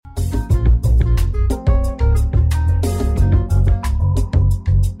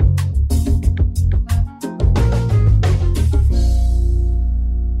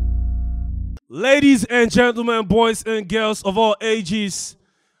Ladies and gentlemen, boys and girls of all ages,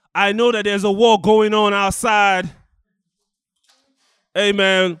 I know that there's a war going on outside. Hey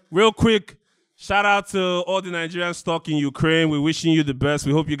man, real quick, shout out to all the Nigerians stuck in Ukraine. We're wishing you the best.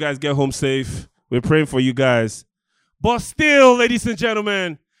 We hope you guys get home safe. We're praying for you guys. But still, ladies and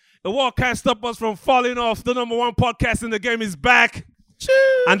gentlemen, the war can't stop us from falling off. The #1 podcast in the game is back. Choo.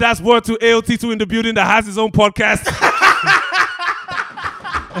 And that's word to AOT2 in the building that has his own podcast.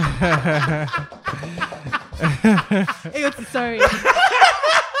 AOT, sorry.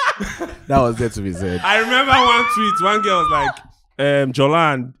 That was there to be said. I remember one tweet. One girl was like,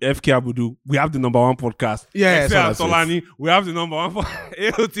 Jolan, FK Abudu, we have the #1 podcast. Yeah, FK Solani, we have the #1 for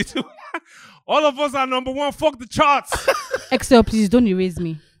AOT2. All of us are #1. Fuck the charts. Excel, please don't erase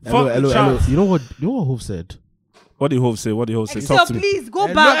me. Hello. You know what Hove said? What did Hove say? Excel, Talk to me. please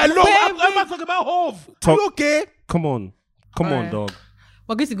go back. Hello. I'm not talking about Hove. Are you okay? Come on, dog.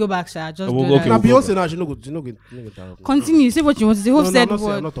 We're going to go back, sir. Just Okay, do that. Now Beyonce now, she no good. Continue. Say what you want to say. Hove said I'm not saying-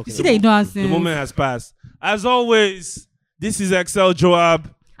 I'm what? not talking You see that you don't answer. The moment has passed. As always, this is Excel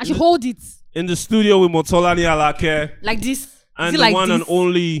Joab I should hold it in the studio with Motolani Alake like this. and Is the it like one this? and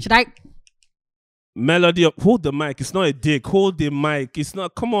only Should I? Melody. Hold the mic. It's not a dick. Hold the mic. It's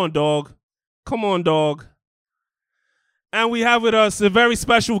not. Come on, dog. And we have with us a very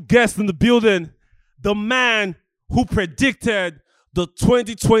special guest in the building, the man who predicted the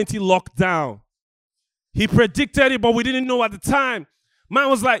 2020 lockdown. He predicted it, but we didn't know at the time. Man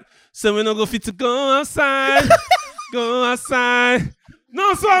was like, so we're not going fit to go outside. Go outside.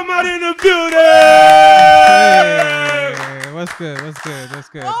 No, somebody in the building. Hey, what's good? Oh It's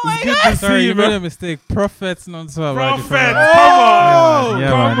good to Sorry, see you you, made bro. a mistake. Prophets non-stop. Prophet, Yeah,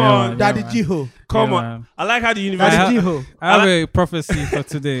 come man. on. Daddy Jiho. Come Yeah, on. man. I like how the university. Daddy Jiho. I have a prophecy for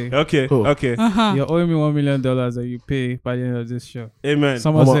today. Okay, Cool. okay. You're owing me $1 million that you pay by the end of this show. Amen.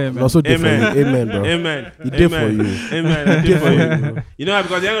 Someone say amen. Also did for you. Amen. Amen, bro. Amen. He did for Amen. you. Amen. He did for you. You know,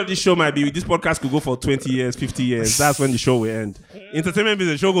 because the end of this show might be, this podcast could go for 20 years, 50 years. That's when the show will end. Entertainment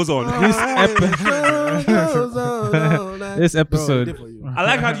business, show goes on. This episode. I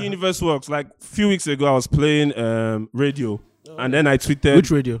like how the universe works. Like, a few weeks ago, I was playing radio. And then I tweeted.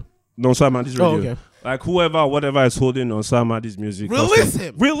 Which radio? Nonso Amadi's radio. Oh, okay. Like, whoever or whatever is holding Nonso Amadi's music. Release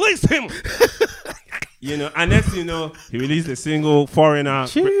him. Release him. You know, and next thing you know, he released a single, Foreigner.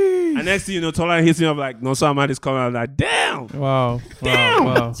 And next thing you know, Tola hits me up like, Nonso Amadi's coming out. Like, damn. Wow. Damn.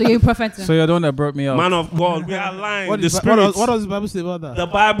 Wow. So you're a prophet. So you're the one that brought me up. Man of God, we are lying. What The does spirit. the Bible say about that? The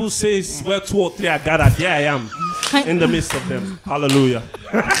Bible says, where 2 or 3 are gathered, there I am in the midst of them. Hallelujah.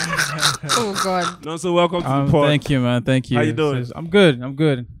 Oh God. Nonso, welcome to the pod. Thank you, man. Thank you. How you doing? I'm good.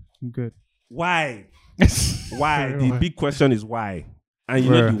 Why? Why? The big question is why. And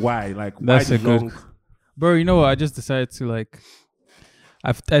you Bruh. know the why. Like, That's why a the good- long... Bro, you know what? I just decided to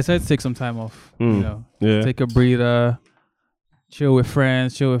I decided to take some time off. You know, Yeah. take a breather, chill with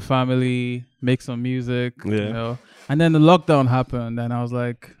friends, chill with family, make some music. Yeah. You know, and then the lockdown happened, and I was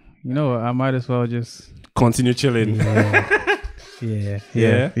like, you know what? I might as well just Continue chilling.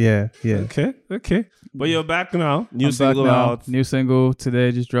 Yeah. Okay. But you're back now. New I'm back single now. out. New single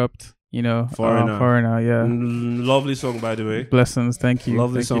today just dropped. You know, Foreigner. Yeah. Lovely song, by the way. Blessings. Thank you.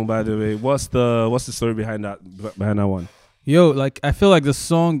 Lovely Thank song, you. by the way. What's the story behind that one? Yo, I feel like the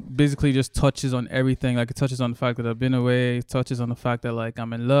song basically just touches on everything. Like, it touches on the fact that I've been away. It touches on the fact that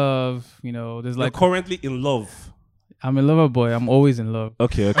I'm in love. You know, there's You're currently in love. I'm a lover boy. I'm always in love.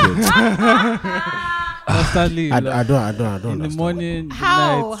 Okay. Constantly in love. I don't In the understand. morning, the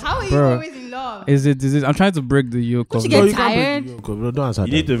How? night. How are you Bro, always in love? Is it? I'm trying to break the yoke of you love. get tired? Don't answer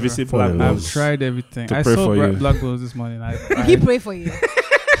You need that. to visit Fall Black in love. I've Bulls. tried everything. To I pray saw for you. Black Bulls this morning. He pray for you.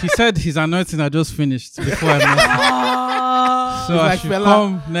 He said his anointing had just finished before I met him. So It's I like should Fela.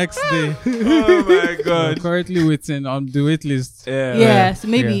 come next day. Oh my I'm God. currently waiting on the wait list. Yeah, so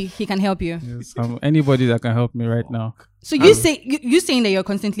maybe he can help you. Yes, anybody that can help me right now. So you saying that you're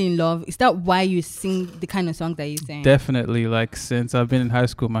constantly in love? Is that why you sing the kind of songs that you sing? Definitely, since I've been in high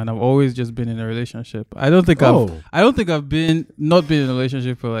school, man, I've always just been in a relationship. I don't think Oh. I've not been in a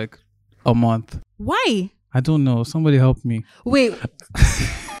relationship for a month. Why? I don't know. Somebody help me.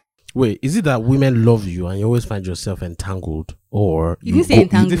 Wait, is it that women love you and you always find yourself entangled, or You didn't say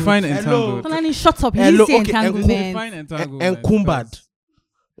entangled. Define Hello. entangled. Tolani, shut up. You Hello, didn't say okay, entanglement. Define entangled. encumbed?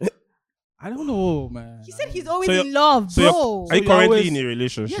 I don't know, man. He said he's always So in love, So bro. are you you're currently always- in a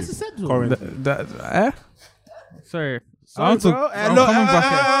relationship? Yes, he said so. Currently. Sorry. Sorry, I want to. bro. I'm coming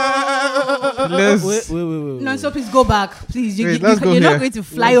back. Let's- Wait. No, so please go back. Please. Wait, let's go You're not here. going to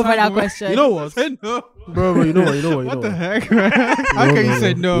fly over that question. You know what? No. Bro, you know what? What the heck, man? How can you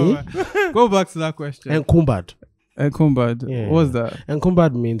say no? Man? Go back to that question. Encumbed. Enkumbad. Yeah. What was that?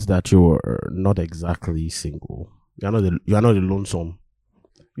 Enkumbad means that you're not exactly single. You're not the lonesome.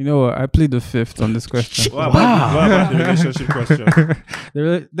 You know what? I plead the fifth on this question. What about the relationship question? You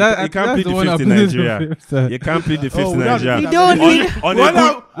You can't plead the fifth in Nigeria. You can't plead the fifth in Nigeria. You don't need. On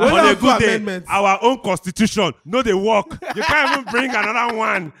a good day, our own constitution, no they work. You can't even bring another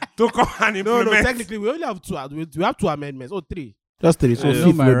one to come and implement. No, technically, we only have two. We have two amendments. Oh, three. Just 3. So I know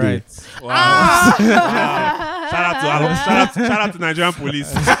fifth my no day. rights. Wow. Shout out to Nigerian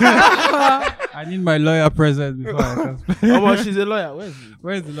police. I need my lawyer present before I can. Oh, well, she's a lawyer.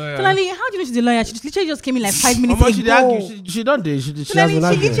 Where's the lawyer? Kalani, how do you know she's a lawyer? She literally just came in like 5 minutes She ago. argue. She don't do. She has been Kalani, she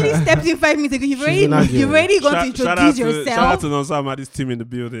arguing. literally stepped in 5 minutes ago. You've been already arguing. got to Shout out introduce to, shout out yourself. to Nonsama's team in the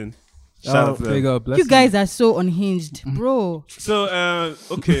building. Shout out to them. Big up, bless You guys are so unhinged, bro. So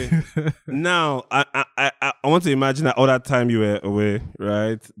okay, now I want to imagine that all that time you were away,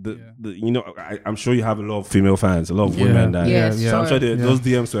 right? I'm sure you have a lot of female fans, a lot of women that. Yes, So I'm sure those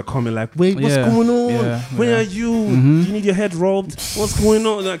DMs were coming like, wait, what's Yeah. going on? Yeah, Where yeah. are you? Do you need your head rubbed? What's going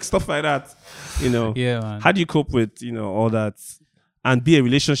on? Like stuff like that. Yeah, man. How do you cope with all that and be a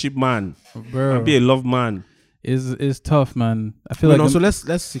relationship man Bro, and be a love man? is tough, man. I feel Wait, like no, so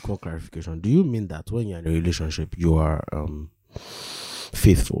let's seek more clarification. Do you mean that when you're in a relationship, you are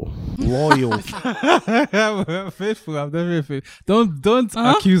faithful, loyal? faithful. I'm definitely faithful. Don't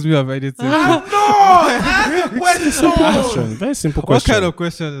accuse me of anything. Question. Very simple What question. kind of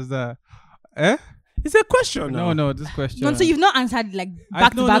question is that? Eh? It's a question. No, this question. No, so you've not answered like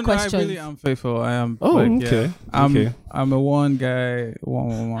back-to-back questions. I really am faithful. I am. Oh, like, okay. Yeah. Okay. I'm a one guy, one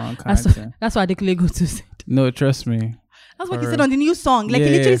woman kind of thing. That's what Adekunle go to say. No, trust me. That's what he said on the new song. Like he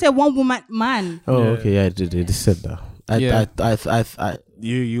Yeah. literally said one woman man. Oh, Yeah. okay, yeah, they said that. Yeah.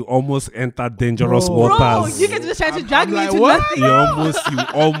 You almost entered dangerous Bro, waters. you guys just trying to drag me like, into what? nothing. You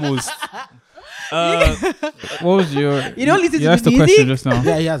almost. What was your? You don't listen you to asked the the question music? just now.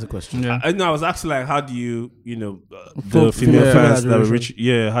 Yeah, he has a question. Yeah. I know. I was actually like, how do you, the For female female fans that were adoration. rich?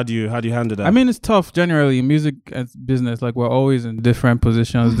 Yeah, how do you handle that? I mean, it's tough generally in music and business. Like we're always in different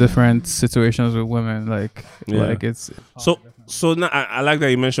positions, different situations with women. Like it's so now I like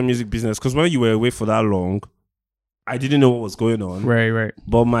that you mentioned music business because when you were away for that long, I didn't know what was going on. right.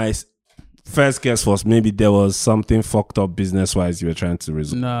 But my first guess was maybe there was something fucked up business wise you were trying to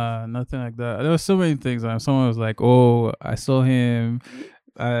resolve. Nah, nothing like that. There were so many things. Someone was like, "Oh, I saw him.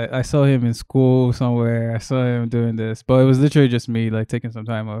 I saw him in school somewhere. I saw him doing this." But it was literally just me, like taking some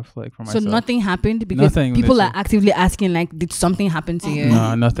time off, like for So myself. nothing happened because Nothing, people literally. are actively asking like, did something happen to you?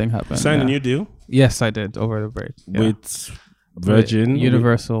 No, nothing happened. Signed a yeah. new deal Yes, I did over the break. Yeah. with Virgin,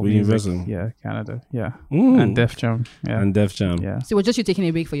 Universal, with Music. Universal. Yeah, Canada. Yeah, Mm. and Def Jam. Yeah, and Def Jam. yeah. So it was just you taking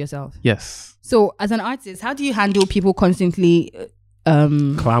a break for yourself. Yes. So as an artist, how do you handle people constantly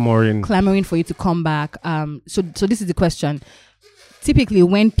Clamoring. for you to come back? So this is the question. Typically,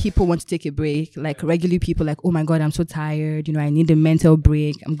 when people want to take a break, like regular people, like, oh my God, I'm so tired. I need a mental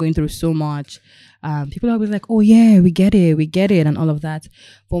break. I'm going through so much. People are always like, oh yeah, we get it, and all of that.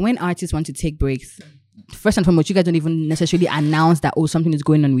 But when artists want to take breaks, first and foremost, you guys don't even necessarily announce that, oh, something is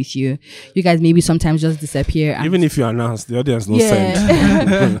going on with you. You guys maybe sometimes just disappear. And Even if you announce, the audience no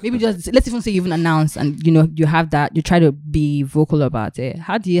send. maybe just let's even say you even announce and you have that, you try to be vocal about it.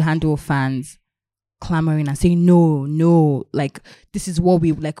 How do you handle fans clamoring and saying no, like this is what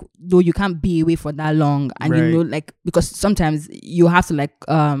we like, no, you can't be away for that long, and Right. like because sometimes you have to like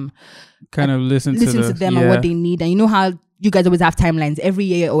Kind of listen to them and what they need, and you know how you guys always have timelines every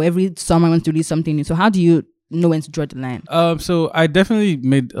year or every summer wants to release something new. So how do you know when to draw the line? So I definitely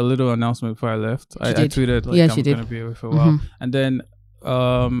made a little announcement before I left. I did. tweeted like Yeah, I'm she did. gonna be away for a while, and then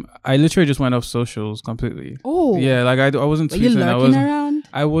I literally just went off socials completely. Oh, Yeah, like I wasn't were you tweeting. lurking around?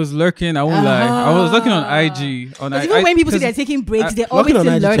 I was lurking. I won't lie. I was looking on IG. Because even when people say they're taking breaks, they're always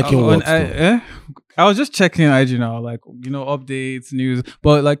lurking on still IG lurking. checking what? I was just checking IG now, like updates, news.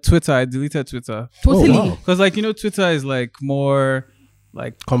 But like Twitter, I deleted Twitter Totally. Oh, wow. because Twitter is like more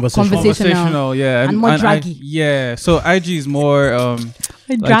like Conversation. yeah, And more I- draggy. yeah, so IG is more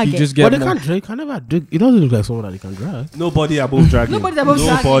like Drag you it. just But get they more. can't drag. Can never drag. It doesn't look like someone that they can drag. Nobody above dragging. Nobody's above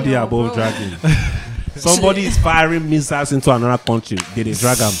dragging, Nobody no, above bro. dragging. Somebody is firing missiles into another country. They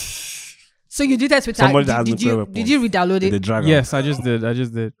drag them. So you did that Twitter. Somebody that has Did nuclear you weapons. did you re-download They it? drag 'em. Yes, I just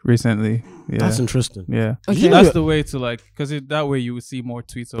did recently. Yeah. That's interesting. Yeah, Okay. that's the way to like, because that way you would see more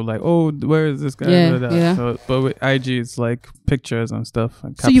tweets of like, oh, where is this guy? Yeah, Blah, blah, blah. yeah. So, but with IG, it's like pictures and stuff.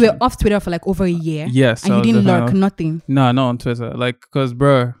 And So you were captions. off Twitter for like over a year. Yes, And I you was didn't definitely lurk off. nothing. No, not on Twitter. Like, cause,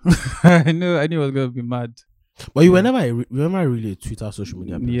 bro, I knew I was gonna be mad. But you were never really a Twitter social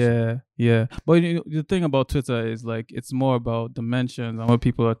media person. Yeah. But the thing about Twitter is like it's more about the mentions and what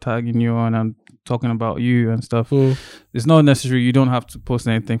people are tagging you on and talking about you and stuff. Mm. It's not necessary. You don't have to post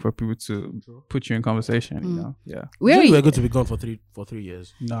anything for people to put you in conversation. You know? Yeah. Where are You were you? going to be gone for 3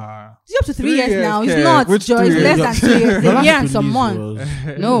 years. Nah. It's up to 3 3 years years, now. It's Kev. not, Which Joy. 3 It's years? less than 2 years. The A last year and some release months.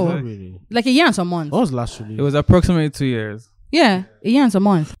 was- No. Not really. Like a year and some months. What was last release? It was approximately 2 years. Yeah, a year and some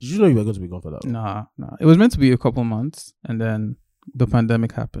months. Did you know you were going to be gone for that? Nah. It was meant to be a couple months, and then the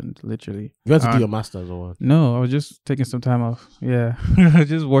pandemic happened. Literally. You went to do your masters or what? No, I was just taking some time off. Yeah,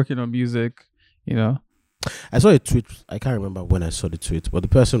 just working on music. You know. I saw a tweet. I can't remember when I saw the tweet, but the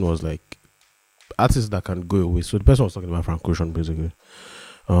person was like, artists that can go away. So the person was talking about Frank Ocean basically.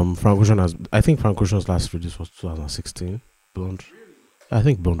 Frank Ocean I think Frank Ocean's last release was 2016. Blonde. I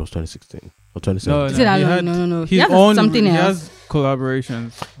think Blonde was 2016 or 2017. Is it that he long? had No. his He has own something he else. has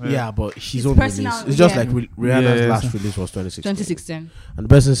collaborations. Yeah, but his His own personal- release. It's just yeah. like Rihanna's Yeah, last so- release was 2016. 2016. And the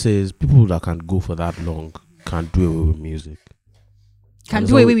person says people that can go for that long can do away with music. Can And do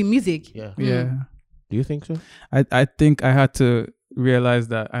it's away all- with music. Yeah. Yeah. Do you think so? I think I had to realize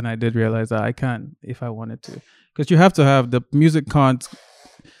that, and I did realize that I can if I wanted to, because you have to have the music. Can't.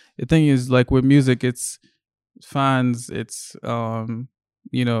 The thing is, like with music, it's fans. It's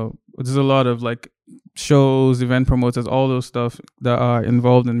there's a lot of like shows, event promoters, all those stuff that are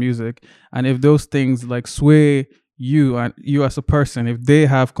involved in music, and if those things like sway you and you as a person, if they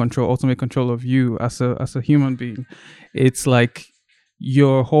have ultimate control of you as a human being, it's like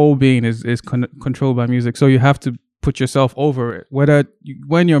your whole being is controlled by music. So you have to put yourself over it.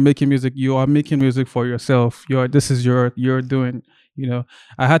 When you're making music, you are making music for yourself. You're doing.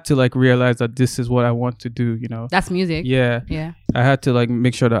 I had to like realize that this is what I want to do. That's music. Yeah. I had to like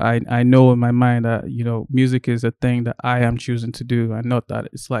make sure that I know in my mind that music is a thing that I am choosing to do, and not that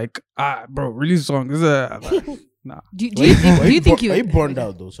it's like bro, release a song. Nah. Do you think Are you burned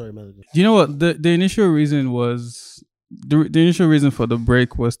out though? Sorry, man. Do you know what the initial reason was? The initial reason for the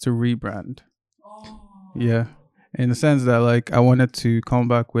break was to rebrand. Yeah, in the sense that like I wanted to come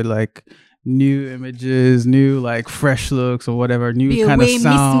back with like new images, new like fresh looks or whatever, new Be kind of away,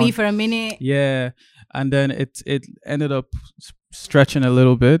 sound. miss me for a minute. Yeah, and then it ended up stretching a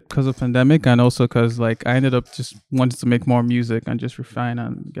little bit because of pandemic, and also because like I ended up just wanting to make more music and just refine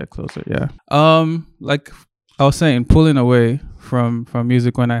and get closer. Yeah. Like I was saying, pulling away from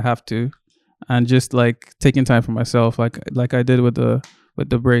music when I have to, and just like taking time for myself, like I did with the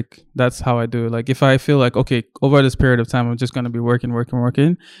break. That's how I do it. Like if I feel like, okay, over this period of time, I'm just going to be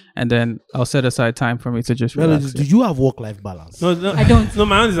working, and then I'll set aside time for me to just relax. Do you have work-life balance? No, I don't. No,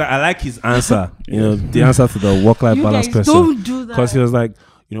 my own is that I like his answer. The answer to the work-life You balance guys question. don't do that. Because he was like,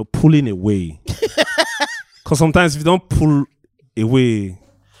 pulling away. Because sometimes if you don't pull away,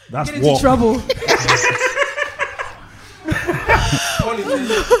 that's Get into work. trouble.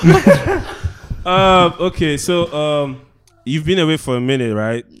 Okay, so you've been away for a minute,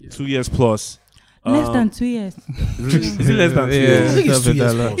 right? 2 years plus. Less than 2 years. Is it less than 2 Yeah. years? I think it's Stop 2 it,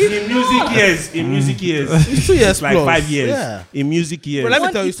 years. that plus. In music years. It's 2 years It's like plus. 5 years. Yeah. In music years. But let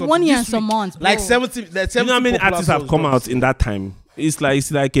me tell you It's something. 1 year This and some week, months. Like bro. 70. Like 70 You know how many popular artists have songs come dropped. out in that time? It's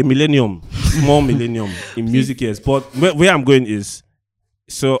like a millennium, small millennium in music years. But where I'm going is,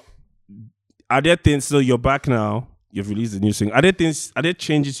 so are there things? So you're back now. You've released a new single. Are there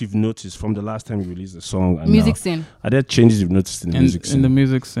changes you've noticed from the last time you released a song? And Music now? scene. Are there changes you've noticed in the music scene? in the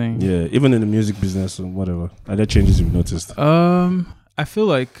music scene. Yeah, even in the music business or whatever. Are there changes you've noticed? I feel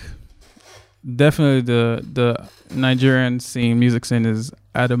like definitely the Nigerian scene, music scene, is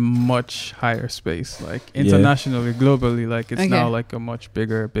at a much higher space. Like internationally, globally, like it's Okay. now like a much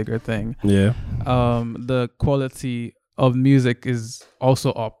bigger thing. Yeah. The quality of music is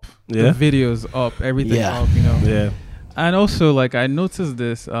also up. Yeah. The videos up, everything Yeah. up, Yeah. And also, like, I noticed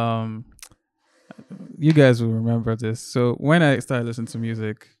this. You guys will remember this. So when I started listening to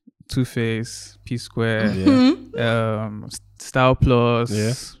music, Two Face, P Square, Yeah. Style Plus,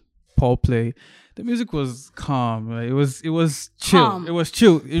 Yeah. Paul Play, the music was calm. Right? It was chill. Calm. It was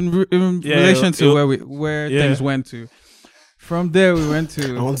chill in Yeah, relation to it- where yeah. things went to. From there, we went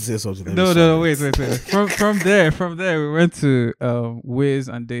to. I want to say something. No, wait. From there, we went to Wiz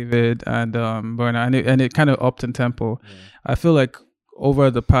and David and Burna, and it kind of upped in tempo. I feel like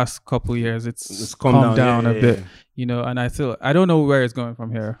over the past couple years, it's calmed down a bit, and I don't know where it's going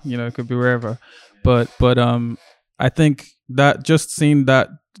from here. It could be wherever, but I think that just seeing that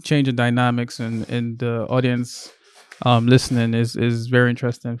change in dynamics in the audience listening is very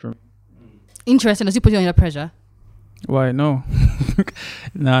interesting for me. Interesting. Does it put you under pressure? Why no?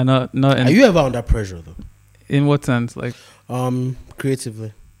 Nah, not in. Are you ever under pressure though? In what sense? Like,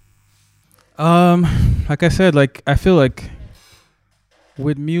 Creatively. I like I said, like I feel like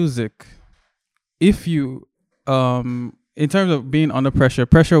with music, if you in terms of being under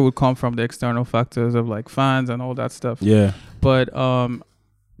pressure would come from the external factors of like fans and all that stuff. Yeah. But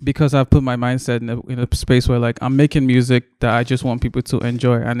because I've put my mindset in a space where like I'm making music that I just want people to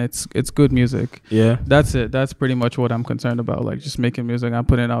enjoy, and it's good music. Yeah. That's it. That's pretty much what I'm concerned about. Like just making music and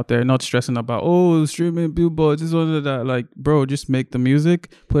putting it out there, not stressing about streaming, billboards, this one, that. Like, bro, just make the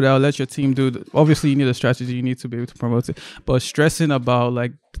music, put it out, let your team do it. Obviously, you need a strategy. You need to be able to promote it. But stressing about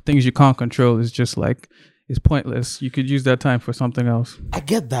like things you can't control is just like, it's pointless. You could use that time for something else. I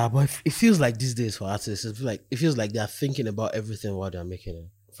get that, but it feels like these days for artists, it feels like they're thinking about everything while they're making it.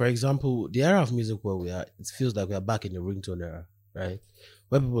 For example, the era of music where we are, it feels like we are back in the ringtone era, right?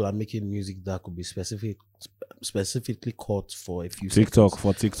 Where people are making music that could be specifically caught for a few TikTok,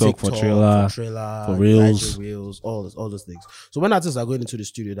 for trailer, for reels, all those things. So when artists are going into the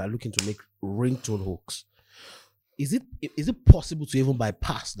studio, they're looking to make ringtone hooks. Is it possible to even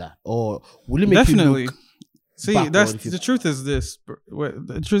bypass that, or will it make Definitely. you look See, backward that's if you- the truth is this.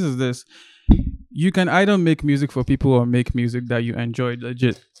 The truth is this. You can either make music for people or make music that you enjoy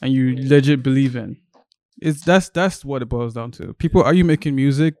legit and you legit believe in. That's what it boils down to. People, are you making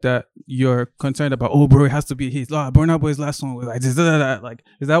music that you're concerned about? Oh, bro, it has to be his. Burna Boy's last song was like this, that. Like,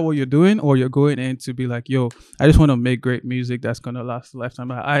 is that what you're doing, or you're going in to be like, yo, I just want to make great music that's gonna last a lifetime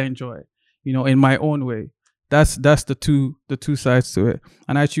that I enjoy, in my own way. That's the two sides to it,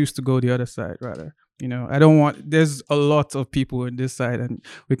 and I choose to go the other side rather. I don't want, there's a lot of people in this side, and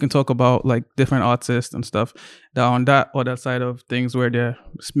we can talk about like different artists and stuff that are on that other side of things where they're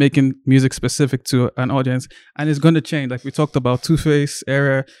making music specific to an audience, and it's going to change. Like we talked about 2Face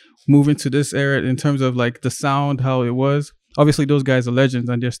era, moving to this era in terms of like the sound, how it was. Obviously those guys are legends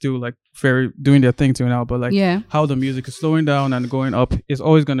and they're still like very doing their thing till now, but like how the music is slowing down and going up is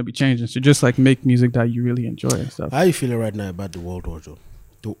always going to be changing. So just like make music that you really enjoy and stuff. How are you feeling right now about the World War, Joe?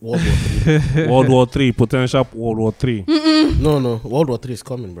 The World War III. World War III, potential World War III. No, World War III is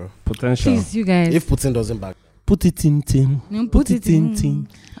coming, bro. Potential. Please, you guys. If Putin doesn't back, Put it in, Tim. Put it in.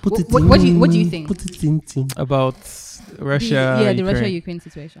 Put it What do you think? Put it in, Tim. About Russia. The Ukraine. Russia-Ukraine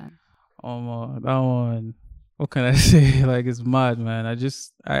situation. That one. What can I say? Like, it's mad, man.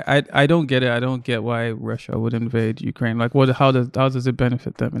 I don't get it. I don't get why Russia would invade Ukraine. Like, how does it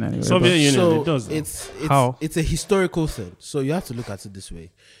benefit them in any way? Soviet Union, so it does. it's a historical thing. So you have to look at it this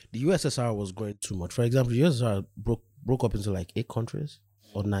way. The USSR was growing too much. For example, the USSR broke up into like 8 countries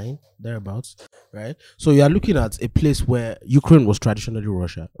or 9 thereabouts, right? So you are looking at a place where Ukraine was traditionally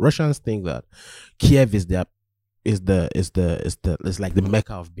Russia. Russians think that Kiev is like the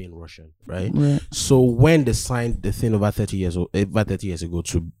Mecca of being Russian, right? So when they signed the thing over 30 years ago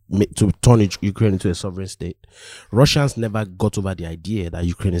to turn Ukraine into a sovereign state, Russians never got over the idea that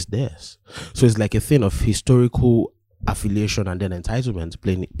Ukraine is theirs. So it's like a thing of historical affiliation and then entitlement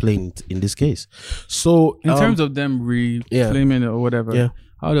playing in this case. So in terms of them reclaiming it or whatever,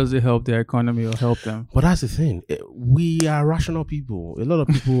 how does it help their economy or help them? But that's the thing. We are rational people. A lot of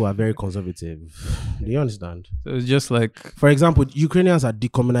people are very conservative. Do you understand? So it's just like, for example, Ukrainians are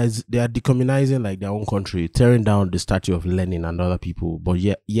decommunizing like their own country, tearing down the statue of Lenin and other people. But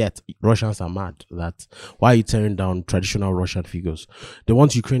yet Russians are mad that why are you tearing down traditional Russian figures? They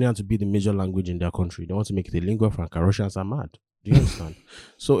want Ukrainian to be the major language in their country. They want to make it a lingua franca. Russians are mad. Do you understand?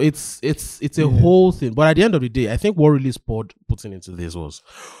 So it's a whole thing. But at the end of the day, I think what really spurred Putin into this was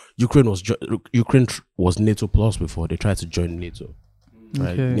Ukraine was NATO plus before they tried to join NATO,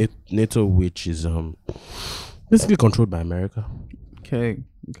 right? Okay. NATO, which is basically controlled by America. Okay.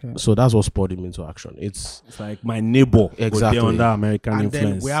 So that's what spurred him into action. It's like my neighbor, exactly but under American and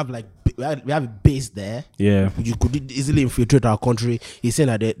influence. Then we have a base there. Yeah, you could easily infiltrate our country. He's saying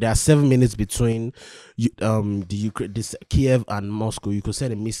that there are 7 minutes between this Kiev and Moscow. You could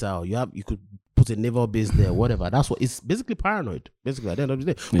send a missile. You could put a naval base there. Whatever. That's what it's basically paranoid. Basically, at the end of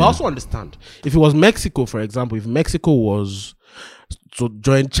the day. But I also understand if it was Mexico, for example, if Mexico was to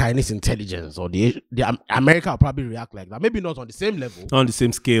join Chinese intelligence or the America would probably react like that. Maybe not on the same level, on the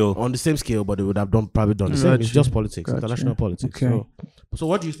same scale, but they would have probably done the same. It's just politics, international politics. Okay. So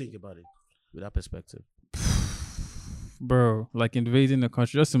what do you think about it with that perspective? Bro, like invading the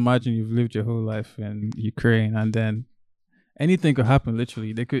country. Just imagine you've lived your whole life in Ukraine and then anything could happen.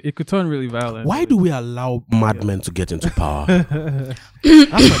 Literally, it could turn really violent. Why do we allow madmen to get into power? That's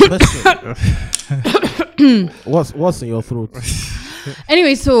my question. What's in your throat?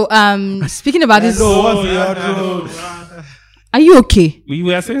 Anyway, so speaking about this, Are you okay? We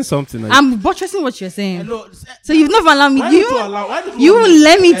were saying something. Like, I'm buttressing what you're saying. So you've not allowed me. Why You won't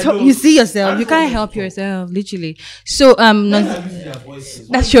let me talk. You see yourself. You can't help yourself, literally. So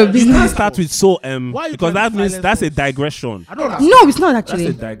that's your business. start with so Why you because trying that to means silence that's a us? digression. No, it's not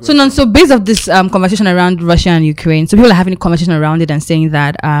actually. digression. So based of this conversation around Russia and Ukraine, so people are having a conversation around it and saying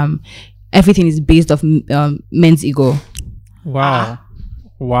that everything is based off men's ego. Wow.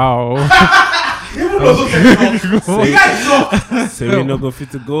 Wow. Say we not go fit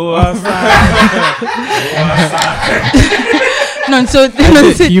to go outside.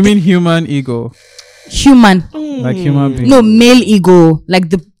 So You mean human ego? human. Like human being? No, male ego. Like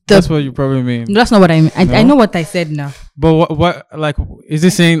the That's what you probably mean. No, that's not what I mean. I No? know what I said now. But what like, is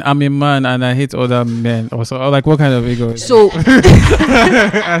it saying I'm a man and I hate other men? Or so, or like, what kind of ego is So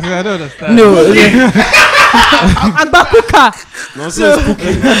I don't understand. no. Agbakuka. No, so it's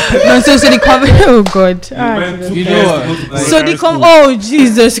cooking. No, so the comment. Oh God. You know what? Like, So the oh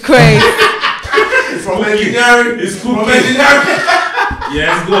Jesus Christ. From engineering, it's cooking.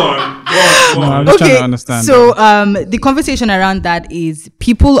 Yes, go on. no, I'm just trying to understand. So the conversation around that is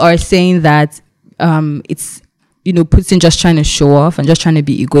people are saying that it's Putin just trying to show off and just trying to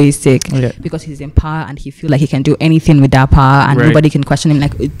be egoistic because he's in power and he feel like he can do anything with that power and nobody can question him.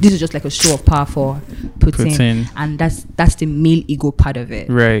 Like this is just like a show of power for Putin. And that's the male ego part of it.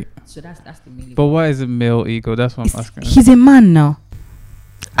 Right. So that's the male ego. But what is a male ego? That's what I'm asking. He's a man now.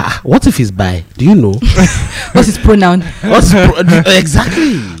 What if he's bi? Do you know? What's his pronoun?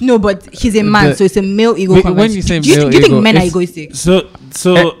 Exactly. No, but he's a man, so it's a male ego. Wait, when you say do you male think ego, men are it's- egoistic?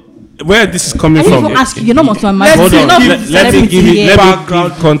 So where this is coming I didn't from? even ask you. You're not much on my. Hold on. Let me give you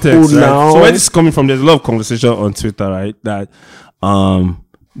Background context. people Right? now. So where this is coming from? There's a lot of conversation on Twitter, right? That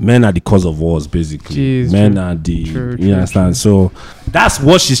men are the cause of wars, basically. Jeez, men true. are the True, you understand. So that's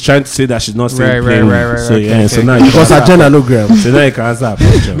what she's trying to say. That she's not saying Right, plainly. right. So Okay, yeah. So okay. now you Because can her answer- gender nogram. So now you can answer that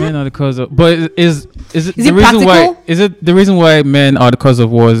question. Men are the cause of, but is it Is the it reason why? practical? Is it the reason why men are the cause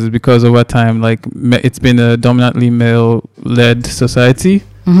of wars? Is because over time, like it's been a dominantly male-led society.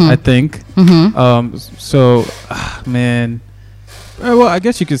 I think. So, man. Well, I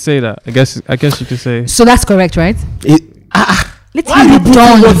guess you could say that. I guess you could say. So that's correct, right? Let's Why hear you it put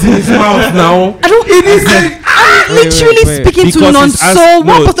done. words in his mouth now? I don't. I'm literally wait. speaking to Because none. his So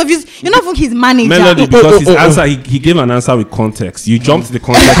what no. part of you? You're not even his manager. Melody, because his answer, he gave an answer with context. You jumped to the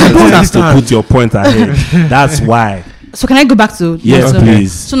context and don't started to understand. put your point ahead. That's why. So can I go back to? Yes, so,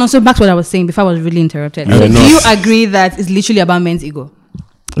 please. So back to what I was saying before I was really interrupted. You So were do not. you agree that it's literally about men's ego?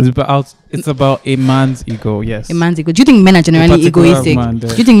 It's about a man's ego. Yes. A man's ego. Do you think men are generally particular egoistic? man Do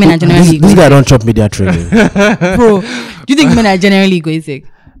there. you think men are generally This egoistic? guy don't chop media training. Bro, do you think men are generally egoistic?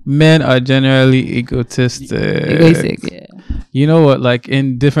 Men are generally egotistic. Egoistic, yeah. You know what? Like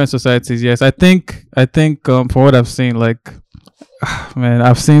in different societies, yes. I think from what I've seen, like, man,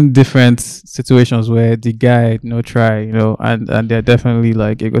 I've seen different situations where the guy try, and they're definitely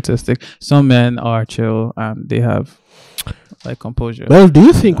like egotistic. Some men are chill and they have like composure. Well, do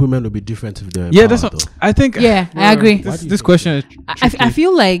you think women will be different if they're Yeah, that's empowered, what I think. Yeah, I agree. This question is I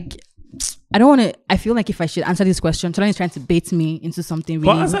feel like I don't want to. I feel like if I should answer this question, Tolani is trying to bait me into something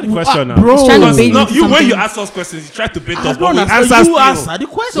really. But answer the question now. bro. He's trying to Because bait me no, into you when something. you ask us questions, you try to bait I us. But don't we understand. answer You still. answer the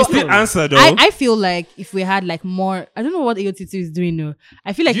question. We still answer though. I feel like if we had like more, I don't know what AOT2 is doing now.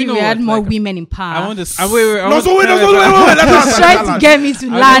 I feel like You if know we had what, more like, women in power, I want to. Wait. No, so wait. Let her he's trying to get me to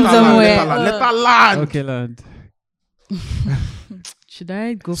land somewhere. Let her land. Okay, lad. Should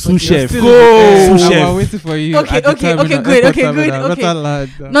I go for Sous this? chef. Still Go. in the Sous air. chef. I'm waiting for you. Okay, at the okay, terminal, okay, good, airport okay, good, terminal. okay. Better lad.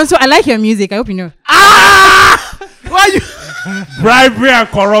 No, so I like your music. I hope you know. Why you? Bribery and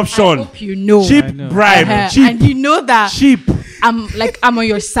I corruption. hope you know. Cheap I know. bribe. Uh-huh. Cheap. And you know that Cheap. I'm on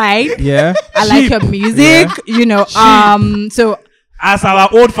your side. Yeah. I like Cheap. your music. You know. So As our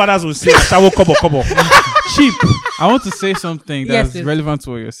old fathers would say, Ashawo kobo kobo. Cheap. I want to say something Yes, that's yes. relevant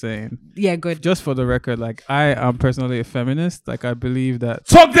to what you're saying. yeah, good. Just for the record, like I am personally a feminist. Like I believe that.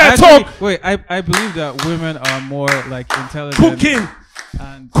 Talk that Actually, talk. wait, I believe that women are more like intelligent. Cooking.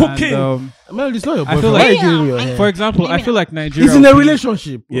 And, Cooking. Well, it's not your I boyfriend. feel Why like- are you doing your hair? For example, I feel like Nigeria. He's in a would be-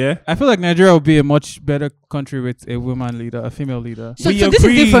 relationship. Yeah. I feel like Nigeria would be a much better country with a woman leader, a female leader. So We this is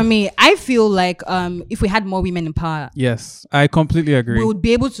agree. it for me. I feel like if we had more women in power, Yes, I completely agree. we would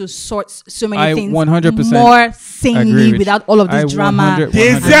be able to sort so many I things 100% more agree sanely with without all of I this drama. 100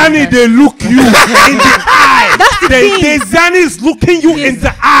 Desiani, they look you in the eye. That's the thing. Desiani is looking you in Yes.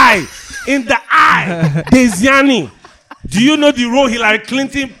 the eye. In the eye. Desiani. Do you know the role Hillary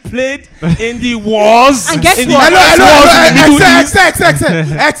Clinton played in the wars? And guess in what? The wars in the Middle East?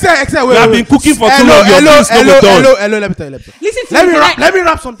 Excel. You have been cooking for too long. Your things no go done. Hello. Let me tell you. Listen to Let me. me Can rap. I- Let me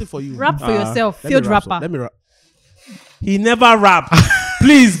rap something for you. Rap for yourself, Let me field rap rapper. Let me rap. He never rapped.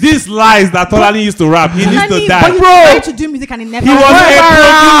 Please, these lies that Tolani used to rap, he needs to Tolani, die. but you tried to do music and he never He was a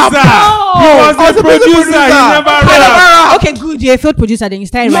producer. He was a producer. He never rapped. Okay, good. You're a field producer. Then you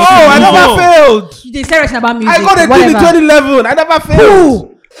started No, writing. I never failed. You started writing about music. I got a deal in whatever. 2011. I never failed.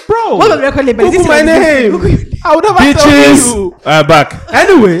 Bro, What was the record label? Is Google this my name. I would never tell Bitches. you. Back.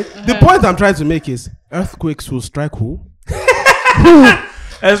 Anyway, the point I'm trying to make is earthquakes will strike who?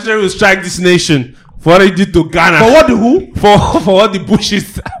 Esther will strike this nation for what he did to Ghana. For what the who? For what the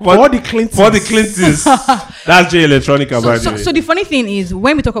Bushes. For what the Clintons? For the Clintons. That's J Electronica, by the way. So the funny thing is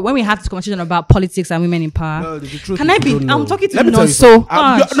when we have this conversation about politics and women in power, No, the truth can is I you be? don't know. I'm talking to Let you me tell now. you So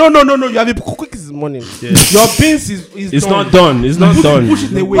something. No. You have a quick this morning. Your beans is It's done. not done. It's not done. Push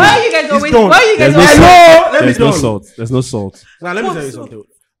it away. why are you guys It's always? done. Why are you guys There's no always? Hello, let me There's no done. salt. There's no salt. Now let me tell you something.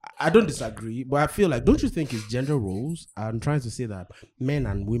 I don't disagree, but I feel like, don't you think it's gender roles? I'm trying to say that men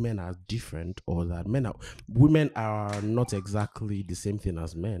and women are different, or that women are not exactly the same thing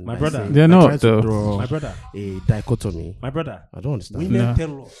as men. My By brother. saying- They're by not, trying to though. draw My brother. a dichotomy. My brother. I don't understand. Women No.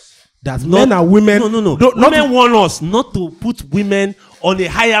 tell us. That men and women. No. Don't, not Women want us not to put women on a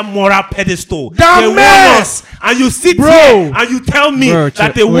higher moral pedestal. Damn they man! want us, and you sit Bro! here and you tell me Bro,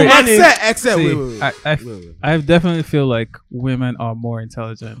 that wait. a woman is. Except, See, wait. I definitely feel like women are more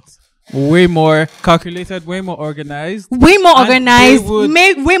intelligent, way more calculated, way more organized. Way more And organized, they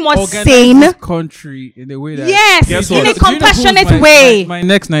would way more organize sane. this country in a way that Yes, Guess in what? a Do Do you know who's compassionate way. my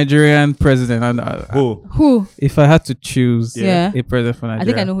next Nigerian president, and Oh, Who? if I had to choose Yeah. a president for Nigeria, I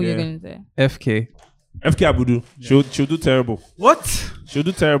think I know who Yeah. you're going to say. FK. FK Abudu. She'll do terrible. What? She'll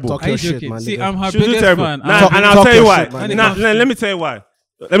do terrible. Talk Are you your shit, joking? man. See, nigga. I'm her She'll do biggest terrible. fan. Nah, Talk- and I'll talk tell you your why. shit, man. Let me tell you why.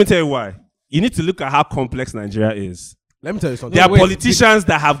 Let me tell you why. You need to look at how complex Nigeria is. Let me tell you something. There are wait, politicians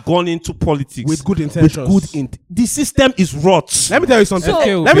that have gone into politics With good intentions. The system is rot. Let me tell you something.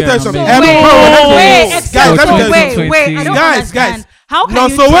 So- Let me tell you So something. wait, Every- wait, bro, let me tell you wait, something. except- Guys, let me tell you wait, something. wait, I don't understand. Guys. How can No,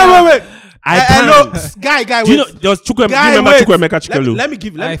 you so tell? wait. I know. can't. Guy, Do you know wait. there was Chukwemeka? Guy, Remember wait. Chukwemeka Let Chikelu? me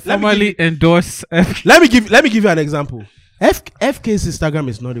give. I Let me formally give. endorse FK. Let me give you an example. FK's Instagram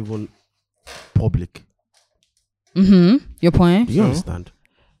is not even public. Your point. Do you understand?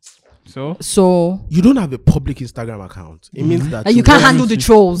 So So You don't have a public Instagram account. It means that you can't handle the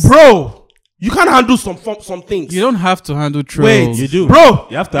trolls. bro. You can't handle some things. you don't have to handle trolls. Wait, You do. bro.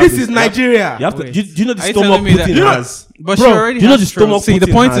 You have to have this this- is Nigeria. You have to. Wait. Do you know the Are you stomach telling me that- Putin You know- has? But Bro, she already do you know has the stomach trolls. See, the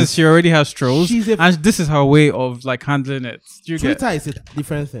Putin point has? is she already has trolls, She's a- and this is her way of like handling it. Do you get? Twitter is a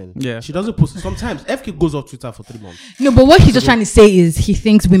different thing. Yeah. She doesn't post. Sometimes FK goes off Twitter for 3 months. No, but what he's just trying to say is he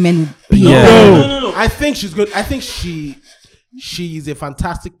thinks women would be. Yeah. No. I think she's good. I think she is a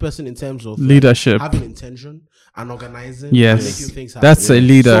fantastic person in terms of Leadership. having intention and organizing. Yes. and making things happen. That's a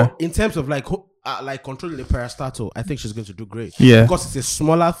leader. So in terms of like controlling the parastatal, I think she's going to do great. Yeah. because it's a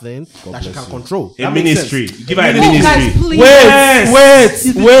smaller thing that she can control. A That makes ministry. sense. Give her a Oh, guys, ministry.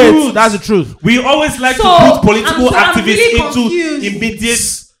 please. Wait. That's the truth. We always like So, to put political I'm activists really into confused. immediate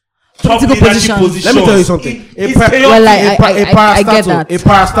top Political leadership positions. positions. Let me tell you something. It's Well, chaotic. Well, I get parastatal, that. a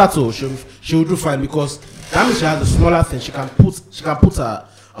parastatal, she will do fine because that means she has a smaller thing. She can put her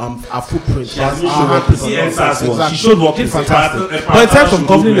footprint. She has her handprint on it. Exactly. She showed what She's is fantastic. a But in terms of parastatal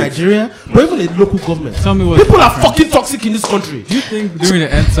governing movement. Nigeria, but even a local government, Tell me what people are fucking toxic in this country. Do you think during the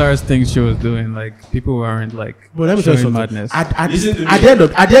NSARS thing she was doing, like people weren't like But let me tell you showing something. madness? At Listen to me. the end of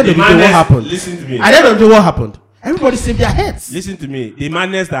the day, what madness- happened? Listen to me. At the end of the day, what happened? Everybody saved their heads. Listen to me. The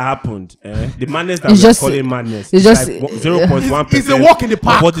madness that happened, the madness that It's we're just- calling madness, it's is just- like 0.1%. It's a walk in the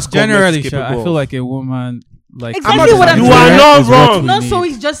park. of what this government Generally, is Sha, I capable feel of. like a woman, like Exactly what I'm You saying. are not is what wrong. we No, need. so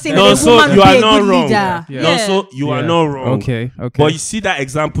he's just saying No, that a so woman you would are be a not good wrong. leader. Yeah. No, so you are Yeah. not wrong. Okay. But you see that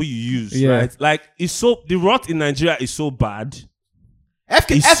example you use, Yeah. right? Like it's so the rot in Nigeria is so bad.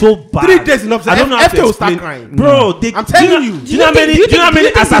 FK, It's so bad. 3 days enough. I don't know how FK to will start explain. crying. Bro, I'm telling you. Do you know how many? Do you know how many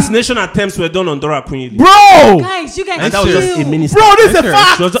assassination attempts were done on Dora Queen? Bro, Guys, you guys And that was just a chill. minister. bro, this is a Sure.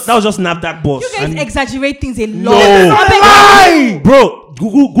 fact. That was just NAFDAC boss. You guys exaggerate things a No. lot. It's Lie. Bro,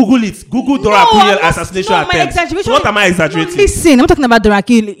 Google it. Google Dora I'm Queen not- assassination no, my attempts. exaggeration- What am I exaggerating? No, listen, I'm not talking about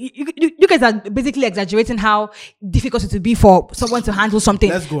Doraki. You guys are basically exaggerating how difficult it would be for someone to handle something.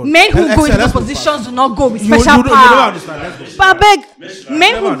 Let's go on. Men who Let's- go into let's those go positions do not go with You special don't power. understand. Let's go. But I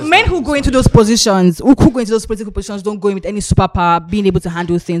beg, men who go into those positions, who go into those political positions, don't go in with any superpower, being able to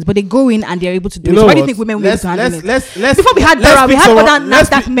handle things, but they go in and they're able to do You it. know So why do you what? think women will be able to handle it? Let's Before we had let's Dora, we pick had someone- other let's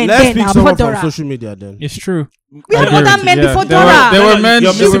NAFDAC pick- men let's then pick now, someone before from Dora. social media then. it's true. We had agree other with men you, yeah. before There were- Dora. there were men-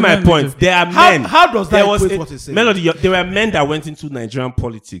 You're there missing were my men point. with There are How- men. how does that there was equate a- what he's saying? Melody, there were men that went into Nigerian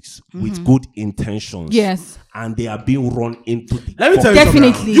politics with good intentions. Yes. And they are being run into the. Let me tell you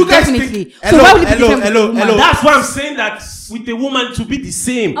Definitely. something. You guys Definitely. think, So why would it be different with hello, the woman? hello. That's why I'm saying that with the woman to be the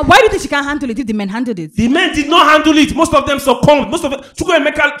same. Why do you think she can't handle it if the men handled it? The men did not handle it. Most of them succumbed. Most of them,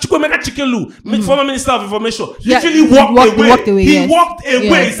 Chukwuemeka Chikelu, former Minister of Information, Yeah, literally he walked walked away. away, He yes. walked away.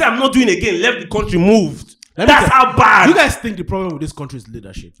 Yeah. He said, "I'm not doing it again." Left the country, moved. Let me That's tell- how bad. You guys think the problem with this country is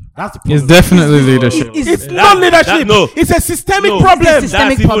leadership? That's the problem. It's definitely leadership. It's That- not leadership. that- no. It's a systemic No, problem. It's a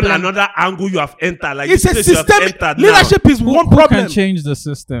systemic That's problem. even another angle you have entered. Like It's this a place you have systemic. entered now. Leadership is one Who problem. can change the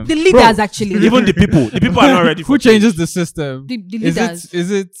system? The leaders actually. Even the people are not ready. Who for changes the system? The Is leaders. it?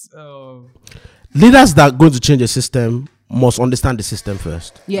 Is it? Leaders that are going to change a system must understand the system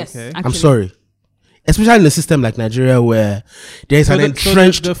first. Yes. Okay. Actually. I'm sorry. Especially in a system like Nigeria where there is So an the,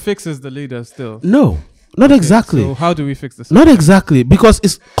 entrenched. the fix is the leader still. No, not exactly. So how do we fix the system? Not exactly. Because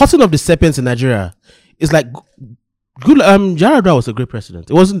it's cutting off the sapiens in Nigeria. It's like. Good. Yaradua was a great president.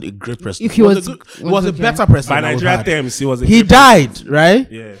 It wasn't a great president. If he It was- a good, it was a okay. better president. By than we've Nigeria had. terms, he was a He great died, right?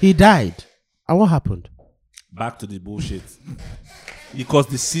 Yeah. He died. And what happened? back to the bullshit. Because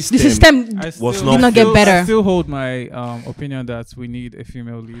the system, The system was did not not get filled. better. I still hold my opinion that we need a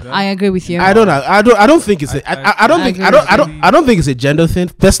female leader. I agree with you. I don't think it's I don't think I don't think it's a gender thing.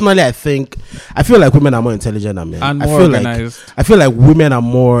 Personally, I feel like women are more intelligent than men. And I more feel organized. I feel like women are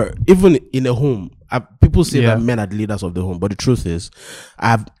more, even in a home. People say Yeah. that men are the leaders of the home, but the truth is,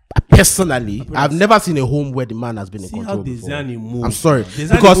 I've never seen a home where the man has been in See how control before. Desiani moved. I'm sorry,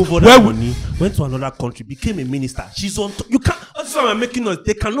 Desiani because moved all where that we- money, went to another country, became a minister. She's on. You can't. That's why I'm making us.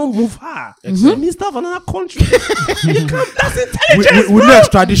 They cannot move her. She's a minister of another country. You can't. That's intelligence. we know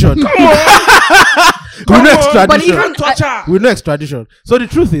extradition. We know But extradition. even Touch her. We know extradition. So the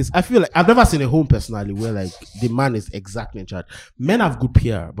truth is, I feel like I've never seen a home personally where like the man is exactly in charge. Men have good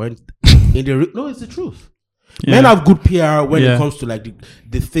PR, but in the no, it's the truth. Men have good PR when Yeah. it comes to like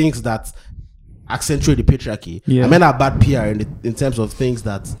the things that accentuate the patriarchy. Yeah. And men have bad PR in terms of things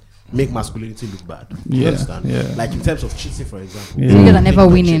that make masculinity look bad. You Yeah, understand? yeah. Like in terms of cheating, for example. Yeah. niggas are never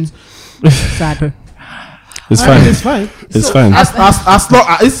Big winning. shit. Sad. It's Alright, fine. it's fine. It's fine. As long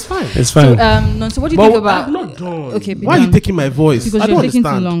it's fine. It's fine. No, so what do you But think about? I'm not done. Okay, be Why are you done. taking my voice? Because I don't you're taking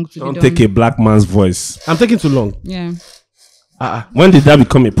understand. too long to Don't be take done. a black man's voice. I'm taking too long. Yeah. When did that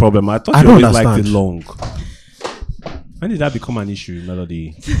become a problem? I thought I you don't always liked it understand. long. When did that become an issue,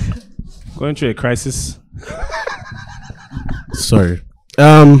 Melody? Going through a crisis? Sorry.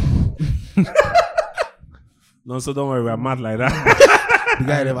 No, so don't worry, we're mad like that. The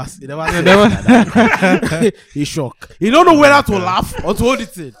guy never said that. He's shocked. He don't know whether to laugh or to hold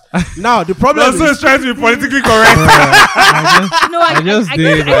it in. Now the problem is trying to be politically correct. No, I just I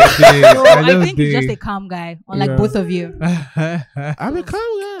did. think- I did. No, I I just think he's just did. a calm guy, unlike Yeah. both of you. I'm a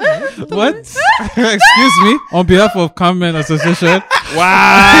calm guy. What? Excuse me. On behalf of Carmen Association.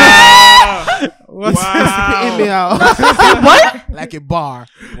 Wow. Spit wow. me out. What? Like a bar.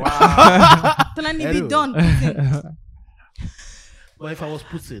 Tolani, be Anyway. done. But if I was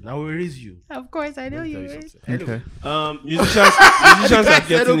Putin, I will raise you. Of course, I know Let me you. tell you Will. something. Anyway. Musicians are said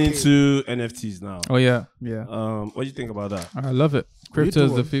getting okay. into NFTs now. Oh yeah, yeah. What do you think about that? I love it. Crypto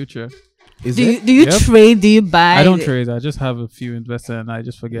is too. the future. Is Do you it? do you Yep. trade? Do you buy? I don't trade. I just have a few invested and I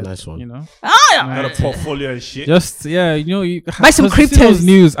just forget. Nice one. You know. Got a portfolio and shit. Just you know, you Buy some 'cause you see those cryptos.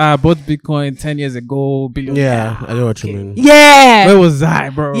 news. I bought Bitcoin 10 years ago. Billion. Yeah, I know what you mean. Yeah. Where was I,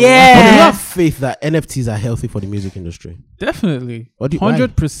 bro? But do you Yeah. have faith that NFTs are healthy for the music industry? Definitely. What do you- why?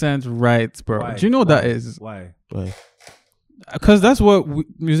 100% right, bro. Why? Do you know what that Why? is? Why? Right. Because that's what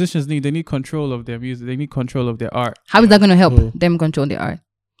musicians need. They need control of their music. They need control of their art. How is that going to help them control their art?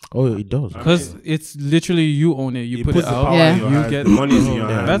 Oh, it does. Because it's literally you own it. You It put puts it the out. power Yeah. in your You hands. get The money is in your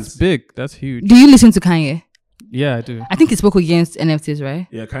Yeah. hands. That's big. That's huge. Do you listen to Kanye? Yeah, I do. I think he spoke against NFTs, right?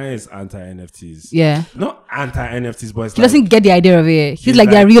 Yeah, Kanye is anti-NFTs. Yeah. Not anti-NFTs, but it's He like doesn't get the idea of it. He's He's like,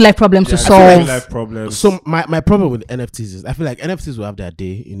 there are like- real life problems to I feel like solve. real life problems. So my problem with NFTs is I feel like NFTs will have their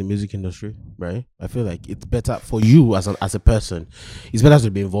day in the music industry, right? I feel like it's better for you as a person. It's better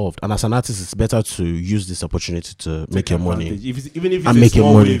to be involved, and as an artist, it's better to use this opportunity to make your money Advantage. Even if it's and a make your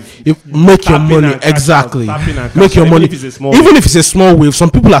small money. wave, Make your tapping money and cash out, exactly. tapping and Make cash your out, money. even if it's a small Even wave. if it's a small wave, some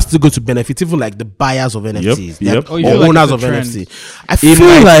people are still going to benefit. Even like the buyers of NFTs, they're- yep. Oh, you or feel like owners it's a of trend. NFT. I It feel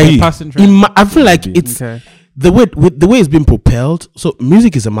might like be. Passing trend. I feel like it's Okay. the way it's been propelled. So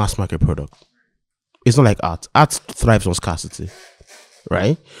music is a mass market product. It's not like art. Art thrives on scarcity,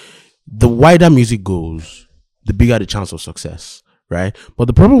 right? The wider music goes, the bigger the chance of success, right? But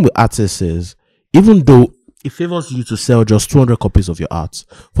the problem with artists is, even though it favors you to sell just 200 copies of your art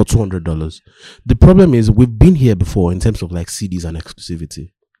for $200. The problem is we've been here before in terms of like CDs and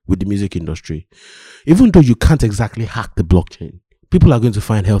exclusivity with the music industry. Even though you can't exactly hack the blockchain, people are going to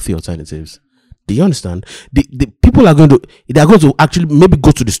find healthy alternatives. Do you understand? The people are going to actually maybe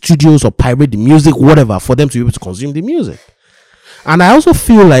go to the studios or pirate the music, whatever, for them to be able to consume the music. And I also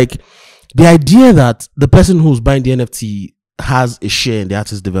feel like the idea that the person who's buying the NFT has a share in the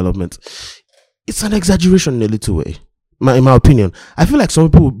artist's development, it's an exaggeration in a little way. In my opinion, I feel like some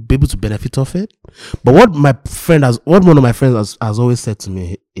people will be able to benefit off it. But what one of my friends has always said to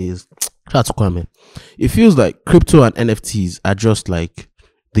me is, shout out to Kwame, it feels like crypto and NFTs are just like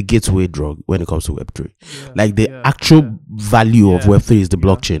the gateway drug when it comes to Web3. Like the actual value of Web3 is the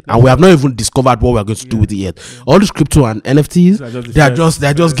blockchain, and we have not even discovered what we're going to do with it yet. All this crypto and NFTs,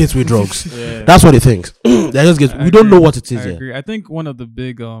 they're just gateway drugs. That's what he thinks. They're just gateway. We don't know what it is yet. I think one of the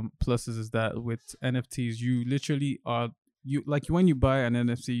big pluses is that with NFTs, you literally like when you buy an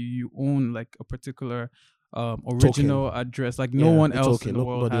NFT, you own like a particular original address. Like no one else in the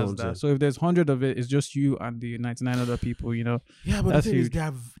world has that. So if there's 100 of it, it's just you and the 99 other people, you know. Yeah, but the thing is, they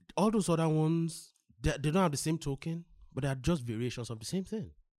have all those other ones, they don't have the same token, but they are just variations of the same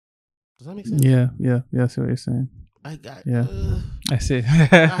thing. Does that make sense? Yeah, I see what you're saying. I see.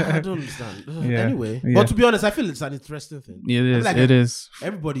 I don't understand. Anyway, but to be honest, I feel it's an interesting thing. It is. Like, it is.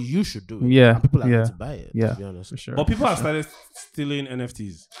 Everybody, you should do it. Yeah, and people are going to buy it. Yeah, to be honest, for sure. But people have started stealing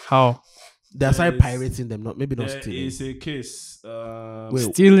NFTs. How? They are started pirating them. Not stealing. It's a case.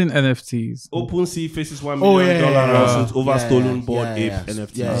 Stealing NFTs. OpenSea faces $1 million lawsuit over stolen Bored Ape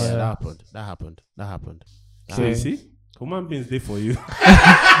NFTs. Yeah, that happened. So you see, human beings there for you.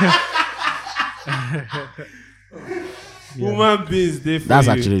 Human beings there for That's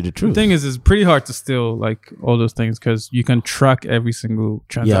you. actually the truth. The thing is, it's pretty hard to steal like all those things because you can track every single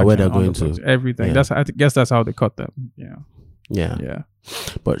transaction. Yeah, where they're going to. Everything. Yeah. I guess that's how they cut them. Yeah.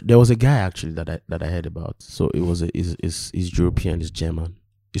 But there was a guy actually that I heard about. So it was he's European, he's German.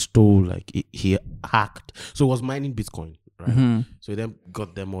 He stole he hacked. So he was mining Bitcoin, right? Mm-hmm. So he then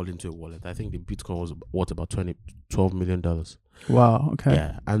got them all into a wallet. I think the Bitcoin was worth about $12 million. Wow. Okay.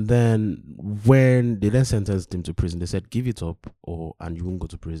 Yeah. And then when they then sentenced him to prison, they said, give it up and you won't go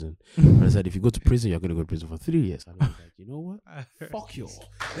to prison. And I said, if you go to prison, you're going to go to prison for 3 years. And I was like, you know what? Fuck you all.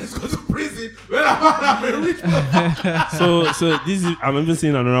 Let's go to prison. So this is, I'm even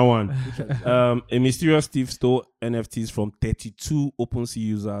seeing another one. A mysterious thief stole NFTs from 32 OpenSea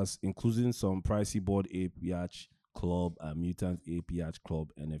users, including some pricey Bored Ape Yacht Club and Mutant Ape Yacht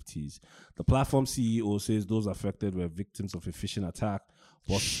Club NFTs. The platform CEO says those affected were victims of a phishing attack,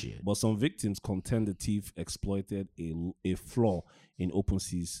 but some victims contend the thief exploited a flaw in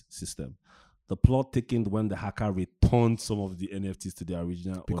OpenSea's system. The plot thickened when the hacker returned some of the NFTs to their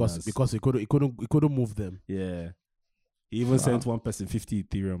original owners. Because he couldn't move them. Yeah, he even sent one person 50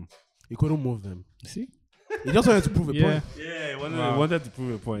 Ethereum. He couldn't move them. See. He just wanted to prove a point. Yeah, he wanted to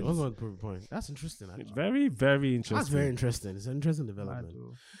prove a point. He wanted to prove a point. That's interesting. Actually. Very, very interesting. That's very interesting. It's an interesting development.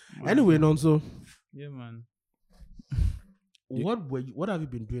 Anyway, Nonso. Yeah, man. What have you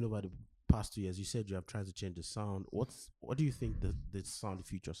been doing over the past 2 years? You said you have tried to change the sound. What do you think the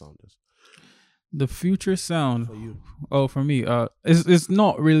future sound is? The future sound for you? Oh, for me, it's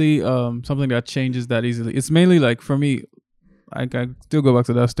not really something that changes that easily. It's mainly like for me, I still go back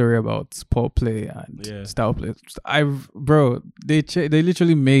to that story about Paul Play and Style Play. They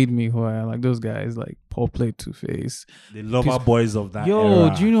literally made me who I am. Like those guys, like Paul Play, Two Face, the lover boys of that. Yo,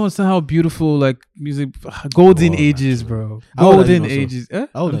 era. do you know how beautiful like music, golden ages, bro, golden ages.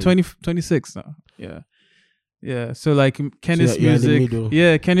 I'm 26 now. Yeah. So like Kennis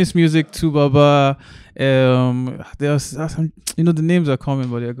music, Kennis music, Tubaba. There's some, the names are coming,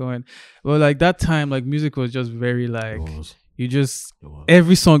 but they're going. But like that time, like music was just very like. You just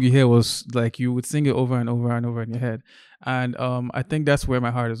every song you hear was like you would sing it over and over and over in your head, and I think that's where my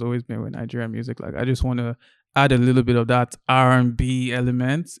heart has always been with Nigerian music. Like I just want to add a little bit of that R&B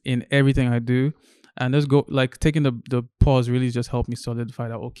element in everything I do, and let's go like taking the pause really just helped me solidify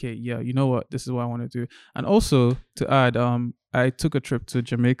that. Okay, yeah, you know what, this is what I want to do, and also to add, I took a trip to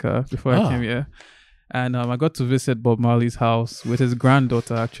Jamaica before I came here, and I got to visit Bob Marley's house with his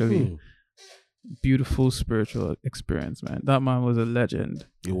granddaughter actually. Beautiful spiritual experience, man. That man was a legend.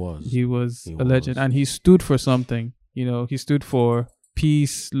 He was a legend, and he stood for something. He stood for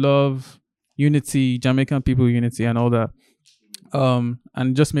peace, love, unity, Jamaican people unity, and all that.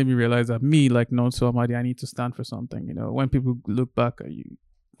 And just made me realize that me, like Nonso Amadi, I need to stand for something. When people look back at you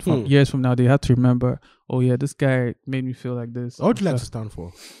years from now, they have to remember, oh yeah, this guy made me feel like this. What would you like to stand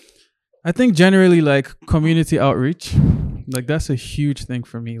for? I think generally like community outreach, like that's a huge thing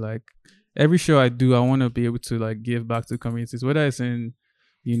for me. Like every show I do, I want to be able to like give back to communities, whether it's in,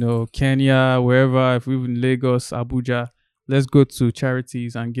 Kenya, wherever, if we're in Lagos, Abuja, let's go to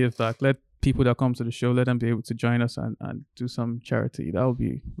charities and give back. Let people that come to the show, let them be able to join us and do some charity. That would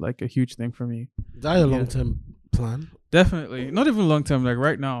be like a huge thing for me. Is that your long-term plan? Definitely. Not even long term. Like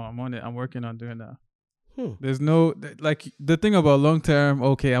right now, I'm on it. I'm working on doing that. There's no, like, the thing about long term,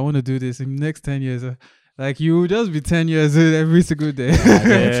 okay, I want to do this in the next 10 years. Like, you will just be 10 years every single day.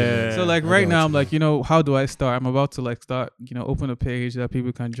 Yeah. So, like, right now, I'm like, how do I start? I'm about to, like, start, open a page that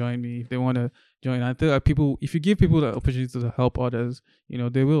people can join me if they want to join. I think that if you give people the opportunity to help others,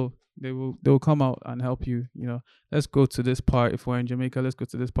 they will come out and help you. Let's go to this part if we're in Jamaica. Let's go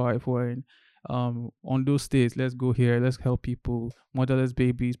to this part if we're in on those states. Let's go here. Let's help people, motherless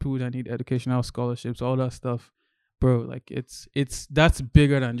babies, people that need educational scholarships, all that stuff, bro. Like, it's that's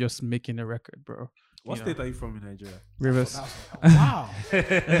bigger than just making a record, bro. What state are you from in Nigeria? Rivers. Wow.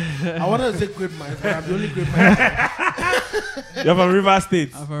 I wanted to say Great Minds, but I'm the only Great Minds. You're from Rivers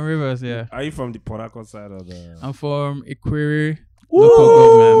State. I'm from Rivers, yeah. Are you from the Port Harcourt side or the? I'm from Ikwiri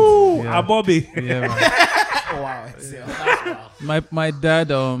local government. Yeah. Abobi. Yeah, man. Wow. That's wow. My dad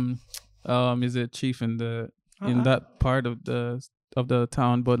is a chief in that part of the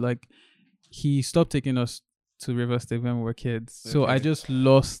town, but like he stopped taking us to Rivers State when we were kids. So I just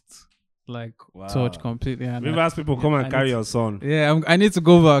lost touch completely. And Rivers people come and carry your son. Yeah, I need to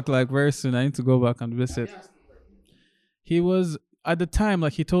go back like very soon. I need to go back and visit. He was at the time,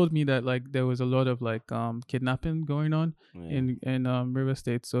 like, he told me that like there was a lot of like kidnapping going on in River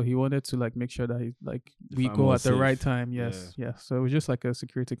State, so he wanted to like make sure that we go at the right time. Yes. So it was just like a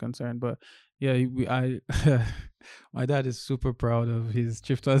security concern, but yeah, my dad is super proud of his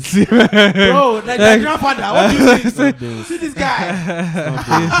chieftaincy. Bro, like my grandfather, what do you think? See this guy.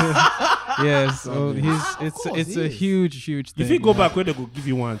 Yes, so it's a huge thing. If you go back, where they go give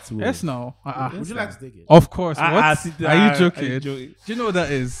you one too? Yes, no. Would you like to take it? Of course. What? Are you joking? Do you know what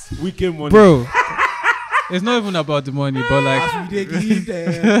that is? Weekend money. Bro, it's not even about the money, but like...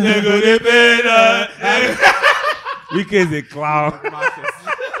 Weekend's a clown.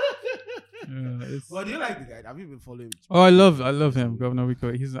 Well, do you like the guy? Have you been following him? Oh, I love him, Governor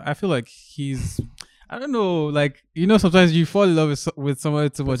Rico. I feel like he's... I don't know, like, sometimes you fall in love with someone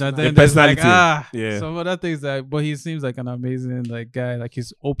too much, and then there's like, some other things but he seems like an amazing guy. Like,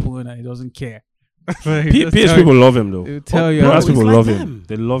 he's open and he doesn't care. PS people love him though. PS people love him.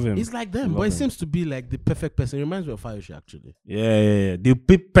 They love him. He's like them, but it seems to be like the perfect person. It reminds me of Fayose actually. Yeah. The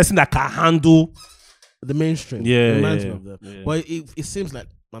person that can handle the mainstream. Yeah, it reminds me of them. Yeah. But it seems like,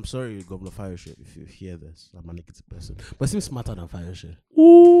 I'm sorry, Governor Fayose, if you hear this, I'm a negative person, but it seems smarter than Fayose.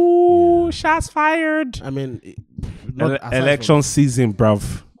 Ooh, shots fired. I mean, election season,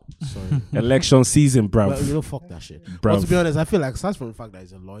 bruv. Sorry. Election season, bruv. Well, fuck that shit. Bruv. But to be honest, I feel like, aside from the fact that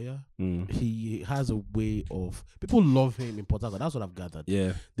he's a lawyer, Mm. he has a way of, people love him in Port Harcourt. That's what I've gathered.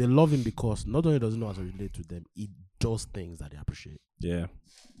 Yeah. They love him because not only does he know how to relate to them, he does things that they appreciate. Yeah.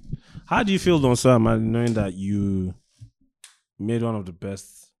 How do you feel, Don Sam, knowing that you made one of the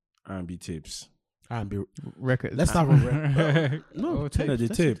best R&B tapes? R&B records. Let's start with records. Oh,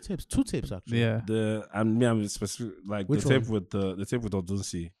 tapes. Two tapes actually. Yeah. I'm specific, like Which the tape with the tape with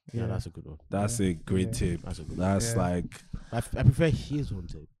Odunsi. Yeah, that's a good one. That's a great tape. That's a good That's Yeah. like I prefer his own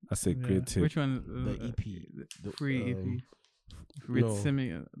tape. that's a great tape. Which one? The EP. The, Free EP. With no.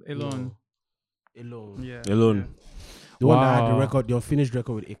 Simeon. Alone. Alone. Yeah. Alone. The one that had the Wow. record, the unfinished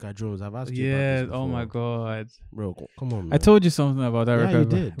record with Eka Jones. I've asked you about Yeah. this Oh my before. God. Bro, come on, man. I told you something about that Yeah,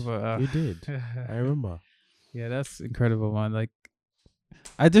 record. you did. But, You did. I remember. yeah, that's incredible, man. Like,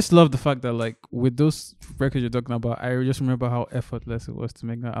 I just love the fact that, like, with those records you're talking about, I just remember how effortless it was to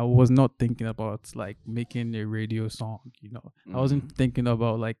make that. I was not thinking about, like, making a radio song, I wasn't thinking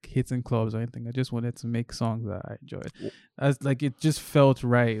about, like, hitting clubs or anything. I just wanted to make songs that I enjoyed. As like, it just felt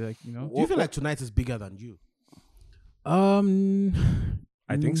right, like, Do you feel like Tonight is bigger than you? I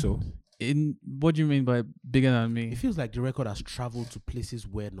think so. In what do you mean by bigger than me? It feels like the record has traveled to places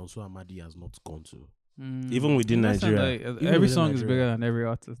where Nonso Amadi has not gone to. Even within That sounds Nigeria. like, every within song is Nigeria. bigger than every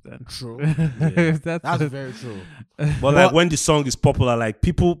artist. Then True. that's very true. But like when the song is popular, like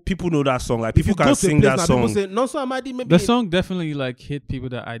people know that song. Like people can sing that song. People say Nonso Amadi maybe the song definitely like hit people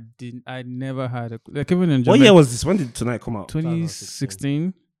that I never had. Like even in What Jamaica, year was this? When did Tonight come out?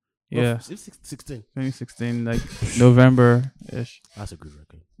 2016. Yeah, 16. 2016, like November ish. That's a good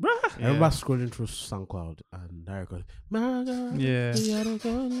record. Bruh. I remember scrolling through SoundCloud and that record. Yeah.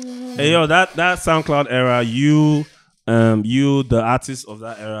 Hey yo, that SoundCloud era, you the artists of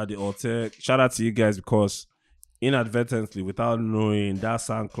that era, the Alter, shout out to you guys because inadvertently, without knowing that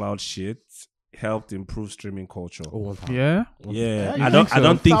SoundCloud shit, helped improve streaming culture. Oh, 1,000. Yeah. Yeah, you I don't. think I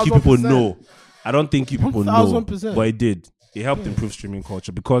don't so? think you people 1,000%. know. I don't think you people know, 1,000%. but it did. It helped improve streaming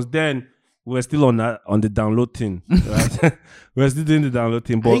culture because then we were still on the download thing. Right? We were still doing the download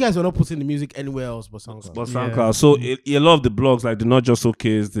thing, And but you guys were not putting the music anywhere else but SoundCloud. SoundCloud. So a lot of the blogs, like the Not Just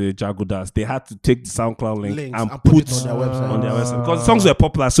OKs, the Jagodas, they had to take the SoundCloud link Links and and put it on their website. on their website because the songs were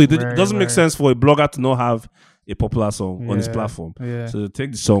popular. So it Right, doesn't make right. sense for a blogger to not have a popular song on his Yeah. platform. Yeah. So they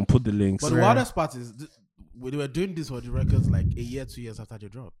take the song, put the links. But the Right. wildest part is they were doing this for the records like a year, 2 years after they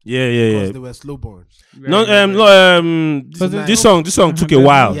dropped. Yeah, Because they were slow burns. No, But this song took a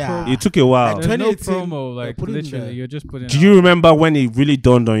while. Yeah. It took a while. Like There's no 2018, promo, like put it in literally, there. you're just putting. Do you remember when it really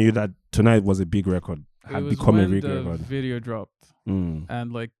dawned on you that Tonight was a big record? It Had was become a when big the record. video dropped, Mm.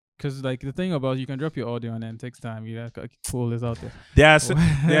 and like, cause like the thing about you can drop your audio and then it takes time. You gotta pull this out there.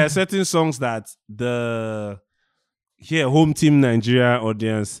 There are certain songs that the home team Nigeria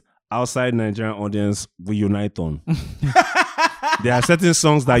audience, outside Nigerian audience, we unite on. There are certain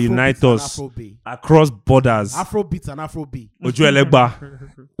songs that unite us Afrobeat across borders. Afrobeats and Afrobeat. Oju Elegba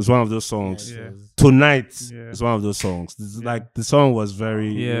is one of those songs. Yeah. Tonight Yeah. is one of those songs. This is Yeah. Like the song was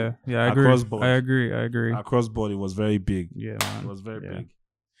very Yeah, I across agree. board. I agree. across board. It was very big. Yeah, It man. was very Yeah. big.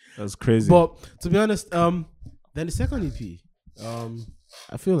 That was crazy. But to be honest, then the second EP,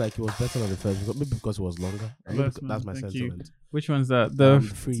 I feel like it was better than the first, maybe because it was longer. Maybe Yes, that's man. my Thank you. sentiment. Which one's that? The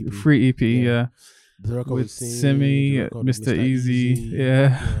Free EP. free EP. Yeah. Yeah. The record With Simi, Simi, the record with Mr. Easy.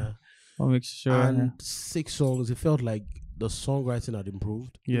 Yeah. I'll make sure. And 6 songs, it felt like the songwriting had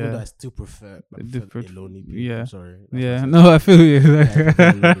improved. Even Yeah. though I still prefer Alone EP. Yeah. I'm sorry. That's Yeah. my No, I feel you. Yeah, I prefer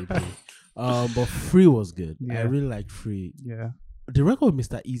Alone EP. But Free was good. I Yeah. really liked Free. Yeah. The record with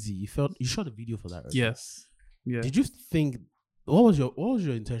Mr. Easy, you shot a video for that record. Yes. Yeah. Did you think what was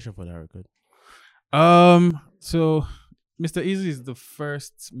your intention for that record? So Mr. Easy is the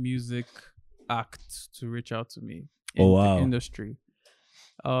first music act to reach out to me in Oh, wow. the industry.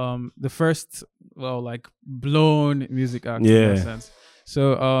 The first, like blown music act in Yeah. that sense.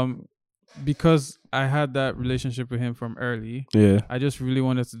 So because I had that relationship with him from early, yeah. I just really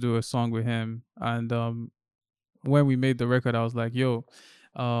wanted to do a song with him. And when we made the record, I was like, yo,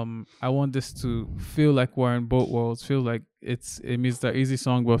 I want this to feel like we're in both worlds, feel like it's a Mr. Easy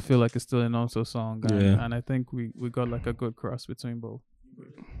song, but feel like it's still an Also song. And, Yeah. and I think we got like a good cross between both.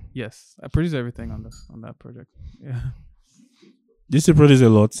 Yes, I produce everything on that project. Yeah. You still produce a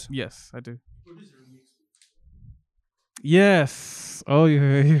lot. Yes, I do. Yes. Oh,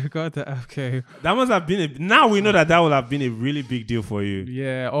 you got that. Okay. That must have been now we know that would have been a really big deal for you.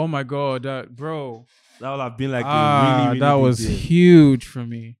 Yeah. Oh my God, bro. That would have been like a really, really that big was deal. huge for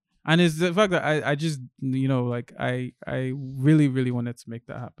me. And it's the fact that I just, like I really, really wanted to make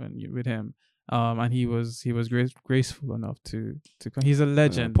that happen with him. And he was graceful enough to come. He's a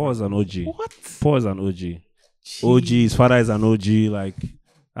legend. Paul is an OG. What? Paul is an OG. OG. His father is an OG. Like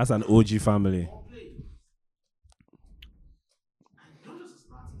that's an OG family.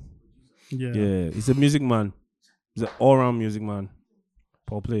 Yeah. Yeah, he's a music man. He's an all-round music man.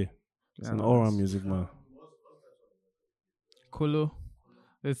 Paul Play. He's an all-round music man. Kolo.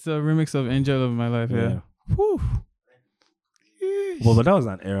 It's a remix of Angel of My Life. Yeah. Whew. But that was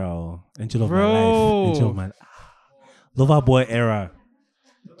an era. Angel of Bro. My Life. Angel of My Loverboy era.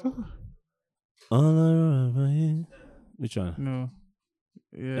 Which one? No.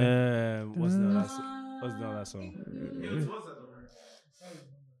 Yeah. What's the other song?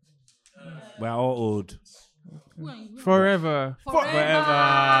 We're all old. Forever. Forever.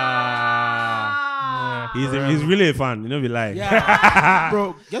 Yeah. He's really a fan. You know, we lie. Yeah.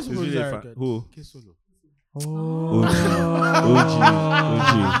 Bro, guess who He's produced really a that fan. record? Who? K-Solo.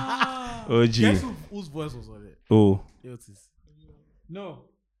 OG. Guess whose voice was on it? Oh. Eotis. No.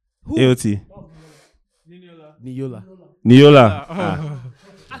 AOT. Niola. Niola.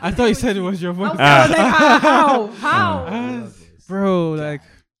 I thought you said it was your voice. I was like, how? Bro, like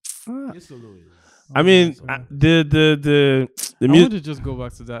K-Solo is. I mean, the I music. want to just go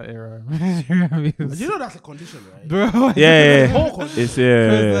back to that era. But you know that's a condition, right? Bro, Yeah. Whole condition. It's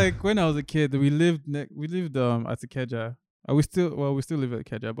Because like when I was a kid, we lived at Ikeja. We still live at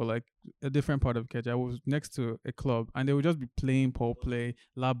Ikeja, but like a different part of Ikeja. I was next to a club, and they would just be playing Paul Play,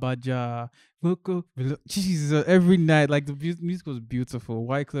 La Baja, Jesus, every night. Like the music was beautiful.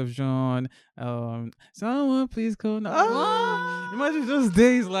 Wyclef Jean, someone please call now. Imagine those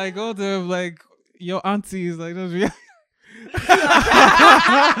days, like all the like your aunties, like those. Wait.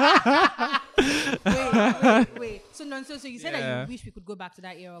 So you said that Yeah. you wish we could go back to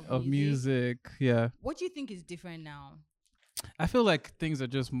that era of music, yeah. What do you think is different now? I feel like things are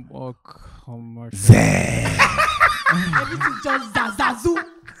just more commercial. Everything just zazu.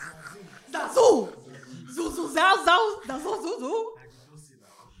 Zoo. Zoo. Zaza.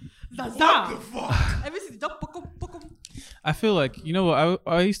 Everything just pokum. I feel like, you know what,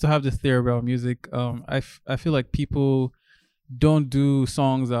 I used to have this theory about music. I feel like people don't do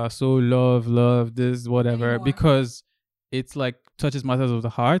songs that are so love this whatever Anymore. because it's like touches matters of the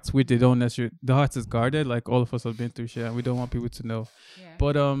heart, which they don't necessarily. The heart is guarded. Like all of us have been through shit, and we don't want people to know. Yeah.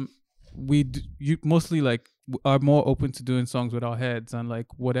 But you mostly like are more open to doing songs with our heads and like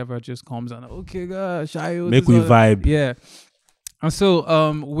whatever just comes and okay, gosh, Make we vibe. Yeah. And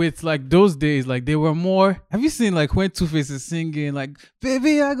so with like those days, like they were more. Have you seen like when Two-Face is singing like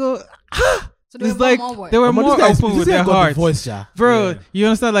 "Baby I go"? So they It's were like more words. they were But more this guy- open this with guy their got the hearts. voice, yeah. Bro, Yeah. you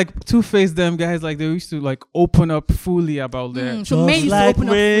understand? Like Two-Face, them guys, like they used to like open up fully about their. So men used to open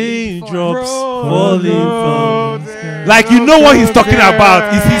up fully before. raindrops Bro, falling no, from. there. Like you know what he's talking Yeah.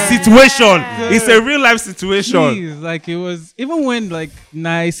 about. It's his situation. Yeah. It's a real life situation. Please, like it was even when like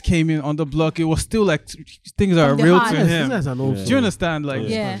Nice came in on the block, it was still like things are From the real heart. to Yes, him. This guy's an old Do you understand? Like,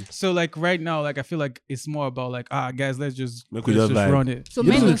 Yeah. so like right now, like I feel like it's more about like guys, let's just Make we just just vibe. run it. So You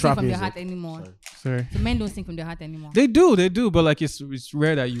men listen to don't sing trap from their music. heart anymore. Sorry, So men don't sing from their heart anymore. they do, but like it's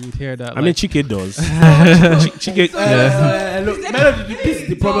rare that you would hear that. I mean, Chike does. Chike. Look, Melody, this is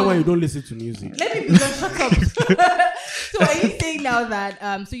the problem when you don't listen to music. Let me be done. Shut up. So are you saying now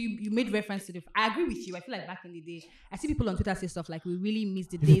that so you made reference to the? I agree with you. I feel like back in the day, I see people on Twitter say stuff like we really miss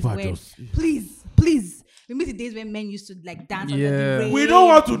the days People are when just- please we miss the days when men used to like dance under Yeah. the rain. We don't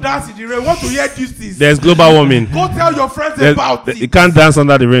want to dance in the rain. We want to hear these things. There's global warming. Go tell your friends There's- about You it. can't dance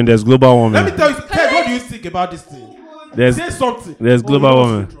under the rain. There's global Let warming. me tell you, Ted, what do you think about this thing? There's Say something. there's global you know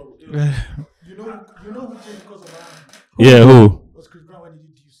warming. what's in trouble. You know who changed because of that? Yeah, who? Was Chris Brown when he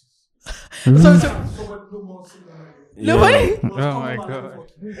did Deuces. So So when no more singing. nobody. Oh my god.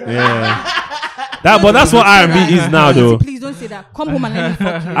 Yeah. But that's what R&B is now, though. Please don't say that. Come home and let me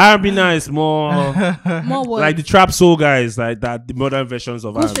fuck you. R&B now is more More words. like the trap soul guys, like that. The modern versions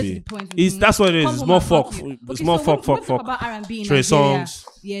of Go straight to R&B. the point with It's me. that's what it is. Come It's home more and fuck fuck. you. It's Okay, more so fuck. when we talk about R&B in Trey Nigeria, Songz.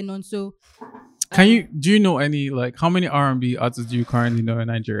 yeah, non so. Do you know any like how many R&B artists do you currently know in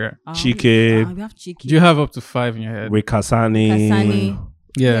Nigeria? Chike, we have Chike. Do you have up to 5 in your head? Rick Kasani. Kasani.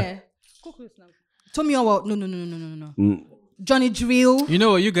 Yeah. Go close now. Tommy Owo. No. Mm. Johnny Drill. You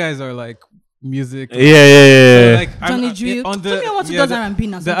know what? You guys are like music. Yeah. Like, Johnny Drill. on the Tommy Owo yeah, does the- R&B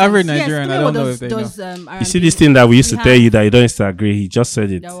now. the sometimes. average Yes, Nigerian, Tommy I don't Owo know does, if they know. does, R&B. You see this thing that we used to We tell have- you that you don't used to agree. He just said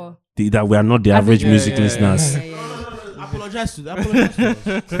it. That was- That we are not the average music yeah, listeners. Yeah. Apologize to them.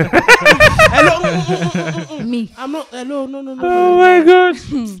 Hello. Me. I'm not. Hello. No. Oh my god.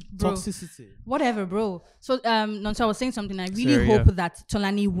 Bro. Toxicity. Whatever, bro. So, so I was saying something. I really Sorry, hope yeah. that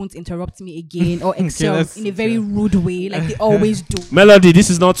Tolani won't interrupt me again or excel let's- in a very rude way, like they always do. Melody, this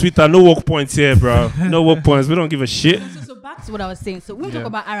is not Twitter. No work points here, bro. No work points. We don't give a shit. So back to what I was saying. So when we Yeah. talk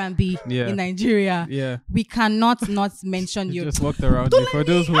about R&B Yeah. in Nigeria, Yeah. we cannot not mention You your. just walked around you. For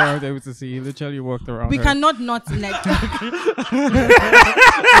those who aren't able to see, you literally walked around. We her. cannot not like.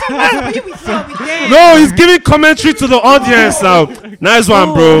 No, he's giving commentary to the audience now. Nice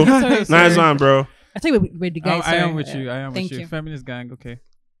one, bro. sorry, Nice one, bro. I thought we were the guys. I am sorry. with you. I am Thank with you. you. Feminist gang. Okay.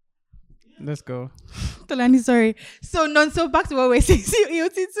 Let's go. Tolani, sorry. So back to what we're saying.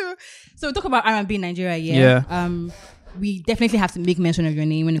 So we talk about R&B in Nigeria, yeah. We definitely have to make mention of your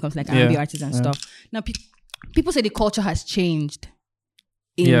name when it comes to like R&B Yeah, artists and yeah. stuff. Now, people say the culture has changed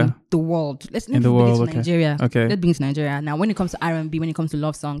in Yeah. the world. Let's In the bring it world, to okay. Nigeria. Okay. Let's bring it to Nigeria. Now, when it comes to R&B, when it comes to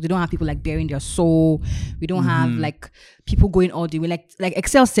love songs, we don't have people like bearing their soul. We don't have Mm-hmm. like people going all the way. Like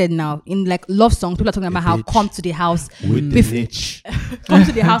Excel said now, in like love songs, people are talking about how bitch. come to the house, With Bef- the niche. come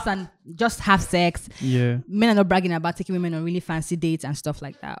to the house and just have sex. Yeah. Men are not bragging about taking women on really fancy dates and stuff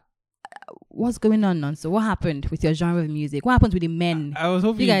like that. What's going on, Nonso? What happened with your genre of music? What happened with the men? I was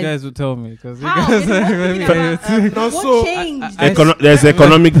hoping You you guys- guys would tell me because you How? guys What changed? There's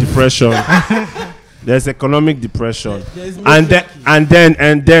economic depression. There's economic depression. And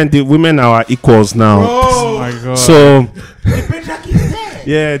then the women are our equals now. Oh my god. So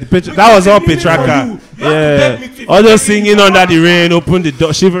yeah, that was all patriarchal. Yeah, all those singing under the rain, open the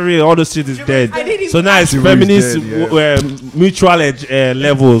door, chivalry, all those shit is dead. So now it's feminist mutual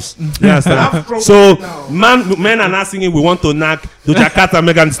levels. You understand? So men are not singing. We want to knock Doja Cat and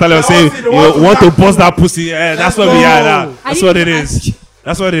Megan Thee Stallion saying you want to bust that pussy. That's what we are now. That's what it is.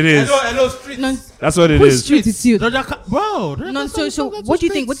 That's what it is. Hello, street. That's what it Whose is. street is you? Bro. No, so what do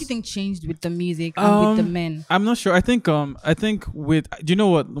you think? What do you think changed with the music and with the men? I'm not sure. I think with do you know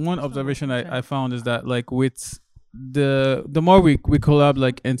what one observation I found is that like with the more we collab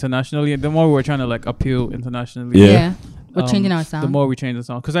like internationally and the more we're trying to like appeal internationally. Yeah. We're changing our sound. The more we change the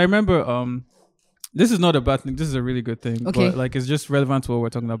sound. Because I remember This is not a bad thing. This is a really good thing. Okay. But like, it's just relevant to what we're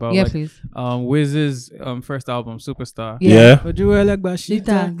talking about. Yeah, like, please. Wiz's first album, Superstar. Yeah. But you were like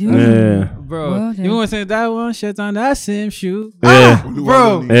Bashita. Yeah. Bro, Well, you want to say that one shit on that same shoe? Yeah.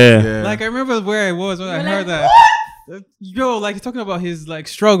 Bro. Yeah. Like, I remember where I was when I heard that. Yo, like, he's talking about his like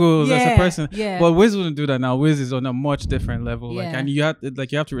struggles as a person. Yeah. But Wiz wouldn't do that now. Wiz is on a much different level. Like, Yeah. and you have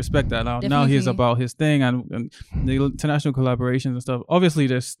to respect that now. Now Definitely. he's about his thing and the international collaborations and stuff. Obviously,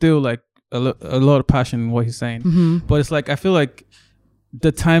 there's still like a lot of passion in what he's saying. Mm-hmm. But it's like, I feel like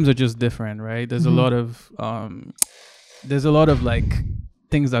the times are just different, right? There's Mm-hmm. a lot of like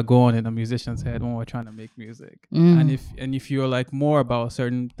things that go on in a musician's head when we're trying to make music. Mm. And if you're like more about a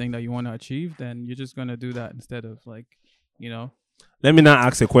certain thing that you want to achieve, then you're just gonna do that instead of like, you know. Let me now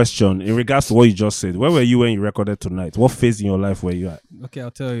ask a question in regards to what you just said. Where were you when you recorded Tonight? What phase in your life were you at? Okay,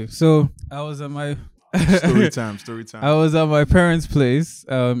 I'll tell you. So I was at my Story time. I was at my parents' place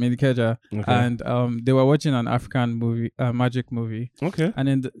in Ikeja, Okay. and they were watching an African movie, magic movie. Okay. And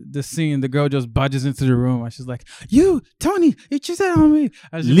in the scene, the girl just barges into the room and she's like, "You, Tony, you cheated on me."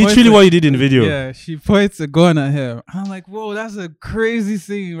 And she Literally points what you did in the video. Yeah, she points a gun at him. And I'm like, whoa, that's a crazy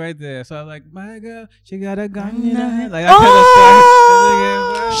scene right there. So I'm like, my girl, she got a gun in her hand. Like, I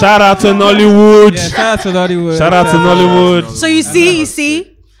kind of Shout out to Nollywood. Yeah, shout out to Nollywood. Shout out to Nollywood. So you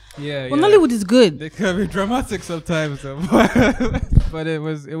see. Yeah, Well, yeah. Nollywood is good. They can be dramatic sometimes, though. But it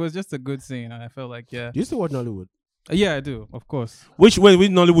was just a good scene, and I felt like, yeah. Do you still watch Nollywood? Yeah, I do, of course. Which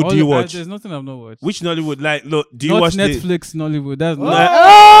Nollywood do you watch? There's nothing I've not watched. Which Nollywood? Like, look, do you Not watch Netflix Nollywood. That's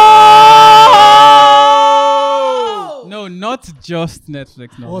no, not just Netflix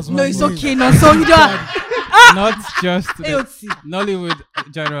Nollywood. No, it's okay. No, so you don't. Not just AOT. Nollywood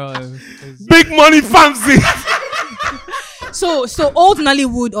general is Big Money Fancy? So old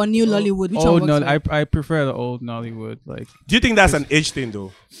Nollywood or new Nollywood? Which old. one works I prefer the old Nollywood. Like, Do you think that's an age thing,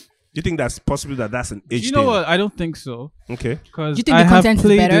 though? Do you think that's possible that's an age you thing? know what? I don't think so. Okay. Because Do you think I the have content is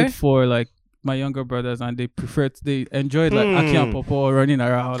played better? it for like my younger brothers, and they enjoyed like Aki and Popo running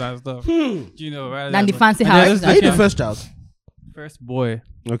around and stuff. You know, right? Than the fancy And house. they're just Are you the looking- first child? first boy?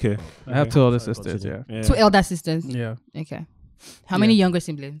 Okay. I have two older sisters. Yeah. Yeah. Two elder sisters. Yeah. Okay. How many younger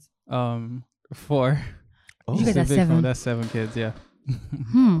siblings? 4. You guys So are big 7. fam- That's 7 kids. Yeah.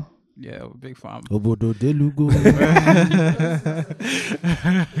 Hmm. Yeah, big farm. Obodo Delugo.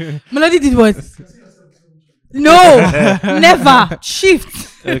 Melody did what? No, never.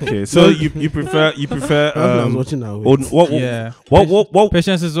 Shift. Okay. So you prefer I was watching now. old, Yeah. what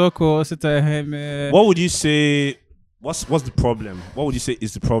Patience is Oko, Sita Heme. would you say? What's the problem? What would you say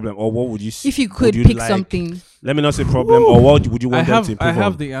is the problem, or what would you? If you would could you pick like- something. Let me not say problem, or what would you want them to improve I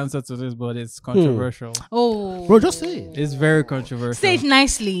have on? the answer to this, but it's controversial. Oh. Bro, just say it. It's very controversial. Say it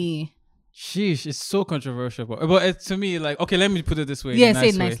nicely. Sheesh, it's so controversial. But it, to me, like, okay, let me put it this way. in Yeah, a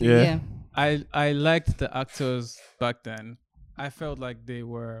say nice it way. nicely. Yeah. Yeah. I liked the actors back then. I felt like they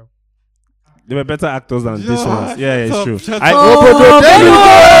were. They were better actors than this ones. Yeah, it's Shut true. up, shut I-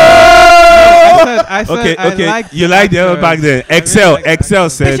 I said Okay, I okay. liked You like the other actors. back then. I Excel really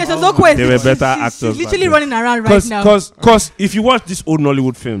said Patience is awkward. they were better She's actors. literally back running around then. right now. Cause if you watch these old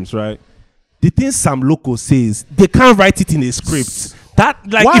Nollywood films, right, the things Sam Loco says, they can't write it in a script. That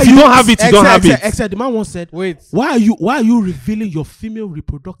like Why if are you don't have it, you don't have it. Except the man once said, Wait. why are you revealing your female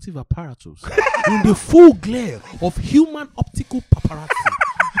reproductive apparatus in the full glare of human optical paparazzi?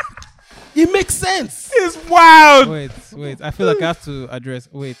 It makes sense. It's wild. Wait. I feel like I have to address.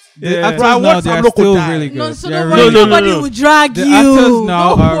 Wait. The Yeah. actors Bro, I now, watched they are Sam Loco still die. really good. No, so They are don't really worry. no, Nobody no. will drag The you. actors now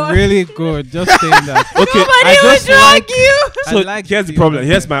Don't are worry. really good. Just saying that. Okay, Nobody I will just drag you. so I like here's the the problem. other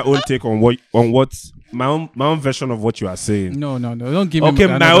Here's thing. my own take on what my own version of what you are saying. No. Don't give me. Okay,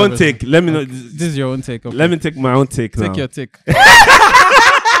 my another own version. take. Let me know. Okay. This is your own take. Okay. Let me take my own take now. take your take.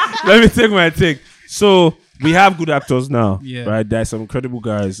 Let me take my take. So we have good actors now, Yeah. right? There's some incredible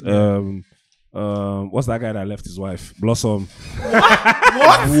guys. What's that guy that left his wife? Blossom.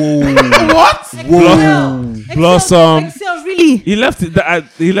 Blossom. Excel, really? He left.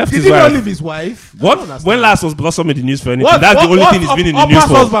 He left Did his he not wife. leave his wife? I don't What? understand. When last was Blossom in the news for anything? What- That's what- the only what- thing he's been in the Oprah's news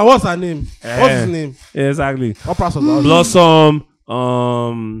for. husband, what's her name? What's his Eh. name? Yeah, exactly. Oprah's husband. Blossom.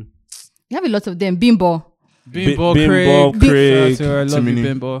 You have a lot of them. Bimbo. Bimbo, Bimbo, Craig. Craig. Shout out to her, I love you, Timini.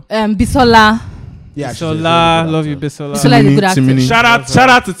 Bimbo. Bisola. Yeah, she's a Bisola, very good love you, actor. Bisola. Bisola is a good actor. Timini. Shout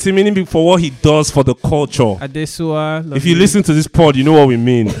out to Timini for what he does for the culture. Adesua, love If you listen to this pod, you know what we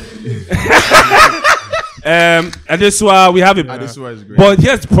mean. Adesua, we have it. Adesua is great. But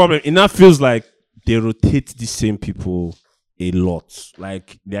here's the problem. It now feels like they rotate the same people a lot.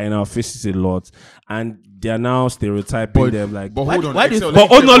 Like they're in our faces a lot, and they're now stereotyping them. Like, But hold on. why do you- Excel,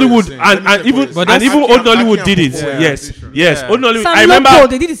 but let old me check what Nollywood you're saying. Let me check even what you're and saying. even old Nollywood Aki did and it. Popo. Yes, Yes, Yeah. only Nollywood. Sam I remember. Loco,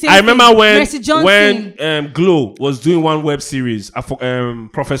 they did the same I remember thing. when Mercy Johnson. Glow was doing one web series.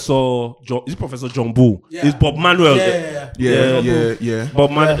 Professor John, is it Professor John Bull? It's Bob Manuel. Yeah.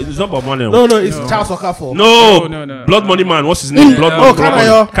 Bob Manuel. It's not Bob Manuel. No, it's Charles Okafor. No. Blood Money Man. What's his name? Blood Money.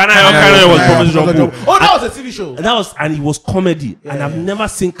 Kanayo was Professor John Bull. Oh, that was a TV show. And it was comedy. And I've never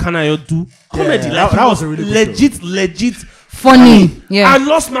seen Kanayo do comedy. Yeah, Like that it was a really good legit. Funny. Yeah. I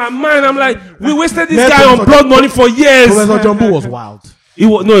lost my mind. I'm like, we wasted this Next guy on Professor Blood Money for years. Professor Jumbo was wild. It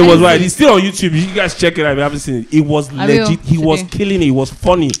was right. It's still on YouTube. You guys check it out if you haven't seen it. It was I will legit. He was today. killing it. It was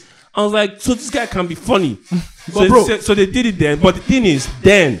funny. I was like, so this guy can be funny. But bro- So they did it then. But the thing is,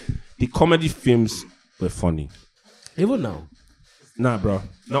 then the comedy films were funny. Even now. Nah, bro.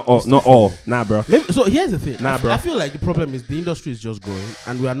 Not all. Nah, bro. So here's the thing. Nah, bro. I feel like the problem is the industry is just growing,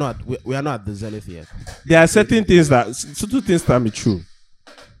 and we are not at the zenith yet. There are certain things two things that be true.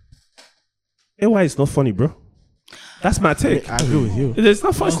 AY is not funny, bro. That's my take. I agree with you. It's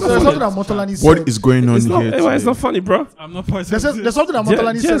not funny. It's So not there's something funny. that Motolani said. What is going on It's not, here? AY is not funny, bro. I'm not part There's, of there's something that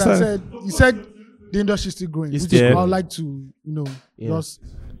Motolani Yeah, said. sir. And said he said the industry is still growing. It's Which still is, I growing. would like to just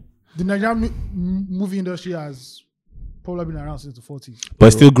the Nigerian movie industry has probably been around since the 40s. But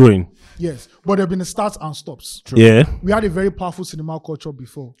it's still growing. Yes, but there have been starts and stops. Yeah. We had a very powerful cinema culture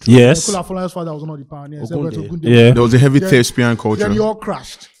before. Yes. Kula Afolayan's father was one of the pioneers. Ogunde. Everett Ogunde. Yeah. There was a heavy Then- thespian culture. Then it all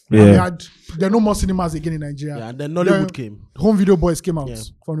crashed. Yeah. And there are no more cinemas again in Nigeria. Yeah, and then Nollywood came. Home video boys came out Yeah.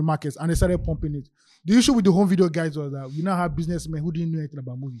 from the markets and they started pumping it. The issue with the home video guys was that we now have businessmen who didn't know anything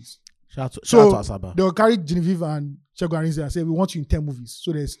about movies. Shout out So to Asaba. they'll carry Genevieve and Chego Arinze and say, we want you in 10 movies.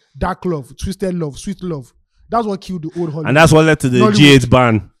 So there's Dark Love, Twisted Love, Sweet Love. That's what killed the old Hollywood. And that's what led to the Nollywood. G8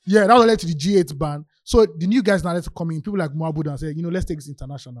 ban. Yeah, that was led to the G8 ban. So the new guys now let's come in. People like Moabudu and say, let's take this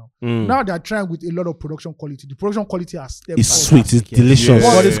international. Now they're trying with a lot of production quality. The production quality has stepped It's up. sweet. It's delicious.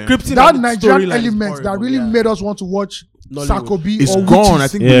 But But the Yeah. scripting that and the Nigerian storyline is element that horrible, really yeah. made us want to watch Nollywood. Sakobi It's or gone. Witches I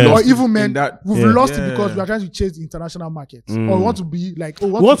think Yeah. we or lost Evil it Men. in that. We've Yeah. lost it Yeah. because we are trying to chase the international markets. Or we want to be like, We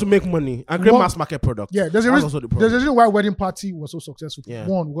want to make money and create What- mass market product. yeah, there's a That's reason. also the There's a problem. reason why Wedding Party was so successful. Yeah.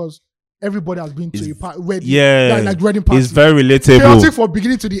 One was everybody has been to a wedding. Yeah. like wedding party. It's very chaotic relatable. from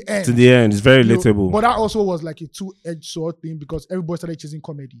beginning to the end. To the end. It's very You know, relatable. But that also was like a two-edged sword thing because everybody started chasing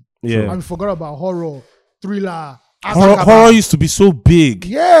comedy. Yeah. And we forgot about horror, thriller, Horror, Asakaba. horror used to be so big.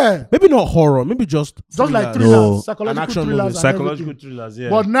 Yeah, Maybe not horror, maybe just like thrillers. thrillers, No. psychological An action thrillers, movie. and Psychological everything. thrillers, yeah.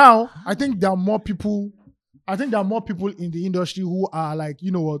 But now I think there are more people. I think there are more people in the industry who are like,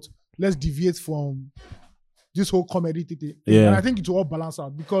 you know what? Let's deviate from this whole comedy thing. Yeah. And I think it will all balance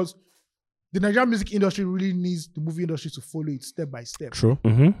out because the Nigerian music industry really needs the movie industry to follow it step by step. True.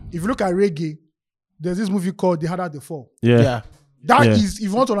 If you look at reggae, there's this movie called The Harder They Fall. Yeah. Yeah. That Yeah. is, if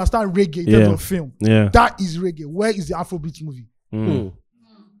you want to understand reggae in terms Yeah. of film, Yeah. that is reggae. Where is the Afrobeat movie? Mm.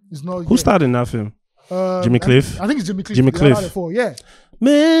 It's not. Who starred in that film? Jimmy Cliff? I think it's Jimmy Cliff. Jimmy The Harder Cliff. They Fall, yeah.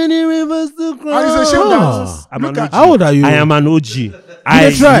 Many rivers to cross. And it's a shame Ah. that I'm look an at OG. How old are you? I am an OG. You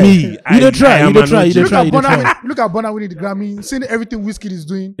dey try. I You dey try. am You dey an try. OG. You dey look try. at You dey Burna, try. look at Burna winning the Grammy, seeing everything Wizkid is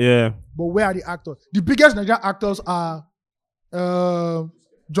doing, Yeah. but where are the actors? The biggest Nigerian actors are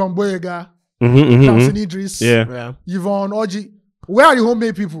John Boyega, Tamsin Idris, Yeah. Yeah. Yvonne Oji. Where are the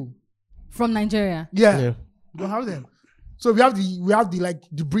homemade people? From Nigeria. Yeah, Yeah. we don't have them. So we have the like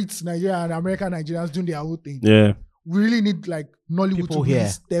the Brits, Nigeria, and American Nigerians doing their own thing. Yeah. We really need like Nollywood People to really here.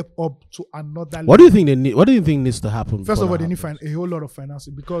 step up to another What do level. you think they need? What do you think needs to happen? First before of all, that they need happens? a whole lot of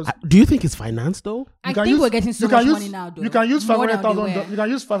financing because Do you think it's finance though? I you can think use- we're getting so you can much use- money now, though. You can use More than we $500,000. were. You can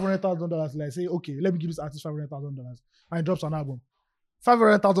use $500,000 like say, okay, let me give this artist $500,000 and he drops an album.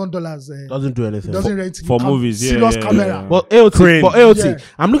 $500,000 Doesn't do anything. doesn't rent for movies, yeah, serious yeah, camera. yeah. Well, AOT. Crane. But AOT. Yeah.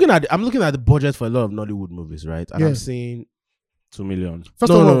 I'm looking at the budget for a lot of Nollywood movies, right? And I'm Yeah. seeing 2 million.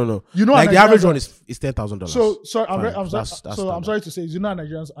 First no, of no, all, no, no. you know like how the average Nigerians one are- is $10,000. So I'm Fine. very, I'm, so, That's so I'm standard. sorry to say, you know how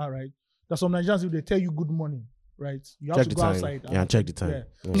Nigerians are, right? There's some Nigerians if they tell you good morning, right? You have check to the go time. outside. Yeah, check the time. Yeah.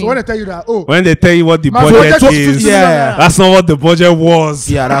 Yeah. So when they tell you that, oh, When they tell you what the my budget project is, 50 Yeah. million naira. that's not what the budget was.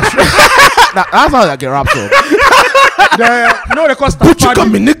 Yeah, that's that's how I get wrapped up. You know they call start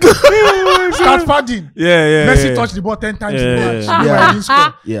padding. nigga. Start padding. Yeah. Messi yeah. touched the ball 10 times Yeah, in yeah, match. yeah. Yeah. He didn't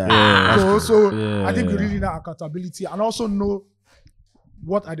score. Yeah. So Yeah, I think we yeah. really need accountability and also know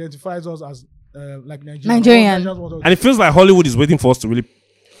what identifies us as like Nigerians. Nigerian. What Nigerians want us- And it feels like Hollywood is waiting for us to really pick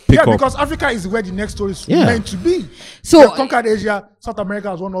yeah, up. because Africa is where the next story is Yeah. meant to be. So They've conquered Asia. South America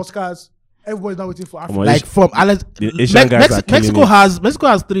has won Oscars. Everybody's now waiting for Africa. on, Like from Alex, The Asian guys are killing Mexico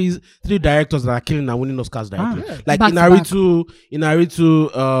has three directors that are killing and winning Oscars directly. yeah. Like Back to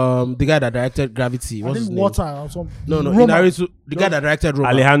Inarritu, the guy that directed Gravity. I What's his think name? Water or something. No, Roma. Inarritu, the guy that directed Roma.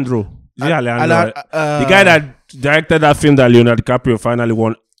 Alejandro. Is it Alejandro? Ala- the guy that directed that film that Leonardo DiCaprio finally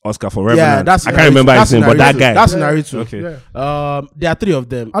won Oscar for Revenant. that's I can't remember his name, but that Inarritu. guy. That's Inarritu. Okay. Yeah. There are 3 of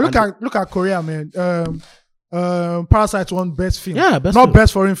them. And And- look at Korea, man. Parasite won best film. Yeah, best not film.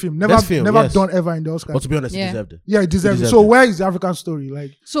 best foreign film. Never Best film, never yes. done ever in the Oscars. But to be honest, Yeah. he deserved it. Yeah, it deserves it. deserved So it. where is the African story?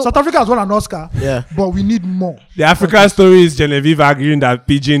 Like So- South Africa has won an Oscar, Yeah. but we need more. The African story is Genevieve arguing that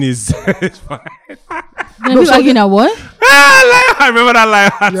pigeon is. Then you arguing at what? I remember that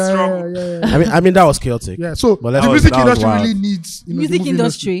line. That's strong. Yeah. I mean that was chaotic. Yeah. So But the that music was industry wild. really needs the Music movie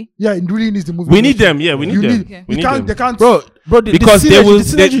industry. Yeah, it really needs the movie. We need industry. them. Yeah, we need You them. need. Okay. We They need can't. them. They can't. Bro, Because they will.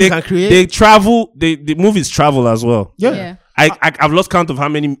 They can create. they travel. The movies travel as well. Yeah. I've lost count of how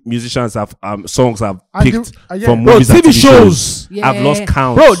many musicians have songs I've And picked yeah. from Bro, movies and TV TV shows. shows. Yeah. I've lost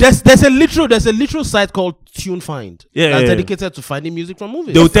count. Bro, there's a literal site called TuneFind. Yeah, that's yeah. dedicated to finding music from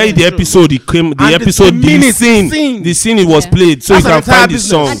movies. They'll tell you the That's true. episode it came, the And episode, the the minute, scene, the scene it was Yeah. played, so That's you an can entire find the business.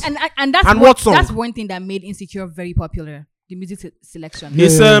 song. And that's And what what song? that's one thing that made Insecure very popular. The music selection.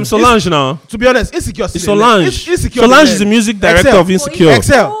 It's Solange now. To be honest, Insecure. It's Solange. Insecure. Solange is the music director Excel. of Insecure.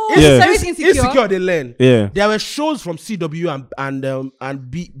 Excel. Oh, Yeah. Insecure. Insecure. They learn. Yeah. There were shows from CW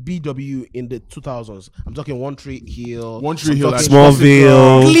and BW in the 2000s. I'm talking One Tree Hill, One Tree I'm Hill, talking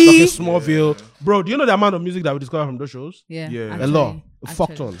Smallville. I'm talking Smallville. Bro, do you know the amount of music that we discovered from those shows? Yeah. Yeah. A lot. actually.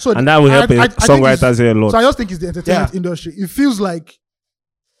 Fuck ton. So And that will help I think songwriters here a lot. So I just think it's the entertainment Yeah. industry. It feels like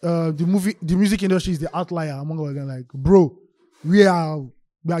the music industry is the outlier among all of them. Like, bro, we are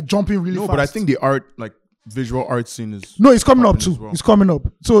jumping really No, fast. but I think the art, like visual art scene is. no, it's coming up happening too. as well. It's coming up.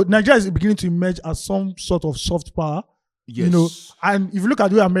 So Nigeria is beginning to emerge as some sort of soft power. Yes. You know, and if you look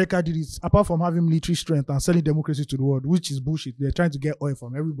at the way America did it, apart from having military strength and selling democracy to the world, which is bullshit, they're trying to get oil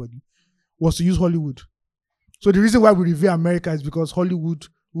from everybody, was to use Hollywood. So the reason why we revere America is because Hollywood,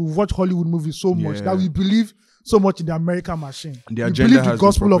 we watch Hollywood movies so much Yeah. that we believe so much in the American machine. The we agenda believe the has been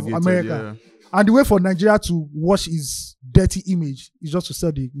gospel of propagated, America. And the way for Nigeria to wash his dirty image is just to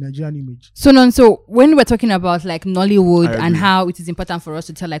sell the Nigerian image. So when we're talking about like Nollywood I and agree. how it is important for us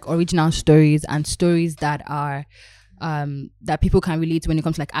to tell like original stories and stories that are that people can relate to when it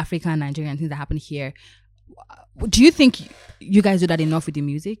comes to like Africa and Nigeria and things that happen here, do you think you guys do that enough with the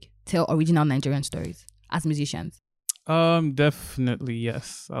music? Tell original Nigerian stories as musicians? Definitely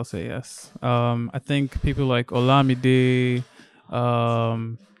yes. I'll say yes. I think people like Olamide,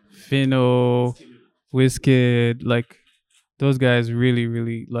 Fino, Wizkid, like those guys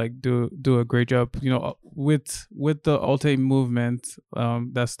really like do a great job. You know, with the Alter movement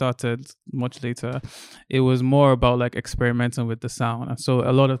that started much later, it was more about like experimenting with the sound, and so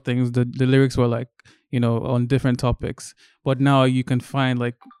a lot of things the lyrics were like, you know, on different topics. But now you can find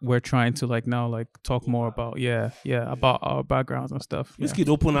like we're trying to like now like talk more about about our backgrounds and stuff. Yeah. Wizkid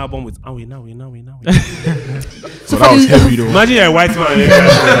open album with now. So that was heavy though. Imagine you're a white man.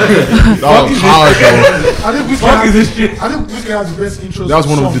 That was hard though. I think Wizkid has the best intros. That was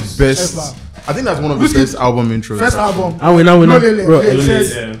one of the songs best. ever. I think that's one of the Wizkid- best album intros. First album. And we now, Lolele, bro. it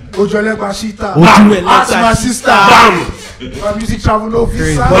says, yeah. Ojole Bashita. Ojole Ask my sister. My music travel no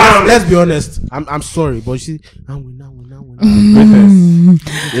visa. But let's be honest. I'm sorry, but you see, and we now.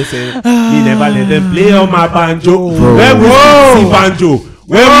 They say he never let them play on my banjo. Bro. Where we see banjo?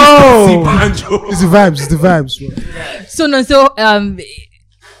 Where we see banjo? It's the vibes. It's the vibes. Bro. So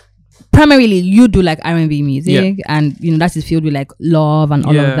primarily you do like R&B music, and you know that is filled with like love and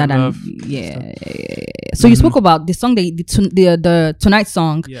all of that, and love So you spoke about the song, the Tonight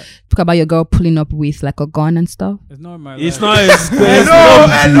song. Yeah. Talk about your girl pulling up with like a gun and stuff. It's not my It's life. not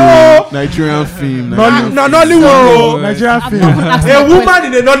as Hello. Nigerian film. Nollywood. Nigerian I've film. not even asked A that question.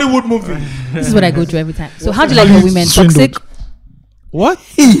 woman in a Nollywood movie. This is what I go through every time. So how do you like your women? Toxic? What?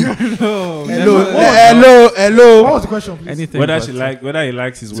 No, Hello. What was the question, please? anything. whether but whether he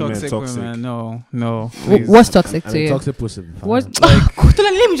likes his women toxic toxic. women. No. please. What's toxic I to mean, you? toxic pussy. What?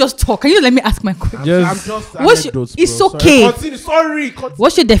 Let me just talk. Can you let me ask my question? I'm Just- just What's your- anecdotes, it's bro. okay. Continue. Sorry.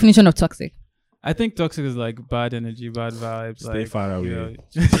 What's your definition of toxic? I think toxic is like bad energy, bad vibes. Stay like, far away. you know,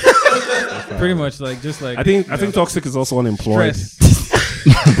 pretty much like just like I think toxic is also unemployed,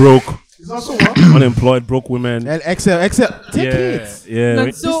 stress. broke, It's also what? unemployed, broke women. And Excel. Take it.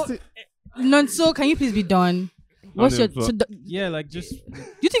 Yeah. Nonso, can you please be done? What's your? Unemployed. So do Yeah, like just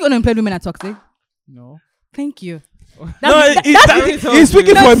you think unemployed women are toxic? no. Thank you. He's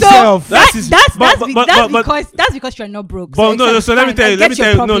speaking for himself. That's his- but- That's because you're not broke. But no, so let me tell you. Let me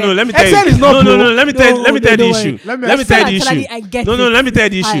tell you. No, let me tell you. Excel is not No, broke. let me tell you. Let me tell you the No, issue. let me Let me tell you the Excel, issue. I get No, it. let me tell you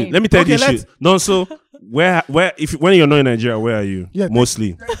the issue. Fine. Let me tell you the Okay, issue. No, so where if when you're not in Nigeria, where are you? Yeah,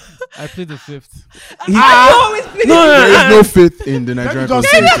 Mostly. I plead the fifth. No, There is no faith in the Let me Nigerian just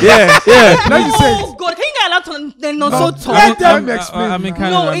constitution. say. Yeah. Let me say. Oh God, can you get allowed to They're not so tall. Let them explain. I'm in now.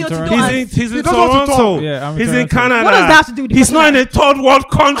 Canada. No, I'm you Toronto. don't- He's in He doesn't want to Toronto. talk. Yeah, I'm in He's in Toronto. Canada. What does that have to do with the He's not in a third world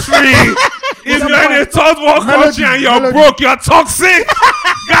country. If you're in a third world country and you're Melody. broke, you're toxic.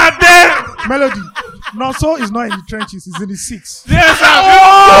 Goddamn. Melody. Nonso is not in the trenches. He's in the 6. Yes,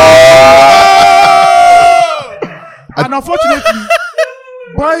 And unfortunately,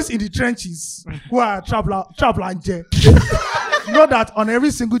 boys in the trenches who are trap and jet know that on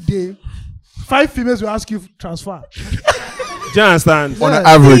every single day, 5 females will ask you transfer. Do you understand? On an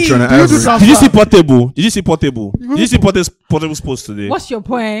average, on an Do you do average. transfer? Did you see Portable? Did you see Portable? Did you see Portable's post today? What's your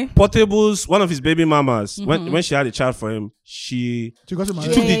point? Portable's one of his baby mamas. When she had a child for him, she She got him Yeah,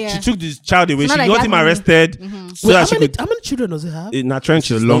 married. took yeah, yeah. she took this child away. So She now got like him that money. arrested so Wait, that she could how many children does he have? in her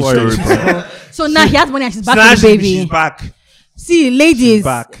trenches. Long story, bro. So now he has money and she's back Now with the she's baby. back. See, ladies,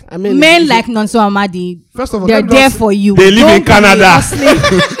 Back. I mean, men if- like Nonso Amadi, First of all, they're let me there just- for you. They live in Don't be Canada. hustling.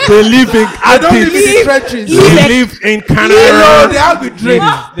 They live in I don't live in Addis. the trenches. They live in No, Canada. they have with Drake.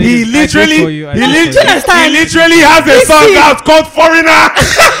 He literally, he literally has a song out called Foreigner.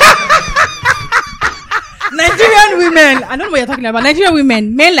 Nigerian women, I don't know what you're talking about. Nigerian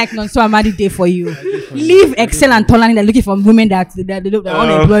women, men like Nonso Amadi, there for you. Leave Excel and Tolani. They're looking for women that they look they're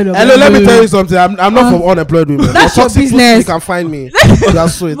unemployed. or Hello, let me blah, tell blah, you something. I'm not from unemployed women. That's For your toxic pussy, business. You can find me.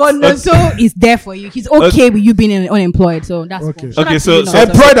 That's sweet. blah. But Nonso is there for you. He's okay with you being unemployed. So that's Okay. cool. Shout Okay, out to so- you, so- Nonso.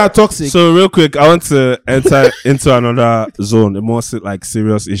 Employed are toxic. So real quick, I want to enter into another zone, a more like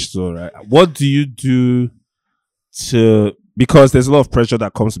serious issue, right? What do you do to, because there's a lot of pressure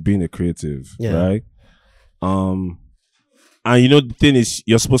that comes to being a creative, Yeah. right? And you know the thing is,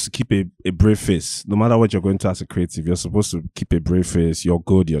 you're supposed to keep a brave face, no matter what you're going to as a creative. You're supposed to keep a brave face. You're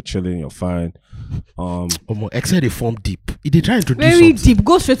good. You're chilling. You're fine. Excel they form deep. They try to do Very something. deep.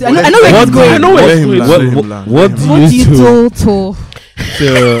 Go straight to I know where What he's do going. I know where Let he's him going. land, let him land, What let do him What do you you do do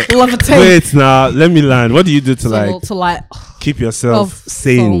to levitate wait now? Let me land. What do you do to like to like keep yourself Of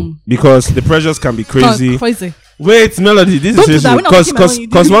sane? some- Because the pressures can be crazy. crazy. Wait, Melody, this Don't do is that. We're not because talking about you.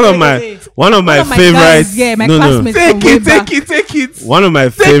 because Do one it of the my other day. one of my One of my favorites. guys, yeah, my classmates from way back. Take it. One of my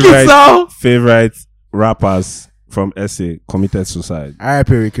favorite rappers from SA committed suicide.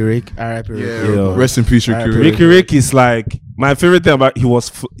 R.I.P. Ricky Rick. R.I.P. Ricky Yeah. Rick. Yo. Rest in peace, Alright, Ricky. Ricky Rick is like my favorite thing about the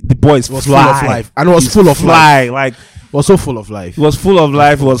boy is It was fly. full of life. And it was He's full of fly. Like Was so full of life. he was full of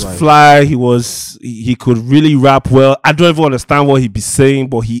life. He was Full of life. fly. He could really rap well. I don't even understand what he'd be saying,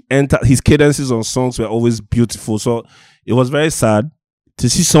 but his cadences on songs were always beautiful. So it was very sad to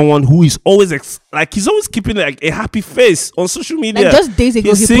see someone who is always he's always keeping like a happy face on social media. Like just days ago,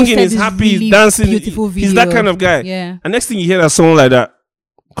 He's he singing, posted he's this happy, he's really dancing. beautiful video. He's that kind of guy. Yeah. And next thing you hear that someone like that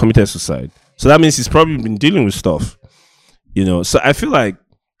committed suicide. So that means he's probably been dealing with stuff. You know, so I feel like,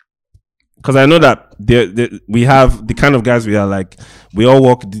 because I know that we have the kind of guys we are like, we all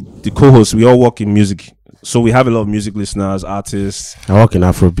work, the co-hosts, we all work in music. So we have a lot of music listeners, artists. I work in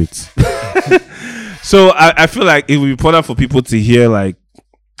Afrobeat. So I feel like it would be important for people to hear like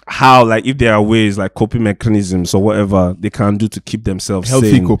how, like if there are ways like coping mechanisms or whatever they can do to keep themselves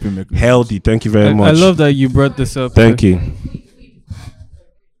Healthy sane. coping mechanisms. Healthy. Thank you very I much. love that you brought this up. Thank you.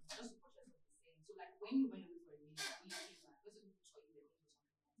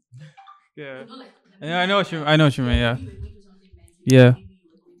 Yeah. Yeah, I know what you mean. Yeah. Yeah.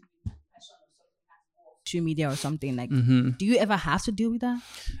 Social media or something like. Mm-hmm. Do you ever have to deal with that?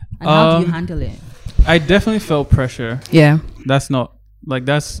 And how do you handle it? I definitely felt pressure. Yeah. That's not like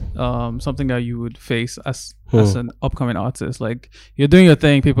that's something that you would face as an upcoming artist. Like you're doing your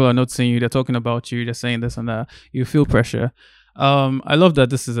thing, people are noticing you, they're talking about you, they're saying this and that. You feel pressure. I love that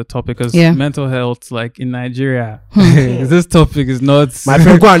this is a topic because Yeah. mental health, like in Nigeria, this topic is not. My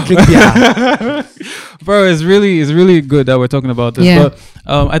friend, go and drink beer. Bro, it's really good that we're talking about this. Yeah. But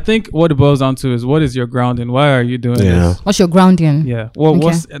I think what it boils down to is what is your grounding? Why are you doing Yeah. this? What's your grounding? Yeah. Well, Okay.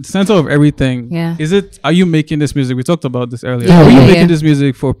 what's at the center of everything? Yeah. Are you making this music? We talked about this earlier. Yeah, Are you yeah, making yeah. this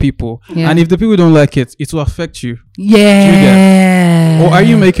music for people? Yeah. And if the people don't like it, it will affect you. Yeah. Or are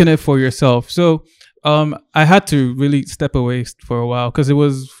you making it for yourself? So I had to really step away for a while because it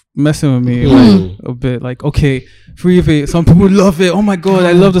was messing with me like a bit. Like, okay, Free, some people love it. Oh my god,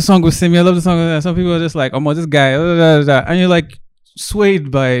 I love the song with Simi. I love the song with that. Some people are just like, oh, this guy, and you're like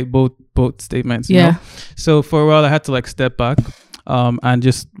swayed by both statements. You know? So for a while, I had to like step back and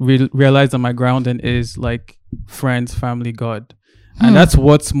just realize that my grounding is like friends, family, God. And that's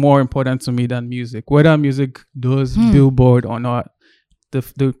what's more important to me than music. Whether music does Billboard or not,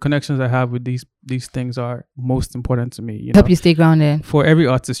 the connections I have with these things are most important to me. You know, Help you stay grounded. for every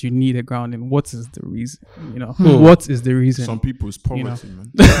artist, you need a grounding. What is the reason? You know, Hmm. what is the reason? Some people's poverty, You know.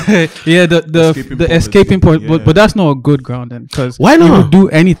 man. Yeah, the Escaping poverty. escaping point, Yeah. but that's not a good grounding because Why you not? would do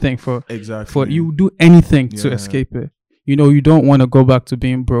anything for Exactly. you would do anything to Yeah. escape it. You know, you don't want to go back to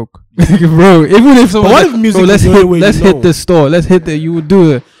being broke, bro. Even if someone, what if music bro, is let's the only way you let's know? hit the store, let's hit the, you would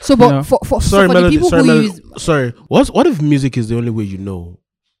do it. So, but You know. for Sorry, the Melody. people Sorry, who Melody. use Sorry. What if music is the only way you know?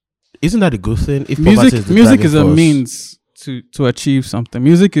 Isn't that a good thing? If poverty is the Music driving is a force? means to achieve something.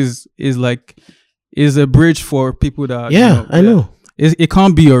 Music is like is a bridge for people that Yeah, I know. It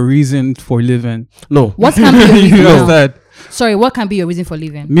can't be your reason for living. No, what can be your You reason know now? that Sorry, what can be your reason for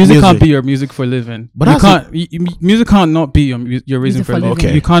living? music can't Music. be your music for living. But you that's can't. Music can't not be your reason for living.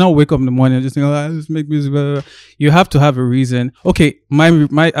 living. You cannot wake up in the morning and just think, "Oh, let's make music." Blah, blah, blah. You have to have a reason. Okay,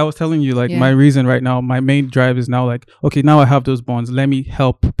 my I was telling you like Yeah. my reason right now. My main drive is now like, okay, now I have those bonds. Let me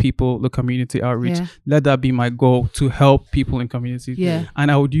help people. The community outreach. Yeah. Let that be my goal to help people in communities. Yeah. And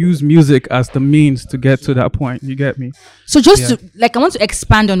I would use music as the means to get to that point. You get me? So just Yeah. to like, I want to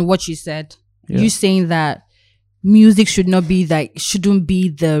expand on what you said. Yeah. You saying that music shouldn't be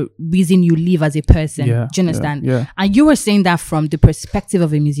the reason you live as a person. Yeah. Do you understand? Yeah. And you were saying that from the perspective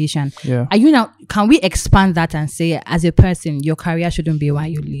of a musician. Yeah. Are you now? Can we expand that and say, as a person, your career shouldn't be why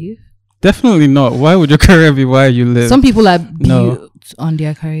you live? Definitely not. Why would your career be why you live? Some people are No. built on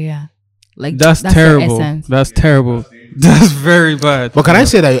their career. Like That's their terrible. essence. That's terrible. That's very bad. but can I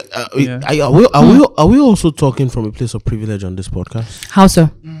say that? Yeah. Are we also talking from a place of privilege on this podcast? How so?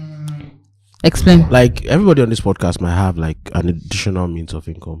 Explain. Like everybody on this podcast might have like an additional means of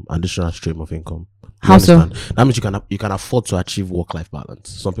income, additional stream of income. You How so? understand? That means you can afford to achieve work-life balance.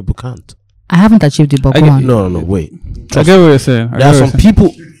 Some people can't. I haven't achieved it, but I go get- on. No, wait. I get what you're saying. There are some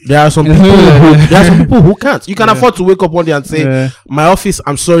people. There are some people. There are some people who can't. You can afford to wake up one day and say, Yeah. "My office.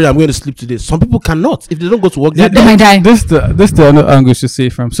 I'm sorry, I'm going to sleep today." Some people cannot. If they don't go to work, Yeah, they're They dead. might die. This the other angle to see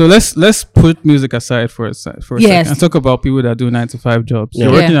from. So let's put music aside for a Yes. second and talk about people that do 9 to 5 jobs. You're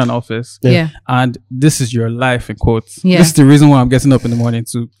Yeah. working in an office, Yeah. and this is your life in quotes. Yeah. This is the reason why I'm getting up in the morning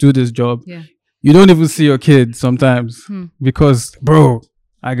to do this job. Yeah. You don't even see your kids sometimes Hmm. because, bro,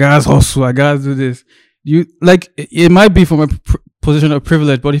 I gotta hustle. I gotta do this. You like it might be from a position of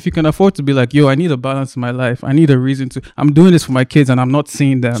privilege, but if you can afford to be like, yo, I need a balance in my life. I need a reason to. I'm doing this for my kids, and I'm not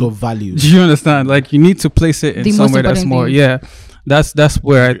seeing them. So values. Do you understand? Like you need to place it in The most somewhere that's important more. thing. Yeah, that's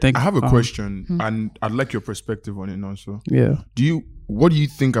where I think. I have a question, Hmm. and I'd like your perspective on it also. Yeah. What do you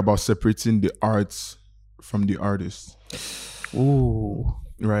think about separating the arts from the artist? Ooh.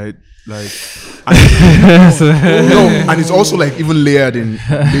 Right, like, no, and it's also like even layered in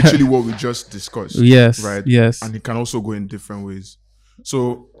literally what we just discussed. Yes. Right. Yes. And it can also go in different ways.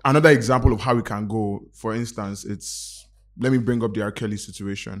 So another example of how it can go, for instance, it's let me bring up the R. Kelly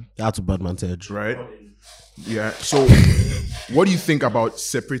situation. That's a bad man's edge. Right. Yeah. So what do you think about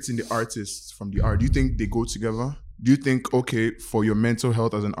separating the artist from the art? Do you think they go together? Do you think, okay, for your mental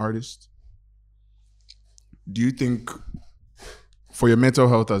health as an artist, do you think for your mental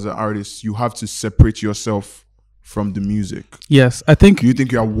health as an artist, you have to separate yourself from the music? Yes. I think Do you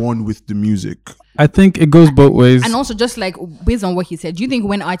think you are one with the music? it goes both ways. And also, just like based on what he said, do you think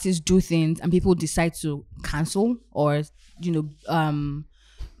when artists do things and people decide to cancel, or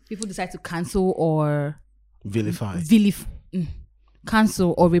people decide to cancel or Vilify.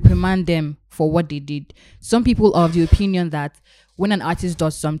 cancel or reprimand them for what they did? Some people are of the opinion that when an artist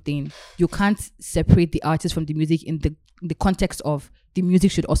does something, you can't separate the artist from the music in the context of the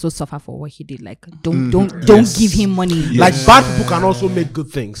music should also suffer for what he did. Like, don't give him money. Like bad people can also make good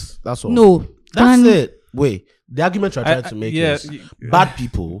things. That's all. No, That's can- it. Wait, the argument you're trying to make yeah, is bad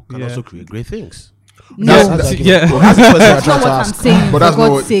people can yeah. also create great things. No, That's the yeah. argument. That's the question you're that's trying not to what I'm ask. saying. But For that's not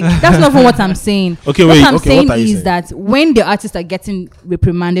God's what- sake, that's not what I'm saying. Okay, what wait, I'm okay, saying what are you is saying? that when the artists are getting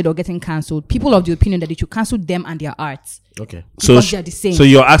reprimanded or getting cancelled, people of the opinion that they should cancel them and their arts. Okay. Because they're the same. So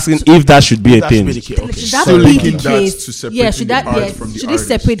you're asking if that should be a That thing. should be the case. Okay. Should that So be linking the that case? to separating Yeah, should the that art yes, from the should they artist.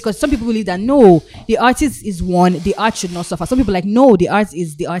 separate? Because some people believe that no, the artist is one, the art should not suffer. Some people are like no, the art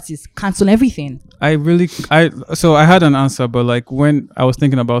is the artist. Cancel everything. I had an answer, but like when I was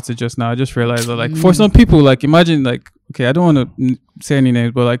thinking about it just now, I just realized that like for some people, like imagine like, okay, I don't want to say any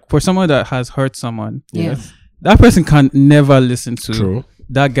names, but like for someone that has hurt someone, Yes. that person can never listen to True.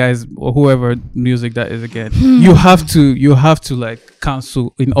 that guy's or whoever music that is again. You have to like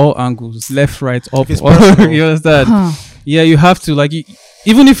cancel in all angles, left, right, up. it's personal. You understand? Huh. Yeah, you have to like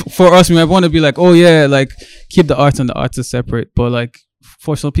even if for us we might want to be like, oh yeah, like keep the art and the artist separate, but like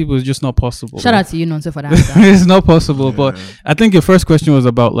for some people it's just not possible. Shout out to you, Nonso, for that. answer. It's not possible. But I think your first question was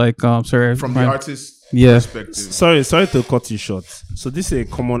about like sorry From the my- artist Yeah. perspective. Sorry to cut you short. So this is a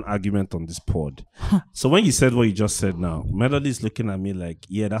common argument on this pod. So when you said what you just said now, Melody is looking at me like,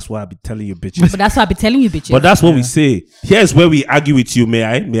 yeah, that's why I be telling you bitches. But that's what I be telling you, bitches. But that's what we say. Here's where we argue with you. May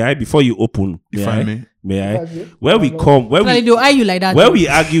I? Before you open, If I may. May I? Where we come, where Like, we do are you like that? where though? we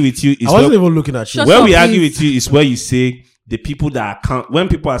argue with you is I wasn't where, even looking at you. Shut where up, we argue please. with you is where you say the people that are when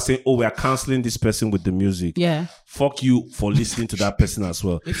people are saying, oh, we are canceling this person with the music. Yeah. Fuck you for listening to that person as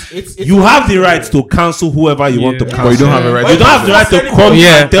well. It's You have the right to cancel whoever you want to Yeah. cancel. But you don't have a right. You don't have the right to come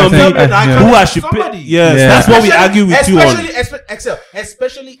Yeah, and tell I think- me yeah. who I should pay. Somebody. Yes, Yeah. that's what we argue with you on.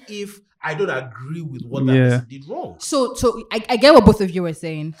 Especially if I don't agree with what that Yeah. person did wrong. So I get what both of you were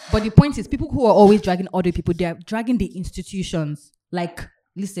saying, but the point is, people who are always dragging other people, they're dragging the institutions. Like,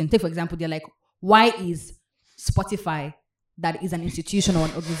 listen, take for example, they're like, why is Spotify, that is an institution or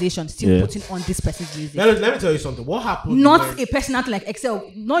an organization, still Yeah. putting on this person's music? Let me tell you something. What happened? Not when- a personality like Excel,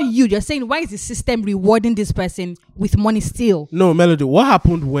 not you. You're saying, why is the system rewarding this person with money still? No, Melody. What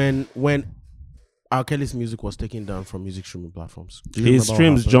happened when R. Kelly's music was taken down from music streaming platforms? Do you His remember what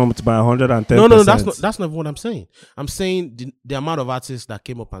streams happened? jumped by 110%. No, that's not what I'm saying. I'm saying the amount of artists that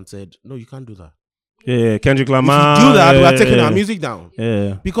came up and said, "No, you can't do that. Yeah, Kendrick If Lamar. you do that, we are yeah, taking yeah. our music down."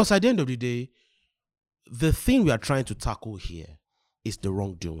 Yeah. Because at the end of the day, the thing we are trying to tackle here is the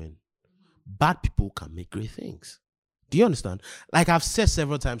wrongdoing. Bad people can make great things. Do you understand? Like I've said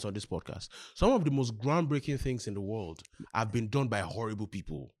several times on this podcast, some of the most groundbreaking things in the world have been done by horrible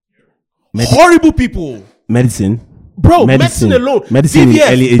people. Horrible people. Medicine. Bro, medicine alone. Medicine in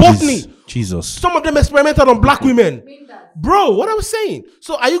VVS, early ages. botany. Jesus. Some of them experimented on black women. Bro, what I was saying.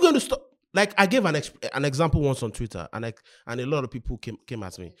 So are you going to stop? Like I gave an example once on Twitter, and a lot of people came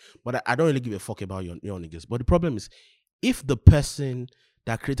at me. But I don't really give a fuck about your niggas. But the problem is, if the person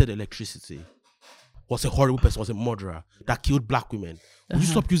that created electricity was a horrible person, was a murderer that killed black women, would you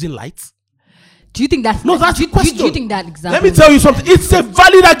stop using lights? Do you think that's No, that's do, the question. Do you think that example? Let me tell you something. It's a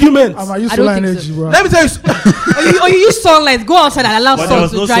valid argument. I use I don't solar think energy, so. bro. Let me tell you. or you use sunlight, go outside and allow But there sun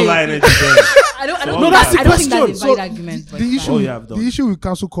was to no dry solar you. energy then. I don't No, think that's that, the I don't think that's a question. valid So argument. but the it's issue, Oh, you have done. the issue with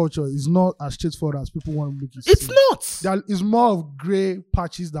cancel culture is not as straightforward as people want to make it. It's seem. not. There is more of grey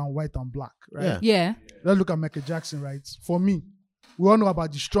patches than white and black, right? Yeah. yeah. Let's look at Michael Jackson, right? For me, we all know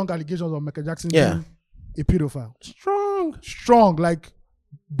about the strong allegations of Michael Jackson Yeah. being a pedophile. Strong. Like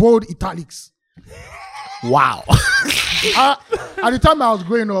bold italics. Wow. At the time I was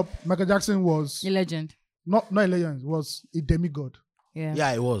growing up, Michael Jackson was A legend. not a legend, was a demigod. Yeah.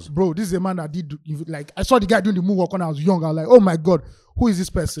 Yeah, it was. Bro, this is a man that did, like, I saw the guy doing the moonwalk when I was young. I was like, oh my God, who is this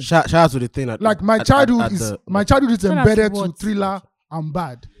person? Shout out to the thing. Like my childhood is Shout out embedded to to what? Thriller and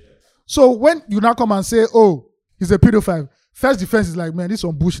Bad. So when you now come and say, oh, he's a pedophile, first defense is like, man, this is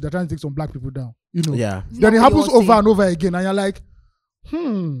some bullshit. They're trying to take some black people down. You know. Yeah. Then it Not what happens you all over say. and over again, and you're like,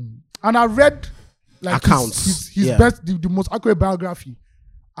 And I read like Accounts. his Yeah. best, the most accurate biography,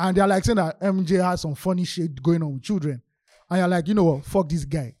 and they're like saying that MJ has some funny shit going on with children, and you're like, you know what, fuck this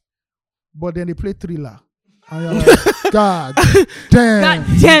guy. But then they play Thriller, and you're like, God damn.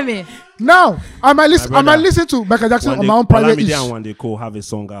 God damn it. Now I might listen. I might listen to Michael Jackson on my own private Olamide ish. and One Day Cole have a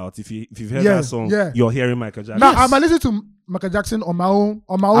song out. If you've heard Yeah, that song, yeah. you're hearing Michael Jackson. Now I might listen to Michael Jackson on my own P.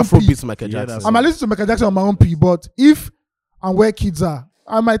 Afrobeats Michael Yeah, Jackson. that's I might listen to Michael Jackson on my own P. But if and where kids are,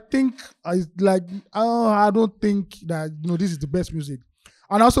 I might think I don't think that this is the best music.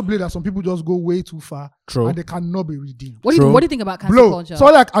 And I also believe that some people just go way too far True. and they cannot be redeemed. What do you think about cancel Blow. culture? So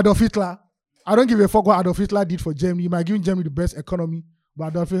like Adolf Hitler, I don't give a fuck what Adolf Hitler did for Germany. You might give Germany the best economy, but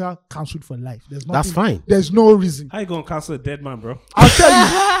Adolf Hitler cancelled for life. There's nothing, That's fine. There's no reason. How you gonna cancel a dead man, bro? I'll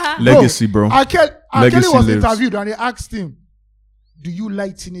tell you. Legacy, bro. Kelly Legacy was lives. interviewed and they asked him, do you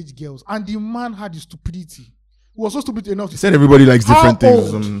like teenage girls? And the man had the stupidity. He was so stupid enough to He said everybody likes different How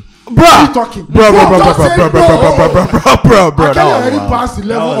things. old? What are you talking? Bro. Just say no. Bro, Kelly already passed the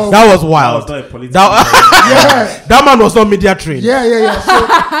level of... that was That wild. was not a political. Yeah, That man was not media trained. yeah.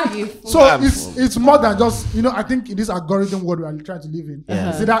 So it's more than just, I think in this algorithm world we are trying to live in,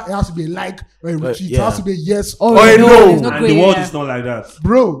 see that it has to be a like or a retweet. It yeah. has to be a yes Oh, Or a no, no. there's no And gray the world area. is not like that.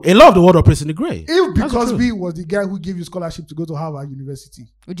 bro. A lot of the world operates in the grey. If That's the Cosby was the guy who gave you scholarship to go to Harvard University,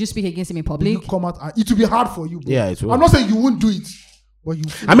 Would you speak against him in will you public? come out and it will be hard for you, bro. Yeah, it will. I'm not saying you won't do it, but you.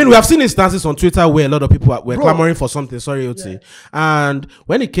 I mean, we have seen instances on Twitter where a lot of people were Bro. clamoring for something. Sorry, Oti. And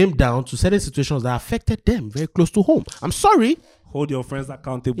when it came down to certain situations that affected them very close to home, I'm sorry. Hold your friends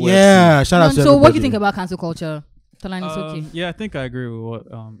accountable. Yeah, shout out to So everybody. what do you think about cancel culture? Talani, it's okay. Yeah, I think I agree with what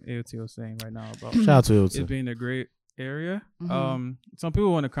AOT was saying right now about Shout out to it Oti. being a great area. Mhm. Some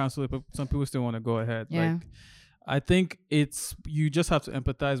people want to cancel it, but some people still want to go ahead. Yeah. Like, I think you just have to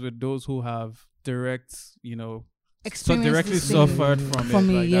empathize with those who have direct, So experience directly this thing. suffered from For it.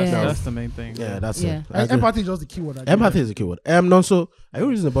 me, Like, yeah. that's the main thing. Yeah, that's Yeah. it. I agree. Empathy is just the key word. Empathy is a keyword. No, so are you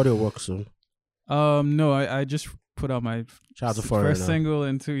releasing the body of work soon? No, I just put out my Shout out to first Foreigner. single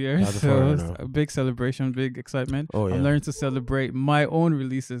in 2 years. Shout out to So it's Foreigner. a big celebration, big excitement. Oh, yeah. I'm learning to celebrate my own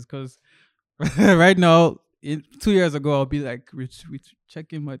releases because right now, 2 years ago, I'll be like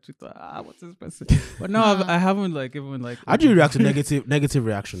checking my Twitter. What's this person? But now I haven't like even like. How do you react to negative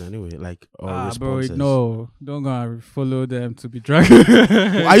reaction anyway? Like or bro, responses? no, don't go and follow them to be dragged.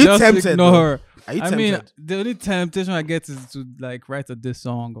 Are you Just tempted, Ignore. Are you I tempted? mean, the only temptation I get is to like write a diss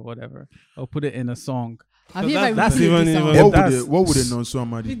song or whatever, or put it in a song. Have So you ever that's written even- this song? even- What would a non-so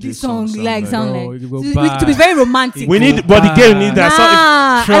Amadi This song like sound Bro, like it will to be very romantic. We need, but the girl need that. So Nah,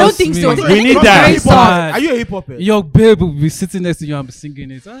 I don't Trust think so. me. I think We need it's that. very soft. Are you a hip hop? Your babe will be sitting next to you and be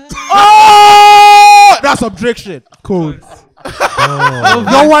singing it. Oh, that's some Drake shit. Cold.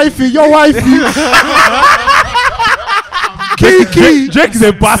 Oh. Your wifey. Kiki. Drake is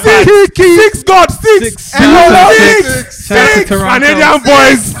a bastard. Kiki. Six God, six. Shout out to Six. Toronto. Canadian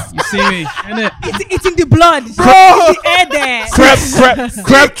boys. You see me? Innit? It's in the blood. It's Bro. in the air there.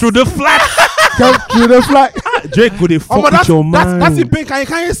 Crept through the flat. Come to the fly. Drake could have fuck with your man. That's the pain.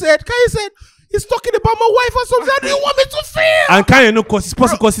 Kanye said. He's talking about my wife or something. How do you want me to feel? And Kanye know cause it's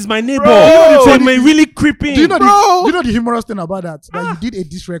possible because he's my neighbor. Bro. So it may really creep in. Do you know the humorous thing about that? That you did a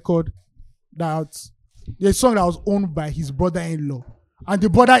diss record that a song that was owned by his brother-in-law. And the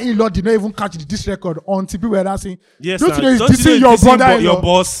brother-in-law did not even catch the diss record until people were asking, Yes, don't sir. you know he's Don't you dissing know your he's dissing brother-in-law? your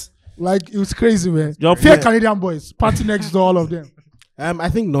boss. Like, it was crazy, man. Your Fair boy. Canadian boys. Party next door, all of them. I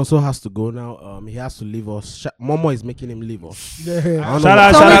think Nonso has to go now. He has to leave us. Momo is making him leave us. Yeah. I don't know Shout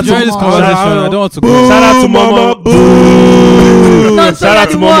out, what- shout out Enjoy this to conversation. I don't want to go. Shout out to Momo. Boo. No, Shout out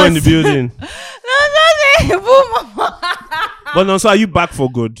to the Momo in the worst. building. Boom. But no, so are you back for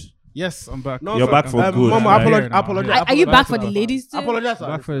good? Yes, I'm back. No, You're sir. back for good. Momo, Right. apologize. Are you back for the ladies too? Apologize.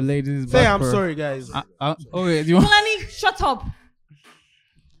 Back for the ladies. Say back I'm for- sorry, guys. Oh wait, you want? Fulani, shut up.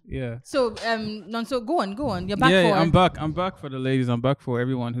 Yeah. So, Nonso, go on. You're back Yeah, for. I'm back. I'm back for the ladies. I'm back for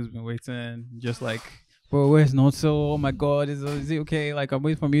everyone who's been waiting. Just like, bro, where's Nonso? Oh my God, is it okay? Like, I'm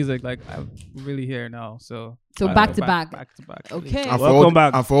waiting for music. Like, I'm really here now. So back to back. Back to back. Okay. And for Welcome all,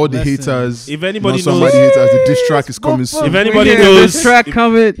 back. And for all the Listen. haters, If anybody not somebody knows, haters, the diss track is coming soon. if anybody Yeah, knows, this track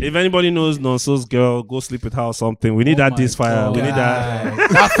coming. if anybody knows Nonso's girl, go sleep with her or something. We need Oh that my this fire. We God. need that.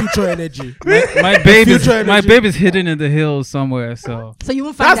 That future energy. My baby, Future my energy. baby's hidden in the hills somewhere. So So you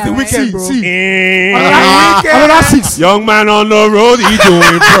won't find That's that, the right? weekend, bro. See. Eh. Another 6. Young man on the road, he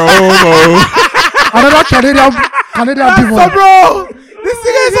doing promo. Another Canadian people. Bro, this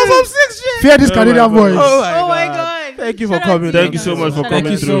nigga is on some sick shit. Fear this Canadian boys. Oh my God. Thank you for Shout out coming. to Thank you so much for Shout out coming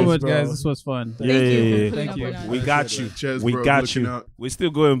thank you to so through, much, bro. guys. This was fun. Yeah, Thank you yeah, for yeah. pulling Thank up you. on us. We got you. Cheers, We bro. got Looking you. out. We're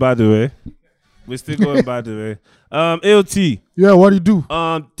still going by the way. We're still going by the way. AOT. Yeah, what do you do?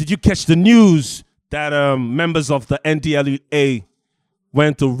 Did you catch the news that members of the NDLEA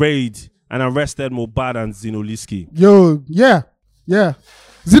went to raid and arrested Mohbad and Zinoliski? Yo, yeah.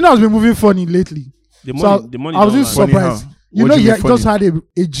 Zino has been moving funny lately. The So money, the money. I was don't just lie. Funny surprised. how? You What know, do he you mean just funny? had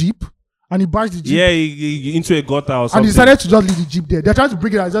a Jeep and he bashed the Jeep. Yeah, he into a gutter or And something. he decided to just leave the Jeep there. They're trying to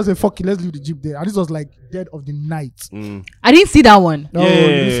bring it out. Just say, fuck it, let's leave the Jeep there. And this was like dead of the night. I didn't see that one. No, Yeah, you yeah,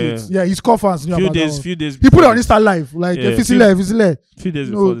 didn't see it. Yeah, his core fans knew Few about that days, one. few days. He put it on before Insta Live. Like, Yeah, if it's there. few days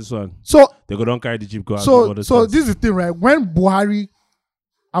No. before this one. So, They go don't carry the jeep. Go out. do all this so stuff. this is the thing, right? When Buhari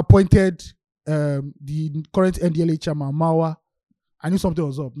appointed the current NDLA chairman, Mawa, I knew something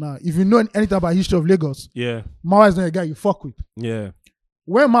was up. Now, if you know anything about history of Lagos, Yeah, Mawa is not a guy you fuck with. yeah.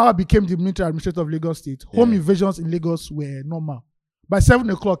 When Mawa became the military administrator of Lagos State, home invasions in Lagos were normal. By 7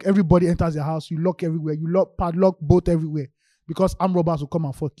 o'clock, everybody enters your house. You lock everywhere. You lock padlock boat everywhere because armed robbers will come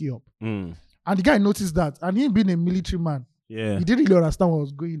and fuck you up. Mm. And the guy noticed that, and he being a military man, Yeah, he didn't really understand what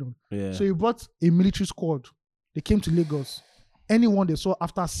was going on. yeah. So he brought a military squad. They came to Lagos. Anyone they saw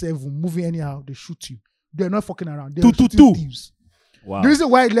after 7 moving anyhow, they shoot you. They're not fucking around. They're shooting thieves. Wow. The reason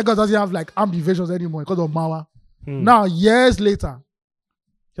why Lagos doesn't have like armed invasions anymore because of Mawa. Hmm. Now, years later,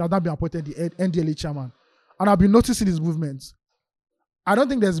 he has now been appointed the NDLA chairman. And I've been noticing his movements. I don't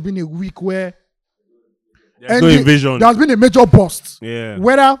think there's been a week where There's no invasion. there has been a major bust. Yeah.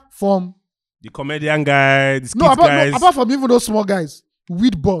 Whether from The comedian guy, the skit no, guys. apart from even those small guys,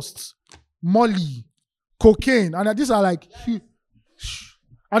 weed busts, molly, cocaine, and these are like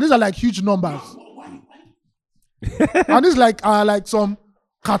huge numbers. And these are like some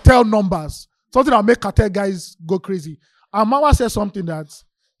cartel numbers, something that make cartel guys go crazy. And Mawa said something that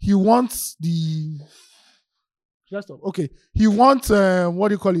he wants he wants what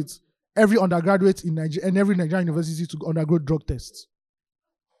do you call it? Every undergraduate in Nigeria and every Nigerian university to undergo drug tests.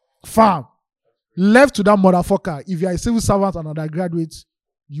 Fam. Left to that motherfucker, if you are a civil servant and undergraduate,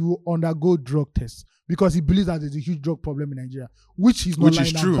 you undergo drug tests because he believes that there's a huge drug problem in Nigeria, which he's not Which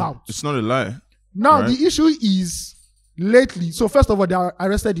lying is true. about. It's not a lie. Now right. the issue is lately. So first of all, they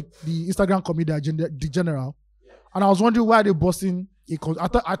arrested the Instagram comedian the General, and I was wondering why they busting. I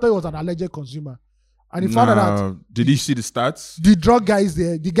thought it was an alleged consumer, and he found out that Did you see the stats the drug guys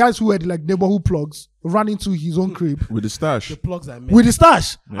there, the guys who had like neighborhood plugs, ran into his own crib with the stash? The plugs I made. with the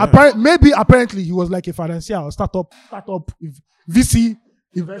stash. Yeah. Apparently he was like a financier or startup VC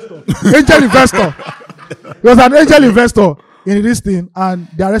investor, angel investor. He was an angel investor in this thing, and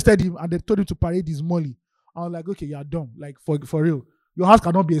they arrested him and they told him to parade his money. I was like, okay, you're dumb. Like for real, your house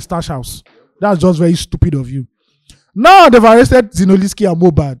cannot be a stash house. That's just very stupid of you. Now they've arrested Zinoliski and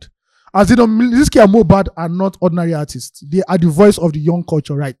Mobad. As Zinoliski and Mobad are not ordinary artists. They are the voice of the young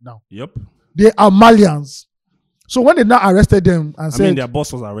culture right now. Yep. They are Malians. So when they now arrested them and said, their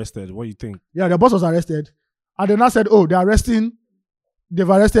boss was arrested. What do you think? yeah, their boss was arrested, and they now said, oh, they've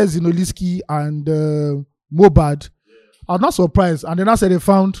arrested Zinoliski and Mobad. I was not surprised. And they now said they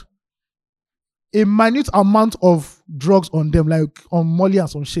found a minute amount of drugs on them, like on Molly and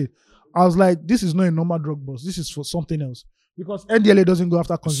some shit. I was like, this is not a normal drug boss. This is for something else. Because NDLA doesn't go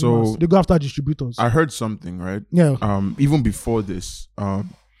after consumers. So, they go after distributors. I heard something, right? Yeah. Even before this,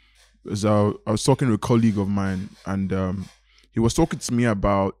 as I was talking to a colleague of mine, and he was talking to me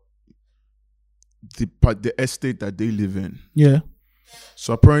about the estate that they live in. Yeah.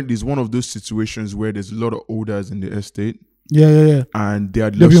 So apparently, it's one of those situations where there's a lot of olders in the estate, Yeah. and they are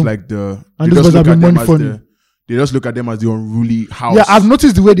They've just been- like the. and They those just guys look have at been them as money the. They just look at them as the unruly house. Yeah, I've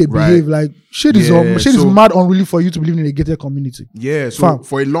noticed the way they Right. behave. Like, shit is Yeah, shit is so- mad unruly for you to believe in a gated community. Yeah, so Fam.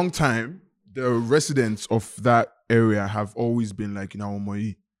 for a long time, the residents of that area have always been like,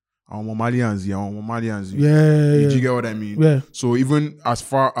 Malians, Malians. Yeah. Did you get what I mean? Yeah. So even as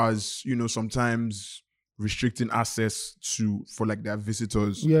far as, sometimes restricting access for like their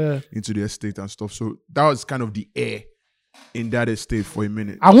visitors Yeah. into the estate and stuff. So that was kind of the air in that estate for a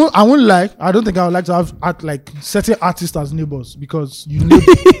minute. I won't lie. I don't think I would like to have like certain artists as neighbors because you know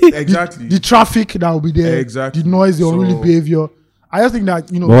Exactly. the traffic that will be there, Exactly. the noise, the unruly So- behavior. I just think that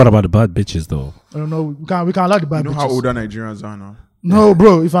But what about the bad bitches though? I don't know. We can allow the bad You know how bitches. older Nigerians are now? No,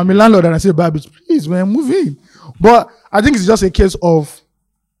 bro. If I'm a landlord and I say bad bitch, please, man, move in. But I think it's just a case of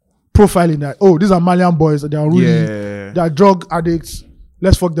profiling that. Oh, these are Malian boys. They are really, Yeah. they are drug addicts.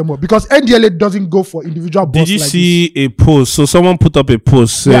 Let's fuck them up because NDLA doesn't go for individual boss. Did you like see a post? So someone put up a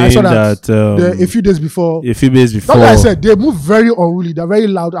post this. Yeah, I saying saw that. that a few days before. a few days That's before. what I said. They move very unruly. They're very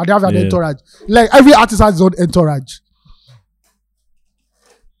loud and they have an Yeah. entourage. Like every artist has his own entourage.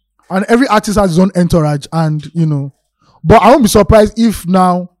 And every artist has his own entourage. And, but I won't be surprised if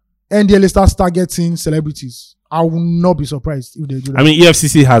now NDLA starts targeting celebrities. I will not be surprised if they do that. I mean,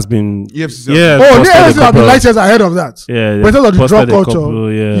 EFCC has been. EFCC Yeah. oh, posted they a have been couple of- light years ahead of that. Yeah. But in terms of the posted drug a culture,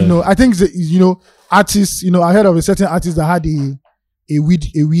 couple, yeah. I think, artists, I heard of a certain artist that had a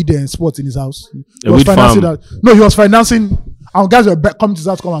weed and spot in his house. He A was weed financing farm. that. No, he was financing, and guys were coming to his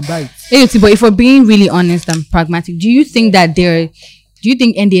house to come and buy it. Hey, but if we're being really honest and pragmatic, do you think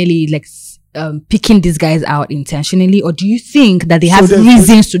NDLA is like picking these guys out intentionally, or do you think that they have there's-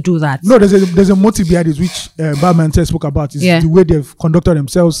 reasons to do that? No, there's a motive behind it, which Batman spoke about. Is Yeah. the way they've conducted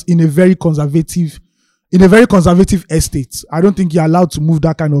themselves in a very conservative estate. I don't think you're allowed to move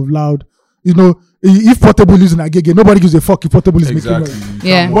that kind of loud. If Portable is in Agege, nobody gives a fuck if Portable is Exactly. making noise.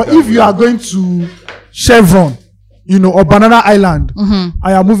 Yeah. But if you are going to Chevron, or Banana Island,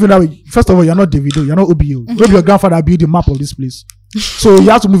 I am moving that way. First of all, you're not Davido, you're not OBO. Maybe your grandfather built the map of this place. So you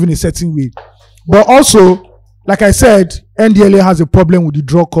have to move in a certain way. But also, like I said, NDLA has a problem with the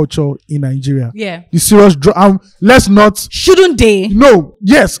drug culture in Nigeria. Yeah. The serious drug. Let's not. Shouldn't they? No.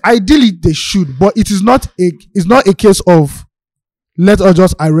 Yes, ideally they should, but it's not a case of let us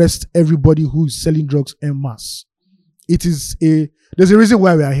just arrest everybody who is selling drugs en masse. There's a reason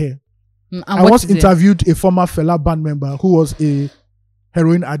why we are here. And I what once is it? interviewed a former Fela band member who was a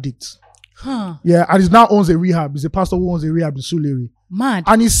heroin addict. Huh. Yeah, and he now owns a rehab. He's a pastor who owns a rehab in Sulere. Mad.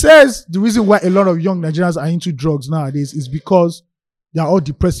 And he says the reason why a lot of young Nigerians are into drugs nowadays is because they are all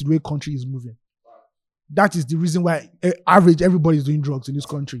depressed the way country is moving. That is the reason why everybody is doing drugs in this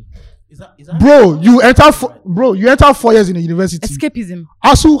country. Is that Bro, you enter 4 years in a university. Escapism.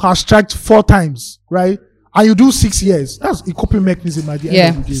 ASU has striked 4 times, right? And you do 6 years. That's a coping mechanism at the Yeah.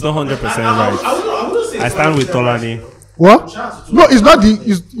 end of the It's day. not 100% right. I stand with Tolani. What? No, it's not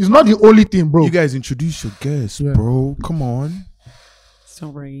the only thing, bro. You guys introduce your guests, Yeah. bro. Come on.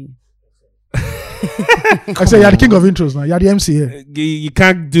 Sorry. I say you're the king of intros now. You're the MC here. You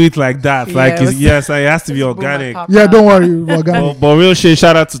can't do it like that. Yeah, Like, it was- yes, it has to be organic. Yeah, don't worry. Organic. But real shit,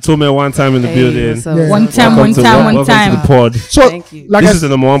 shout out to Tome one time in the Hey, building. what's up? Yeah. One time, Welcome one to- time, one welcome to time. the pod. So, Thank you. like This I is the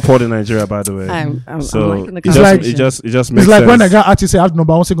number one pod in Nigeria, by the way. I'm So liking the it just, conversation. it just it's makes like sense. when Nigerian artists say I have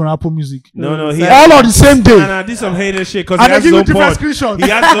number one single on Apple Music. No, he All on the same day. Nah, this some hater shit because And he I has give his you own different pod. screenshots. He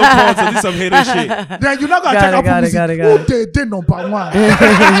has his own pod, so this some hater shit. Then you're not gonna Got check it, Apple got it, Music. got it, Who got they number one?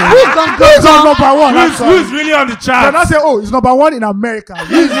 Who's Who's on number one? Who's really on the Then I chart? say, oh, it's number one in America.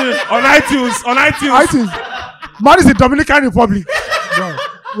 Who's on iTunes? On iTunes. iTunes. Man is in Dominican Republic. Bro,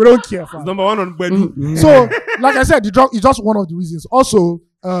 we don't care. Fam. Number one on Bedu. So, like I said, the drug is just one of the reasons. Also,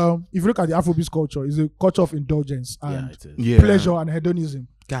 if you look at the Afrobeat culture, it's a culture of indulgence Yeah, and it is. Yeah. pleasure and hedonism.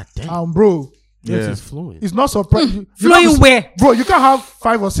 God damn. Bro, Yes, Yeah. it's flowing. it's not surprising. Flowing where? Bro, you can't have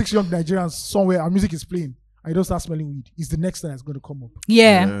 5 or 6 young Nigerians somewhere and music is playing and you don't start smelling weed. It's the next thing that's going to come up.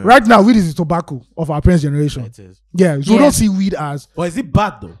 Yeah. Right now, weed is the tobacco of our parents' generation. It is. Yeah, so we Yeah. don't see weed as. But is it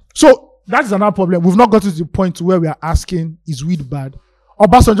bad though? So that's another problem. We've not got to the point where we are asking, is weed bad?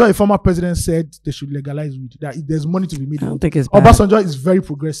 Obasanjo, a former president, said they should legalize weed. That if there's money to be made. I don't think it's bad. Obasanjo is very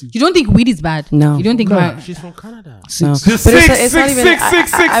progressive. You don't think weed is bad? No. You don't think No. mar- She's from Canada. No. Just But six, it's not six, even. six, I-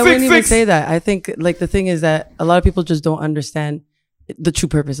 six, I six, wouldn't even six. say that. I think like the thing is that a lot of people just don't understand the true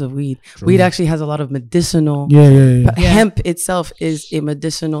purpose of weed. Weed actually has a lot of medicinal. Yeah. But hemp itself is a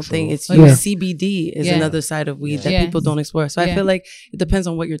medicinal thing. It's Yeah. used. CBD is Yeah. another side of weed that Yeah. people don't explore. So I Yeah. feel like it depends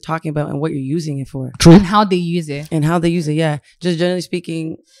on what you're talking about and what you're using it for and how they use it. and how they use it. Yeah, just generally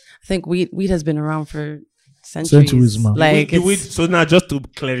speaking, I think weed has been around for centuries. Centuries, man. Like it's, So now, just to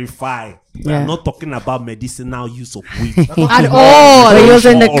clarify, Yeah. I'm not talking about medicinal use of weed. At all. But you're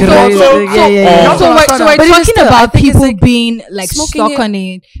saying the So- crazy- so- yeah, yeah. So we're But even talking still, I about think it's people like being like smoking stuck it- on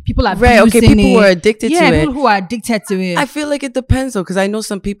it. People are Right, okay, abusing people it. who are addicted to yeah, it. people who are addicted to it. I feel like it depends though, because I know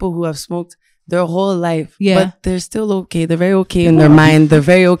some people who have smoked their whole life, Yeah. but they're still okay. They're very okay in their mind. They're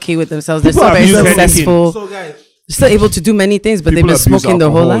very okay with themselves. They're People still very abuse anything. successful. So guys, They're still able to do many things, but People they've been abuse smoking their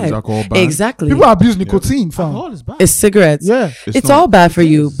whole alcohol. Is life. alcohol bad? Exactly. People abuse nicotine, fam. alcohol is bad. It's cigarettes. Yeah. It's not- all bad for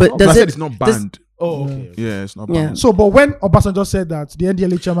you, but I does said it? it's not does- banned. Oh, okay. Yeah, it's not Yeah. banned. So, but when Obasanjo said that, the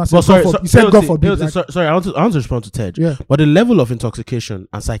NDLA chairman said, Well, sorry, he said, God forbid. like- sorry, I want to respond to Ted. Yeah. But the level of intoxication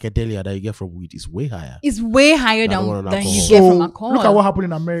and psychedelia that you get from weed is way higher. it's way higher Than than one you alcohol. get from So, alcohol. look at what happened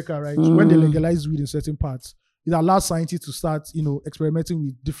in America, right? When they legalized weed in certain parts, it allows scientists to start, experimenting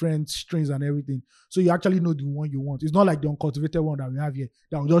with different strains and everything. So you actually know the one you want. It's not like the uncultivated one that we have here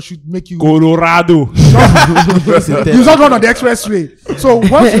that will just make you Colorado. you just run on the expressway. So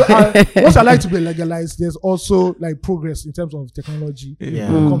once I like to be legalized, there's also like progress in terms of technology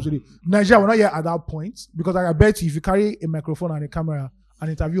Yeah. when it comes to it. Nigeria, we're not yet at that point because I bet you if you carry a microphone and a camera and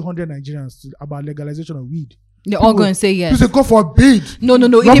interview 100 Nigerians about legalization of weed, They're all going to say you yes. say go for a bid. No.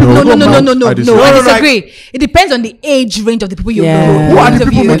 Not No. people No. go mad. I disagree. disagree. It depends on the age range of the people you Yeah. Who are the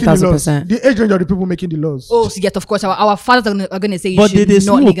interview. people making the laws? 1000%. The age range of the people making the laws. Oh, so yes, of course. Our fathers are going to say you But should they not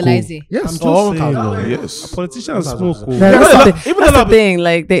smoke, legalize oh. it. Yes. Oh, saying, okay. Yes. Politicians smoke. Yeah, That's that's the- the, that's the thing.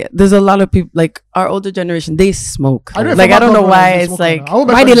 Like, there's a lot of people. Like our older generation, they smoke. I know Like I don't know former why governors, it's they like. smoke. I won't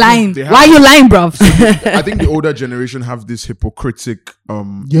Why mention they names. lying? They have- Why are you lying, bruv? I think the older generation have this hypocritic Yeah.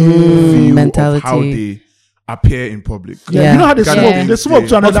 view mentality. of how they appear in public. Yeah. Yeah. You know how they Yeah. smoke? Yeah. They smoke to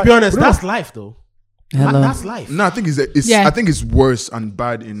But another. to be honest, Bro, that's life though. Hello. That's life. No, I think it's Yeah. I think it's worse and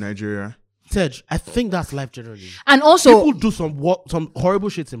bad in Nigeria. Tej, I think that's life generally. And also, People do some horrible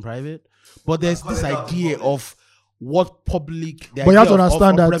shits in private, but there's this idea of what public. But you have to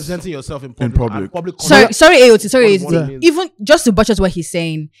understand that- representing yourself in public. public. and public sorry, AOT, sorry, What AOT. it means. Even just to buttress what he's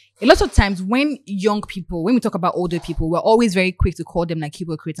saying, a lot of times when young people, when we talk about older people, we're always very quick to call them like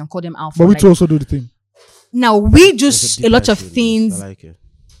hypocrites and call them alpha. But we like- too also do the thing. now we It's just a a lot deep of shit, yes. things. I like it.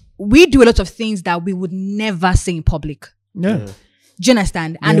 We do a lot of things that we would never say in public. Yeah. Do you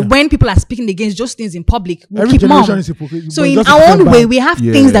understand? And Yeah. when people are speaking against those things in public, we Every keep generation mum. is hypocrite. So but in just our different own way, band. we have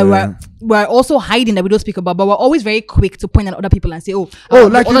Yeah. things that we're also hiding that we don't speak about, but we're always very quick to point at other people and say, Oh, the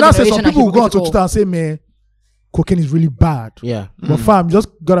like you older now say some generation are people will go on to hypocritical. Twitter and say, man, cocaine is really bad. Yeah. But fam, just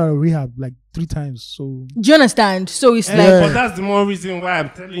got out of rehab like 3 times. So Do you understand? So it's Yeah. like, But that's the more reason why I'm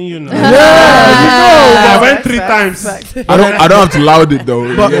telling you now. Ah. I went 3 times. I don't have to loud it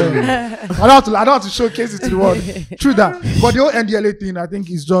though. But- Yeah. I don't have to showcase it to the world. True that. But the whole NDLA thing, I think,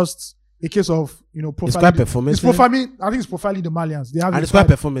 is just a case of profiling. It's quite performative. It's profiling. I think it's profiling the Malians. They have And a it's quite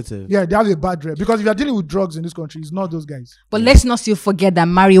bad- performative. Yeah, they have a bad rep because if you're dealing with drugs in this country, it's not those guys. But let's not still forget that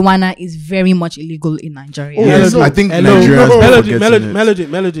marijuana is very much illegal in Nigeria. Oh, Yes, hello. I think Hello. Nigerians Melody, forgetting it.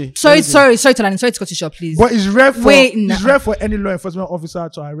 melody. Sorry, Talani, sorry to cut you short, please. But it's rare for Wait, nah. it's rare for any law enforcement officer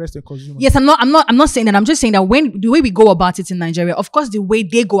to arrest a consumer. Yes, I'm not saying that. I'm just saying that when the way we go about it in Nigeria, of course, the way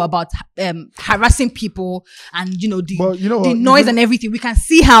they go about harassing people and But you know the what? noise If you- and everything, we can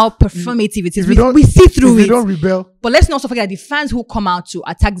see how performative it is. If We, you don't- we see through if it. you don't rebel, But let's not also forget the fans who come out to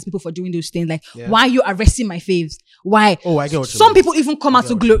attack these people for doing those things. Like, why are you arresting my faves? Why? Oh, I get what you Some mean. people even come out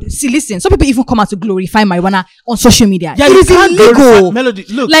to see. Listen, some people even come out to glorify marijuana on social media. Yeah, it you is can't glorify- illegal. Melody,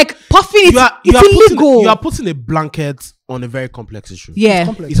 look. Like puffing it, it's illegal. You are putting a blanket on a very complex issue. Yeah,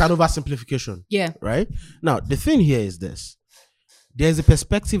 complex. It's an oversimplification. yeah, Right? Now, the thing here is this. There's a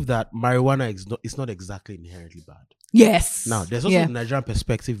perspective that marijuana is not exactly inherently bad. yes. Now, there's also yeah. a Nigerian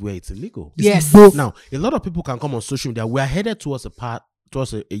perspective where it's illegal. Yes. Now, a lot of people can come on social media. We are headed towards a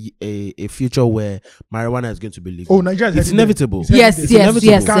future where marijuana is going to be legal. Oh, Nigeria is It's heading there. inevitable. It's heading Yes, there. It's yes,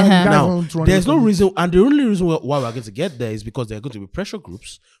 inevitable. yes. Can't- uh-huh. can't Now, even run there's away no from it. reason, and the only reason why we're going to get there is because there are going to be pressure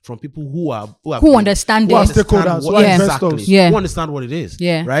groups from people who understand Who are it. stakeholders, who are exactly, investors. Yeah. who understand what it is.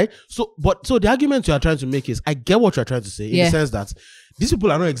 Yeah. Right. So the argument you are trying to make is, I get what you're trying to say in Yeah. the sense that these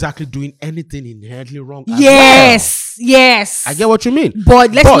people are not exactly doing anything inherently wrong. as Yes, yes. well. I get what you mean.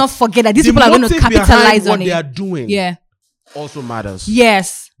 But let's not forget that these the people are going to motive behind capitalize what on they are it. doing. Yeah. Also matters.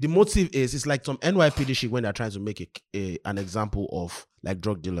 Yes. The motive is, it's like some NYPD shit when they're trying to make an example of like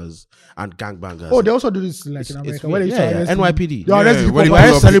drug dealers and gangbangers. Oh, they also do this like in It's America. weird. Where they used to Yeah, arrest NYPD. They arrest Yeah, hip when hop they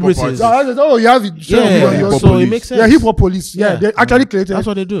arrest pull up hip-hop celebrities. artists. Oh, you have it. Yeah, hip-hop so it police. makes sense. Yeah, hip hop police. Yeah, Yeah. they actually created That's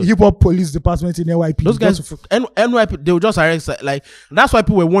what they do. hip hop police department in NYPD. Those guys, Just to- NYPD, they will just arrest, like, that's why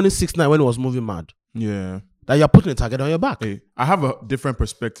people were warning 6ix9ine when he was moving mad. Yeah. That you're putting a target on your back. Hey, I have a different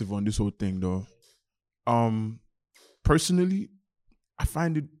perspective on this whole thing, though. Personally, I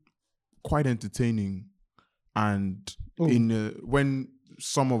find it quite entertaining, and Oh. when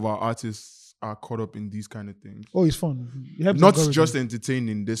some of our artists are caught up in these kind of things, Oh, it's fun. It helps not encourage just them.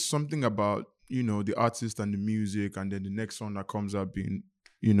 entertaining. There's something about the artist and the music, and then the next song that comes up being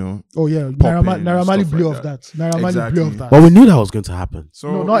Oh yeah, popping Naira and Marley stuff blew like off that. that. Naira Marley Exactly. blew off that. But we knew that was going to happen. So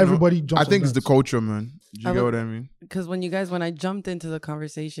No, you not know, everybody jumps I think on it's the that. culture, man. Do you I get would- what I mean? Because when I jumped into the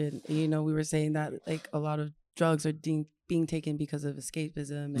conversation, we were saying that like a lot of drugs are being taken because of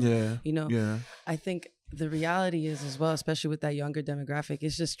escapism. And, Yeah. Yeah. I think the reality is as well, especially with that younger demographic,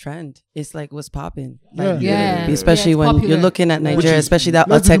 it's just trend. It's like what's popping. Like, Yeah. especially Yeah, it's when popular. you're looking at Which Nigeria, is- especially that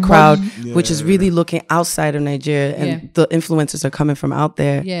let's do Autec crowd, Mali. which is really looking outside of Nigeria, and Yeah. the influencers are coming from out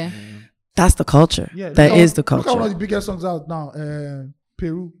there. Yeah. That's the culture. Yeah, That is the Look at one of culture. the biggest songs out now,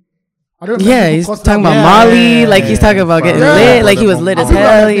 Peru. I don't know. Yeah, people he's cussed talking out- about Yeah, Molly, yeah, like he's yeah. talking about getting Yeah. lit, like he was lit And as people are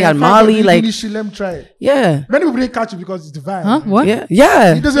hell. like, He had "Hey, Molly, Frank, like finish it, let me try it." yeah. Many people didn't catch it because it's the vibe. Huh? What? Yeah, yeah.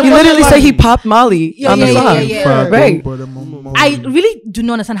 He He doesn't literally want said he Molly. popped Molly Yeah, on the yeah, song. yeah, yeah. Right. I really do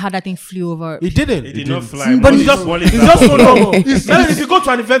not understand how that thing flew over. It didn't. It did not fly. But Molly- it's just- Molly It's is just that so popular. normal. It's- If you go to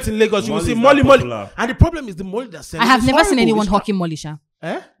an event in Lagos, you will Molly see is Molly, that Molly. popular. And the problem is the Molly that's selling. I have is never seen horrible. anyone It's hawking Molly, Sha.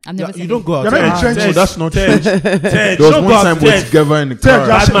 Eh? I've never You seen don't go out. You're not in Ted, trenches. No, that's not true. Ted, There was don't one go out time to we're Ted. together in the Ted, car. you're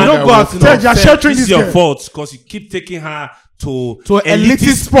Bad man, You don't I go out walked to in. Ted, you're Ted, sheltering it's this your girl. fault because you keep taking her to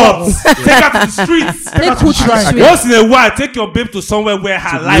elitist spots. Take her to the streets. Take who to the Shrine. street? Once in a while, take your babe to somewhere where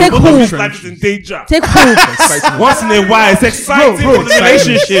her life, Take both who? of his life is in danger. Take who? Once in a while, it's exciting for the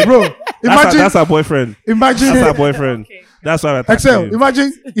relationship. Bro, imagine, That's our boyfriend. imagine, That's our boyfriend. That's why we're Excel, talking.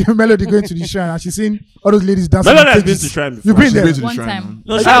 imagine your Melody going to the shrine and she's seeing all those ladies dancing. Melody on has been stages. to shrine before. You've been She's there. been to the One shrine, time. man.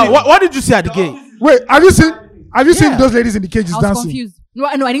 No, she- What did you see at the game? Wait, have you seen Yeah. those ladies in the cages I was dancing? confused. No,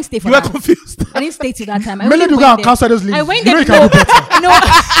 I didn't stay for You were that. confused. I didn't stay till that time. I Melody only will go went and there. counsel those ladies. I went You there. know you can do better. No,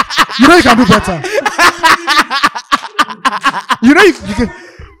 You know you can do better. You know you can.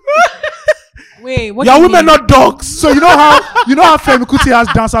 wait. What Your do you women mean? not dogs. So you know how Femi Kuti has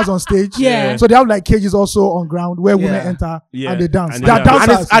dancers on stage. Yeah. So they have like cages also on ground where women Yeah. enter Yeah. and they dance. And They are they dance.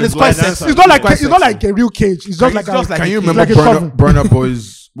 dancers. And it's quite Dancers. sexy. It's not like Quite it's not sexy. like a real cage. It's just like just a, like Can you It's remember like a coven. Burna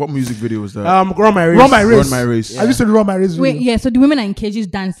Boy's, what music video was that? Run my race. Run My Race. Run My Race. I used to do Run My Race. Wait, video. yeah. So the women are in cages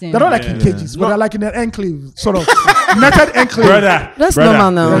dancing. They're not like in cages, but they're like in an enclave, sort of netted enclave. Brother. That's brother,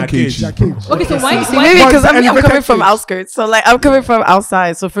 normal now. you're in a Cage. They're cage. Okay, so why? See, why maybe But because it's I'm elevated coming from cage. outskirts, so like I'm coming from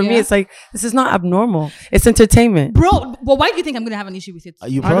outside. So for me, Yeah. it's like this is not abnormal. It's entertainment. bro, but why do you think I'm gonna have an issue with it?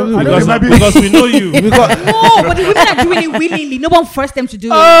 You I don't- probably I don't will. know. Maybe- Because we know you. No, but the women are doing it willingly. No one forced them to do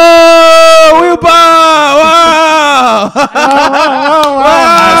it. Oh, Wilbur! Wow!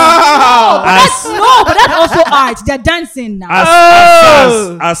 No, but that's also art. They're dancing now.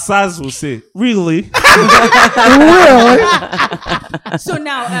 As Saz will say, really? So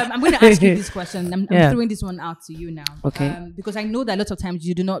now I'm going to ask you this question. I'm Yeah. throwing this one out to you now. Okay. Because I know that lots of times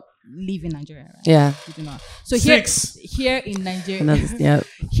you do not live in Nigeria, right? Yeah. You do not. So Six. here in Nigeria, Yeah.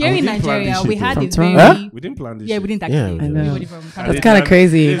 here And we in didn't plan Nigeria, this we shit, had though. a From very We didn't plan this. yeah, shit. we didn't Yeah, actually. I know. Everybody from Canada. That's kind of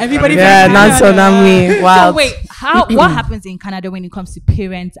crazy. Everybody Yeah, from not Canada. tsunami. Wow. So wait, what happens in Canada when it comes to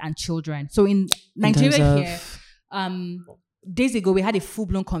parents and children? So in Nigeria terms of- here, days ago we had a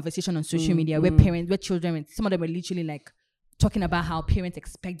full-blown conversation on social media where children, some of them were literally like talking about how parents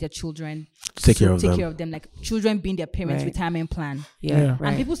expect their children To take to care of take them. care of them, like children being their parents' Right. retirement plan. Yeah.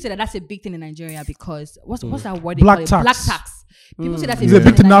 And people say that that's a big thing in Nigeria because what's that word? Black they call it? tax. Black tax. People say that's It's a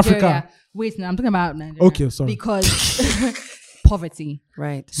big thing in Nigeria. Africa. Wait, no, I'm talking about Nigeria. Okay, sorry. Because poverty.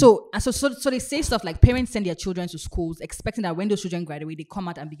 Right. So they say stuff like parents send their children to schools expecting that when those children graduate, they come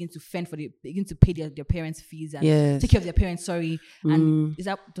out and begin to pay their parents' fees and Yes. take care of their parents. And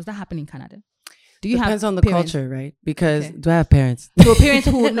does that happen in Canada? Do you Depends have on the parents? culture, right? Because Okay. do I have parents? So parents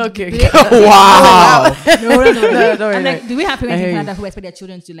who Okay. Wow. no. Don't And worry. like, do we have I parents hear in you. Canada who expect their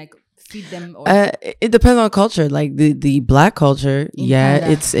children to like feed them? Or It depends on culture. Like the black culture, In yeah,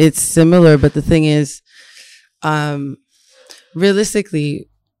 Canada. it's similar. But the thing is, realistically,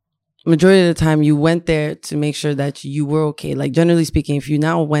 majority of the time you went there to make sure that you were okay. Like generally speaking, if you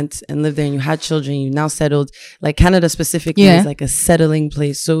now went and lived there and you had children, you now settled. Like Canada specifically Yeah. is like a settling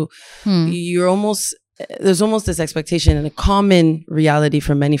place. So you're almost there's almost this expectation and a common reality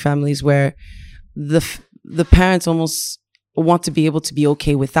for many families where the parents almost want to be able to be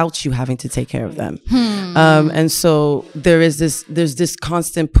okay without you having to take care of them. And so there's this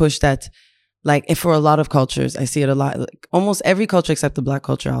constant push that, like, if for a lot of cultures, I see it a lot, like almost every culture except the black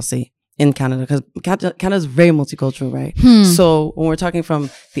culture, I'll say, in Canada, because Canada's very multicultural, right? So when we're talking from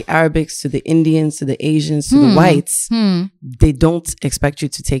the Arabics to the Indians to the Asians to the whites, they don't expect you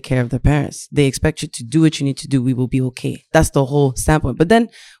to take care of their parents. They expect you to do what you need to do. We will be okay. That's the whole standpoint. But then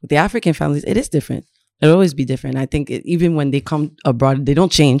with the African families, it is different. It'll always be different. I think even when they come abroad, they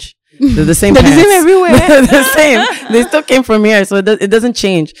don't change. They're the same. They're the parents. same everywhere. They're the same. They still came from here, so it doesn't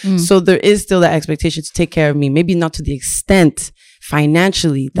change. So there is still that expectation to take care of me. Maybe not to the extent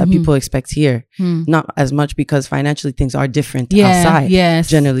financially that people expect here. Not as much, because financially things are different outside. Yes.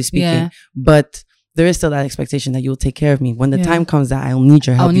 Generally speaking, Yeah. But there is still that expectation that you will take care of me when the Yeah. time comes that I'll need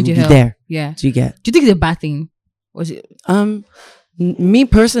your help. I'll need you your will be help. there. Yeah. Do you get? Do you think it's a bad thing? Was it? Me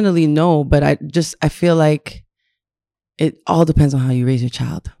personally, no, but I feel like it all depends on how you raise your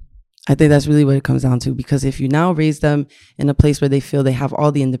child. I think that's really what it comes down to, because if you now raise them in a place where they feel they have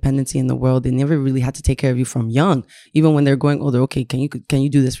all the independency in the world, they never really had to take care of you from young. Even when they're going older, okay, can you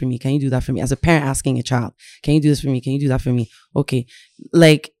do this for me? Can you do that for me? As a parent asking a child, can you do this for me? Can you do that for me? Okay.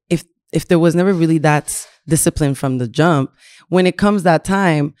 Like if there was never really that discipline from the jump, when it comes that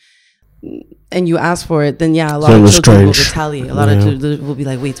time and you ask for it, then yeah, a lot So it of was children will strange. retaliate. A lot of children will be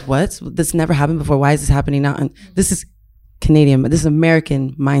like, wait, what? This never happened before. Why is this happening now? And this is Canadian, but this is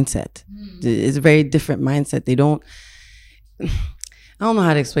American mindset. It's a very different mindset. They don't, I don't know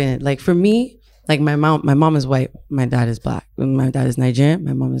how to explain it. Like for me, like my mom is white, my dad is black. My dad is Nigerian,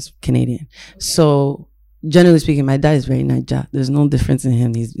 my mom is Canadian. So generally speaking, my dad is very Niger. There's no difference in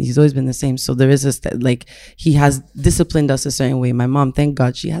him. He's always been the same. So there is like he has disciplined us a certain way. My mom, thank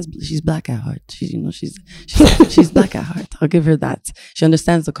God, she's black at heart. She's black at heart. I'll give her that. She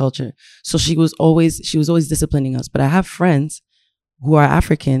understands the culture. So she was always disciplining us. But I have friends who are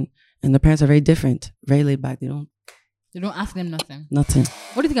African and the parents are very different, very laid back. They don't ask them nothing. nothing.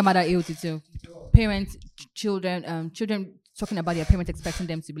 What do you think about that AOT too? Parents, children talking about their parents expecting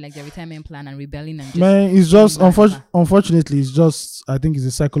them to be like their retirement plan and rebelling and just Man, it's just whatever. unfortunately, it's just, I think it's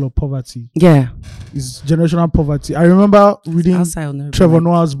a cycle of poverty. Yeah. It's generational poverty. I remember reading Outside will never be Trevor like-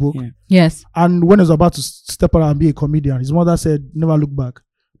 Noah's book, Yeah. Yes. and when he was about to step out and be a comedian, his mother said, "Never look back.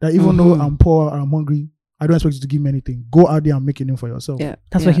 That even though I'm poor and I'm hungry, I don't expect you to give me anything. Go out there and make a name for yourself." Yeah.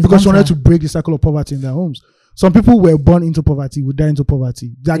 That's yeah. what he's Because she wanted to break the cycle of poverty in their homes. Some people were born into poverty, would die into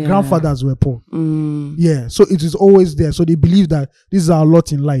poverty. Their Yeah. grandfathers were poor. Mm. Yeah, so it is always there. So they believe that this is our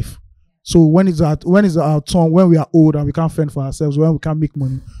lot in life. So when it's our turn, when we are old and we can't fend for ourselves, when we can't make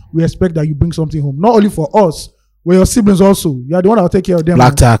money, we expect that you bring something home. Not only for us, but your siblings also. You are the one that will take care of them.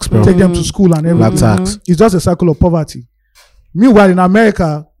 Black tax, bro. Take them to school and everything. Black tax. It's just a cycle of poverty. Meanwhile, in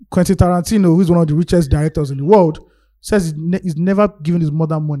America, Quentin Tarantino, who is one of the richest directors in the world, says he's never given his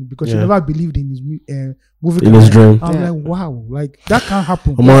mother money because she Yeah. never believed in his movie. In his career. dream. I'm Yeah. like, wow, like that can't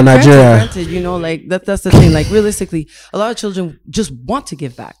happen. I'm on Nigeria. Granted, you know, like that's the thing. Like realistically, a lot of children just want to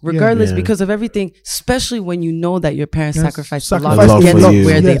give back, regardless, Yeah. because of everything. Especially when you know that your parents Yes, sacrificed a lot sacrificed to a get lot to for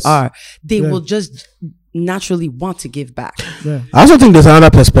where you. they Yes. are. They Yeah. will just naturally want to give back. Yeah. I also think there's another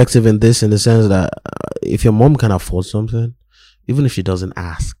perspective in this, in the sense that if your mom can afford something, even if she doesn't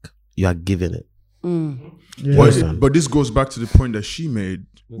ask, you are giving it. But this goes back to the point that she made,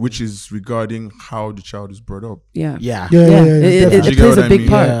 which is regarding how the child is brought up. Yeah. It plays a big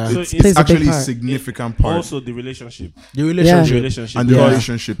part. Yeah. So It it's plays a big actually a part. significant part. Also, the relationship. The relationship. Relationship. And the Because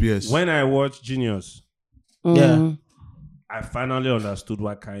relationship, yes. when I watched Genius, Yeah. I finally understood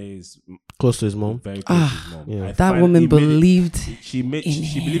why Kanye is Close to his mom. very close to his mom. yeah. I That woman he made it- believed. She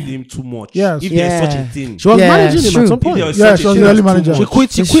believed him too much. Yes. If there's such a Yeah. thing. She was Yeah, managing him true. at some If there point. was Yeah, such a she was thing, the that's early too manager. much. She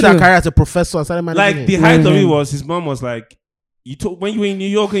It's quit her true. career as a professor and started managing Like him. the height of it was his mom was like, you told when you were in New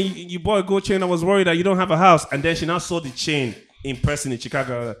York and you bought a gold chain, I was worried that you don't have a house. And then she now saw the chain in person in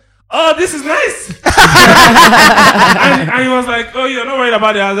Chicago. Like, oh, this is nice. and he was like, oh, you're not worried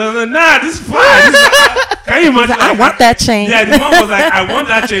about it. I was like, nah, this is fine. Can you imagine? I want that chain. Yeah, the mom was like, I want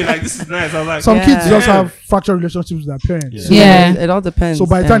that chain. Like, this is nice. I was like, Some Yeah. kids just Yeah. have fractured relationships with their parents. Yeah. It all depends. So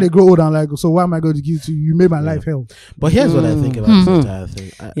by the time they grow old, I'm like, so why am I going to give it to you? You made my life hell. But here's what I think about this entire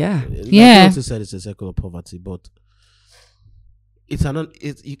thing. Yeah. Yeah. Like you said, it's a secular poverty, but it's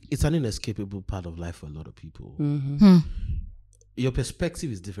an inescapable part of life for a lot of people. Your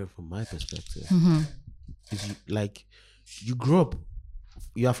perspective is different from my perspective. Like you grew up,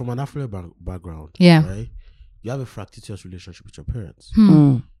 you are from an African background, Yeah. right? You have a fractious relationship with your parents.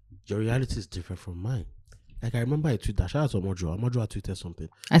 Your reality is different from mine. Like I remember a tweet that shout out to Amojo. Amojo tweeted something.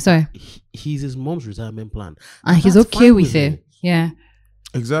 I saw it. He's his mom's retirement plan, And he's that's okay fine with him. it. Yeah.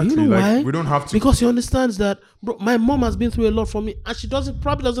 Exactly. You know like why? we don't have to. Because he understands that, bro, my mom has been through a lot for me, and she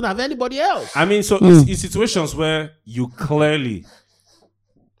probably doesn't have anybody else. I mean, so it's in situations where you clearly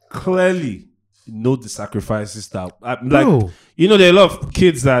know the sacrifices that, like, Bro. you know, there are a lot of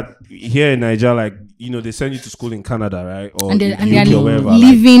kids that here in Nigeria, like, you know, they send you to school in Canada, right? Or And in they're, the and UK they're or wherever. Like,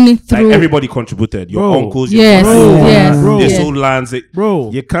 living through. everybody contributed. Your Bro. uncles, your Yes, cousins, yes, bro. they yes. sold lands.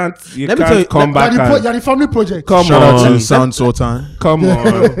 Bro. You can't Let me tell you, come back and You're the family project. come Shout out on, to Sound Sultan come on.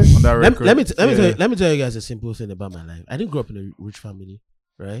 on that record. Let me tell you guys a simple thing about my life. I didn't grow up in a rich family,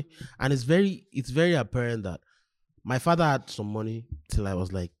 right? And it's very apparent that my father had some money till I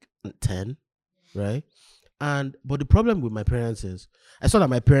was like 10, right? But the problem with my parents is I saw that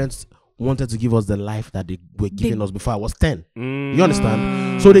my parents wanted to give us the life that they were giving us before I was 10. You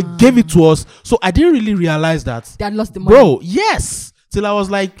understand? So they gave it to us. So I didn't really realize that, Dad lost the money. bro. Yes, till I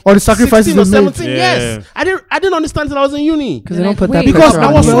was like Or the sacrifices 16 or they made. 17. Yeah. Yes, I didn't understand till I was in uni Because they don't put Wait, that because pressure I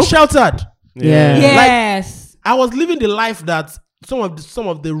on was you. so sheltered. Yeah. Yes. I was living the life that some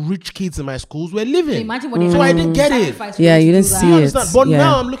of the rich kids in my schools were living. Imagine what they So I didn't get it. sacrificed for Yeah, to you do didn't that. see You it. understand? But Yeah.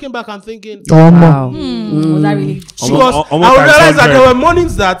 now I'm looking back and thinking, Wow. Was that really? because Almost I times realized that 100. there were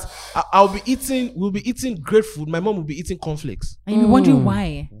mornings that we'll be eating great food. My mom will be eating cornflakes. And you'll be wondering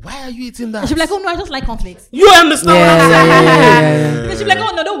why. Why are you eating that? She'll be like, oh no, I just like cornflakes. you understand what I'm saying? Then she'll be like,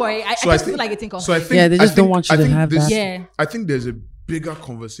 oh no, don't worry. I just feel like eating So I cornflakes. think Yeah, they just I don't think- want you I to think have this, that. Yeah. I think there's a bigger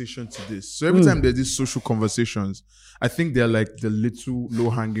conversation to this. So every time there's these social conversations, I think they're like the little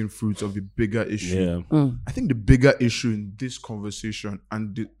low-hanging fruits of the bigger issue. Yeah. I think the bigger issue in this conversation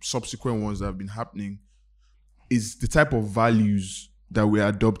and the subsequent ones that have been happening is the type of values that we're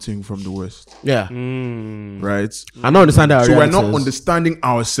adopting from the West, Yeah, right? I don't understand that. So we're not understanding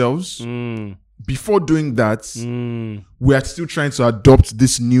ourselves. Before doing that, we are still trying to adopt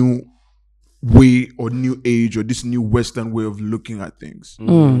this new way or new age or this new Western way of looking at things,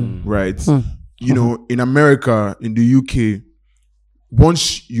 right? You know, in America, in the UK,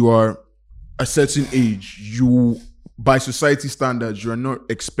 once you are a certain age, you, by society standards, you are not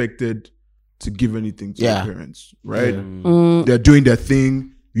expected to give anything to Yeah. your parents, right? They're doing their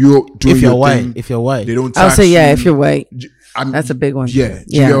thing. You're doing If you're your white, thing. if you're white, They don't I'll tax say, yeah, you. if you're white. That's a big one. Yeah. Do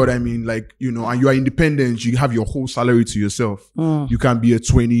you Yeah. get what I mean? Like, you know, and you are independent, you have your whole salary to yourself. You can be a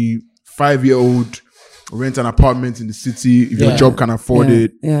 25-year-old, rent an apartment in the city if your Yeah. job can afford Yeah.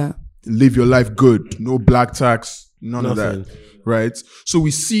 it, Yeah. live your life good, no black tax, none of Nothing. that. Right? So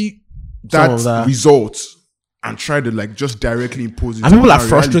we see Some of that. result and try to like just directly impose it. and people on are our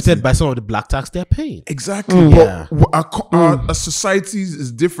frustrated reality. by some of the black tax they're paying. Exactly. Yeah. But our societies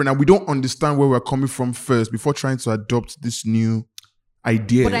is different and we don't understand where we're coming from first before trying to adopt this new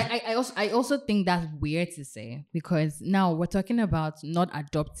idea. But I also think that's weird to say because now we're talking about not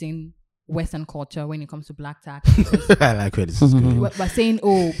adopting Western culture when it comes to black tax. because I like where this is going. we're saying,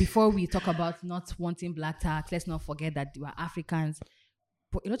 oh, before we talk about not wanting black tax, let's not forget that we're Africans.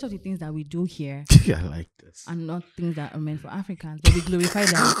 But a lot of the things that we do here I like this. are not things that are meant for Africans, but we glorify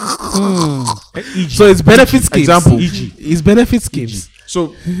them. So it's benefit schemes. Example. It's benefit schemes.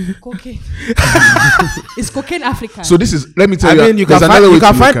 So Cocaine. It's cocaine African. this is, let me tell I you, mean, you there's can another find. way You to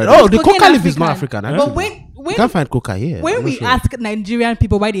can look find. at it. Oh, the Cocaine coca leaf is not African. But when You can't find coca here. when I'm we not sure. ask Nigerian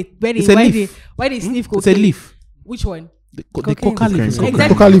people why they It's a leaf. sniff cocaine, It's a leaf. which one? The Cocaine. coca leaf. is Cocaine. coca.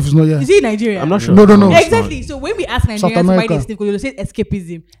 Exactly. Coca leaf is not, yeah. Is it Nigeria? I'm not sure. No. Exactly. So when we ask Nigerians why America. they sniff cocaine, they say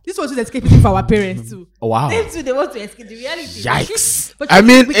escapism. This was escapism for our parents too. Oh, wow. Them too, they want to escape the reality. Yikes. But I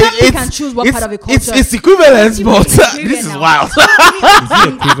mean, we can't pick and choose what part of the culture. It's equivalent, Even but in Nigeria this is now. wild. Is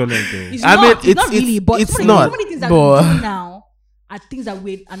it equivalent though? It's I not, mean, it's not it's- really, but it's so not, many things that but- we do now are things that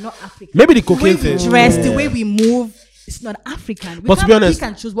we are not African. Maybe the The way cocaine we thing. dress, the Yeah. way we move, it's not African. We But to can't be honest- pick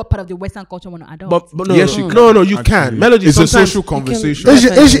and choose what part of the Western culture we want to adopt. But no, Yes, no, you can. no, you Actually. can. Melody, It's a sometimes social conversation.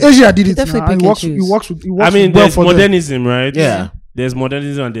 Definitely. Asia did it. Definitely Now. pick and It works. choose. It works. I mean, well there's for them. modernism, right? Yeah. There's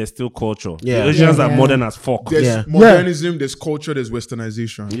modernism and there's still culture. Yeah. The Asians Yeah, are yeah. modern as fuck. There's Yeah. modernism, there's culture, there's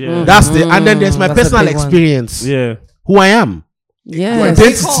westernization. Yeah. That's the, and then there's my That's a personal big one. experience. Yeah. Who I am. Yes.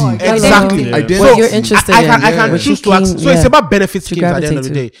 Identity. Exactly. Yeah. Identity. What you're interested I can in. What choose you to ask. keen- So it's yeah. about benefit To schemes at the end of the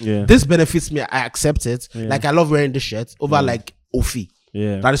day. gravitate Yeah. This benefits me, I accept it. Yeah. Like I love wearing this shirt over like Ofi.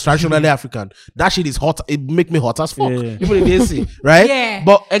 Yeah. That is traditionally African. That shit is hot. It make me hot as fuck. Yeah. Even in the AC, right? yeah,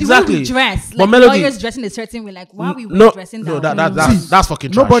 But The way exactly. we dress, But like Melody- lawyers dressing a certain way. Like why are we No, dressing no, down? that's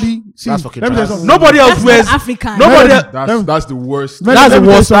fucking trash. Nobody. See, That's fucking let me tell you trash. something. Nobody else That's wears. not African. Nobody. That's the worst. Let That's me the tell you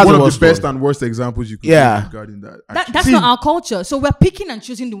worst. That's One the of worst the best one. and worst examples you could Yeah. give regarding that. That's See- not our culture. So we're picking and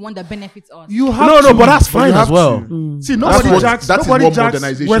choosing the one that benefits us. You have No, to. but that's But you fine have as well. to. See, nobody what- jacks. that is Nobody what jacks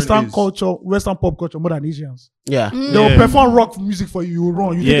modernization Western is. culture, Western pop culture more than Asians. Yeah. They will Yeah. perform rock music for you. You will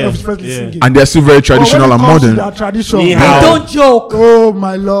run. You Yeah. think Elvis Presley Yeah. singing. And they're still very traditional But and when it comes to modern. their tradition. Ni They hao. don't joke. Oh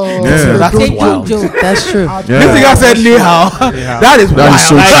my lord. Yeah. That's They wild. don't joke. That's true. Yeah. This thing I said ni hao. That is That wild. is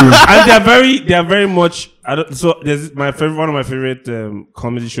so Like, true. and they're very much. I don't. So there's one of my favorite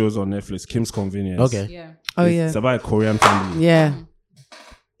comedy shows on Netflix, Kim's Convenience. Okay. Yeah. Oh It's yeah. about a Korean family. Yeah.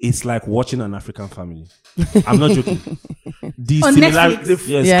 It's like watching an African family. I'm not joking. The On similarity, Netflix.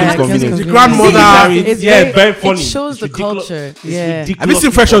 yes, Yeah, Kim's Kim's Convenience. Convenience. grandmother- It's yeah, very funny. It shows the It's ridiculous. culture. It's Yeah. Have you ridiculously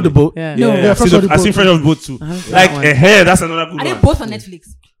seen Fresh Off the funny. Boat? Yeah. No. Yeah, Yeah, I've Fresh seen Off the I've seen Boat. Fresh Off the Boat too. I haven't seen Like that one. that's another good Are they one. both on Netflix?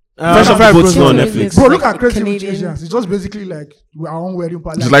 Fresh Off the Boat's not on Canadian- Netflix. Bro, Like look at crazy Canadian- with Asians. It's just basically like our own wedding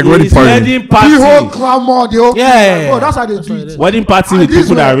party. It's like wedding It's party. wedding the whole party. glamour, the whole Yeah. Bro, that's how they do it. Wedding party And with these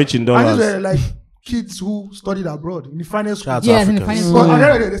people that were- are rich in And these dollars. were like kids who studied abroad in the finance school. Shout out to Yes, in the Africans. finance But school. at the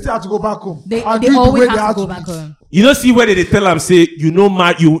end of the day, they still have to go back home. They And do it the always way have they to had go do back it. home. You know, see where they tell them say you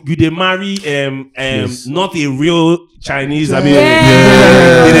they marry not a real Chinese. I mean,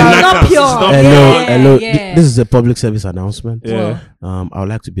 Yeah. they Not knock them. pure. It's not Hello, Yeah, hello. yeah. This is a public service announcement. Yeah. I would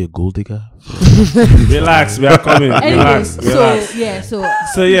like to be a gold digger. Relax, we are coming. Anyway, Relax, relax.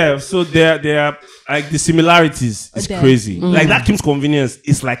 so yeah, so So they are like the similarities is Okay. crazy. Like that Kim's Convenience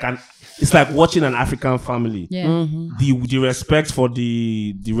is like it's like watching an African family. yeah. The respect for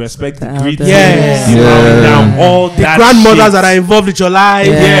the respect, the The greeting, elders. Yes. the bowing down, all that Grandmothers shit. that are involved with your life,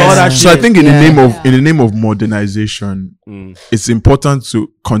 Yes. all that So shit. I think in Yeah. the name of modernization, it's important to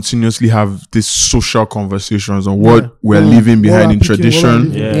continuously have these social conversations on what we're leaving behind What in we're picking, tradition,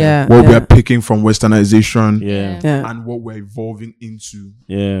 what Yeah. Yeah. what yeah. we're picking from westernization, Yeah. Yeah. and what we're evolving into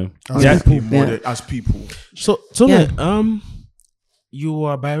Yeah. As Yeah. people. as people. So, Tony, Yeah. you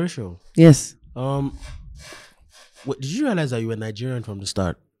are biracial. Yes. Did you realize that you were Nigerian from the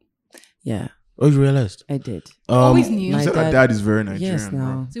start? Yeah. Oh, you realized? I did. Always knew. my You said that dad- dad is very Nigerian. Yes.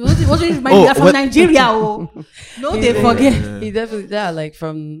 Now. So what is my Oh, from what- Nigeria? Oh. No, they forget. He definitely, like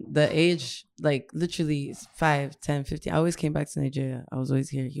from the age, like literally 5, 10, 15. I always came back to Nigeria. I was always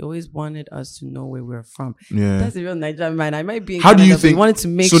here. He always wanted us to know where we're from. Yeah. That's the real Nigerian man. I might be in How do you Canada, but he think- wanted to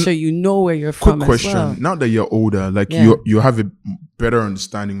make so- sure you know where you're Quick from question. as well. Now that you're older, like Yeah. you have a better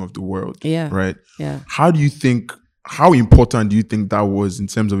understanding of the world. Yeah. Right. Yeah. How important do you think that was in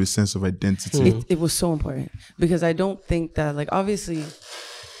terms of a sense of identity? It was so important because I don't think that, like, obviously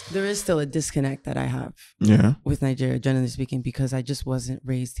there is still a disconnect that I have Yeah. with Nigeria, generally speaking, because I just wasn't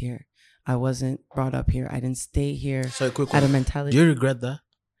raised here. I wasn't brought up here. I didn't stay here So, quick at a one. mentality. Do you regret that?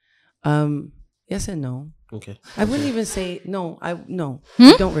 Yes and no. Okay. I wouldn't even say no. I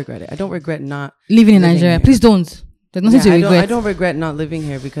Hmm? don't regret it. I don't regret not Living in living Nigeria. here. Please don't. There's nothing to I regret. don't regret not living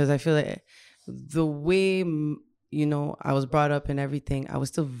here because I feel like the way I was brought up and everything, I was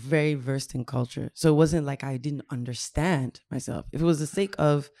still very versed in culture. So it wasn't like I didn't understand myself. If it was the sake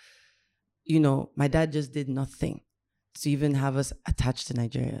of, my dad just did nothing to even have us attached to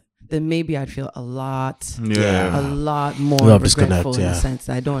Nigeria, then maybe I'd feel a lot more Well, disconnect, regretful in yeah. a sense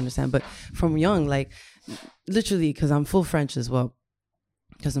that I don't understand. But from young, like literally, because I'm full French as well,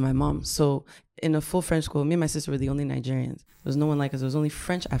 because of my mom. So in a full French school, me and my sister were the only Nigerians. There was no one like us. There was only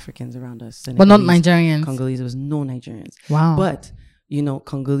French Africans around us. But not Senegalese, Nigerians. Congolese. There was no Nigerians. Wow. But,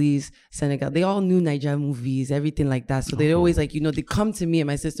 Congolese, Senegal. They all knew Nigeria movies, everything like that. So they'd always like, they come to me and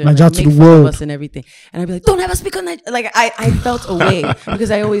my sister and Nigeria like, to make the fun of world. us and everything. And I'd be like, don't ever speak on Nigeria. Like I felt away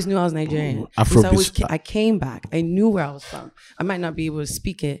because I always knew I was Nigerian. Because I came back. I knew where I was from. I might not be able to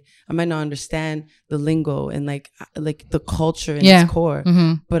speak it. I might not understand the lingo and like the culture in its core.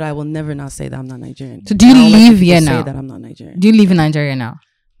 But I will never not say that I'm not Nigerian. So do you live here Say now? that I'm not Nigerian. Do you live in Nigeria now?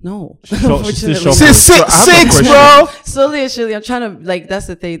 No. Unfortunately. Six, bro. Slowly and surely, I'm trying to that's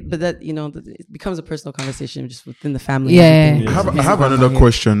the thing. But that it becomes a personal conversation just within the family. Yeah. I have another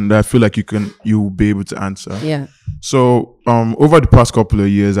question that I feel like you'll be able to answer. Yeah. So over the past couple of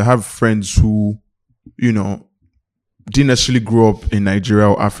years, I have friends who, didn't necessarily grow up in Nigeria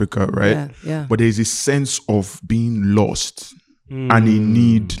or Africa, right? Yeah. But there's a sense of being lost and a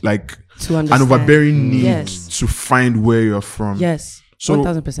need, like To an understand. overbearing need Yes. to find where you're from. Yes. So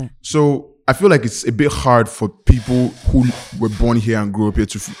 1000%. So I feel like it's a bit hard for people who were born here and grew up here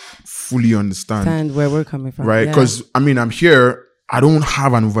to fully understand, Understand where we're coming from. right? Yeah. Because I'm here. I don't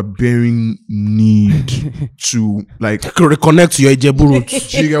have an overbearing need to like Reconnect to your Ijebu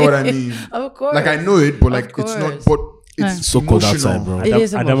roots. Do you get what I mean? Of course. Like I know it, but like Of it's not. course. But it's So cold emotional. outside, bro. It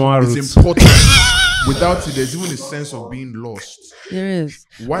is emotional. It's important. Without it, there's even a sense of being lost. There is.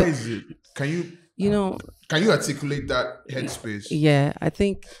 Why is it? Can you articulate that headspace? Yeah, I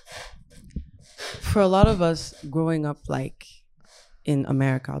think for a lot of us growing up like in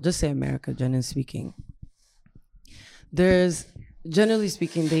America, I'll just say America, generally speaking, generally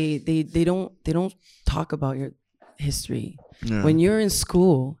speaking, they don't talk about your history. Yeah. When you're in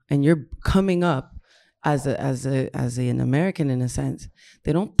school and you're coming up as an American in a sense,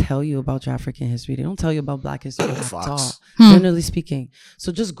 they don't tell you about your African history. They don't tell you about Black history at all. Generally speaking.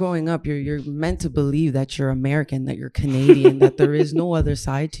 So just growing up, you're meant to believe that you're American, that you're Canadian, that there is no other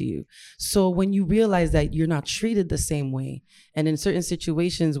side to you. So when you realize that you're not treated the same way, and in certain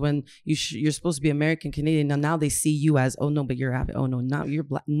situations when you're supposed to be American Canadian, now they see you as, oh no, but you're African. Oh no, now you're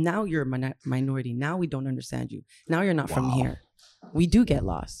Black. Now you're a minority. Now we don't understand you. Now you're not from here. We do get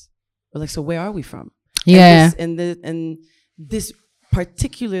lost. We're like, so where are we from? Yeah. And this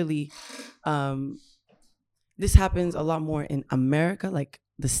particularly, this happens a lot more in America, like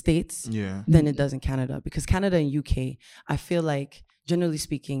the States, than it does in Canada. Because Canada and UK, I feel like, generally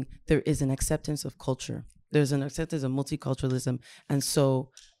speaking, there is an acceptance of culture. There's an acceptance of multiculturalism. And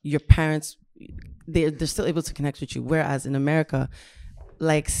so your parents, they're still able to connect with you. Whereas in America,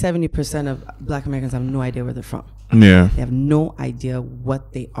 like 70% of Black Americans have no idea where they're from. Yeah. They have no idea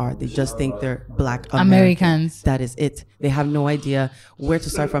what they are. They just think they're Black Americans. That is it. They have no idea where to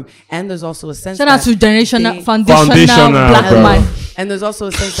start from. And there's also a sense Shout out to foundational Black bro. man. And there's also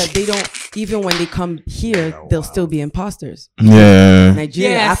a sense that they don't, even when they come here, they'll still be imposters. Yeah.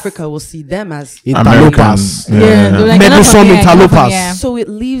 Nigeria, Yes. Africa will see them as Interlopers. They're like, Maybe "I'm not from here, I'm not from interlopers." here." So it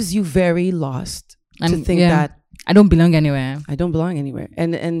leaves you very lost to think that I don't belong anywhere. I don't belong anywhere.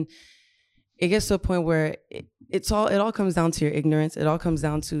 And it gets to a point where it all comes down to your ignorance. It all comes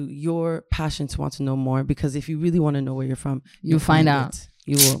down to your passion to want to know more. Because if you really want to know where you're from, You'll find out. it.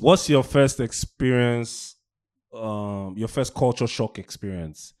 You will. What's your first experience? Your first culture shock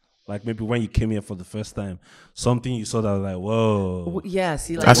experience? Like maybe when you came here for the first time, something you saw that was like, whoa. Yeah,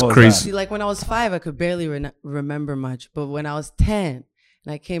 see, like, That's what was crazy. See, like when I was 5, I could barely remember much. But when I was 10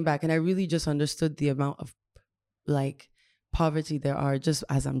 and I came back and I really just understood the amount of like poverty there are just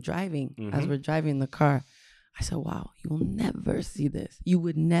as I'm driving, as we're driving in the car, I said, wow, you will never see this. You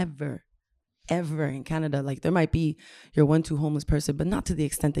would never, ever in Canada. Like there might be your 1-2 homeless person, but not to the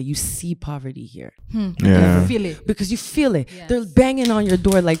extent that you see poverty here. Yeah. Feel it. Because you feel it. Yes. They're banging on your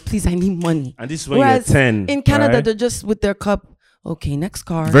door like, please, I need money. And this is when Whereas you're 10. in Canada, right? they're just with their cup. Okay, next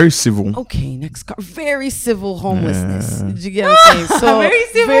car. Very civil. Okay, next car. Very civil homelessness. Did you get what I'm saying? So Very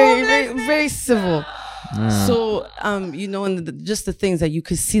civil very civil. So, and just the things that you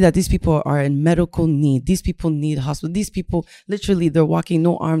could see that these people are in medical need. These people need hospital. These people, literally, they're walking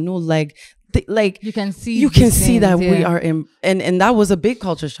no arm, no leg. You can see. You can these see that things, we yeah. are in, and that was a big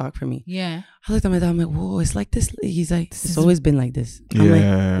culture shock for me. Yeah. I looked at my dad. I'm like, whoa, it's like this. He's like, it's always been like this. I'm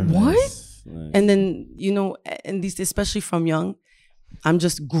Yeah. like, what? And then, and these, especially from young, I'm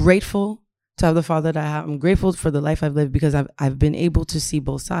just grateful to have the father that I have. I'm grateful for the life I've lived because I've been able to see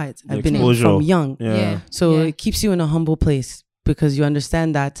both sides. I've been able from young. Yeah. So Yeah. it keeps you in a humble place because you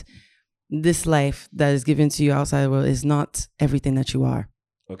understand that this life that is given to you outside the world is not everything that you are.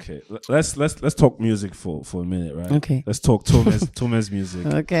 Okay, let's talk music for a minute, right? Okay. Let's talk Tome's music.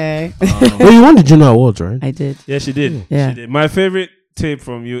 Okay. Well, you won the Juno Awards, right? I did. Yeah, she did. Yeah. She did. My favorite tape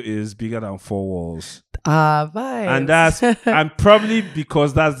from you is Bigger Than Four Walls. Vibes. And that's and probably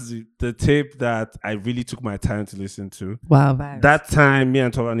because that's the tape that I really took my time to listen to. Wow, vibes. That time, me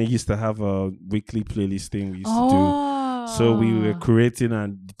and Tolani used to have a weekly playlist thing we used to do. So we were creating,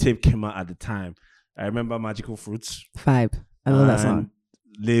 and the tape came out at the time. I remember Magical Fruits. Vibe. I love that and song.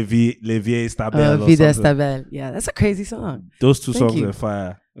 Levier Stabel. Vida Stabel. Yeah, that's a crazy song. Those two Thank songs you. were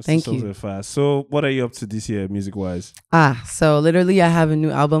fire. Thank you. So what are you up to this year, music-wise? So literally I have a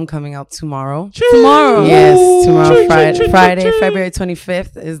new album coming out tomorrow. Tomorrow. Yes, tomorrow, Friday, February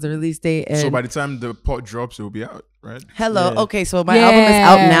 25th is the release date. And So by the time the pot drops, it will be out, right? hello. Yeah. Okay, so my album is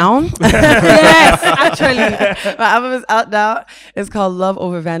out now. Yes, actually. My album is out now. It's called Love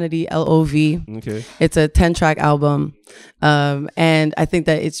Over Vanity, LOV. Okay. It's a 10-track album. And I think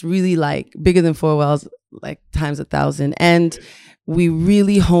that it's really like bigger than four wells, like times 1,000. And we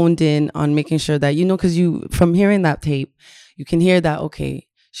really honed in on making sure that, you know, because you, from hearing that tape, you can hear that, okay,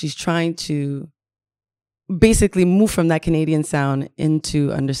 she's trying to basically move from that Canadian sound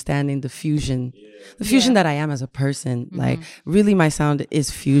into understanding the fusion, that I am as a person. Like, really, my sound is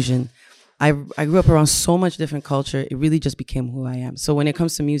fusion. I grew up around so much different culture. It really just became who I am. So when it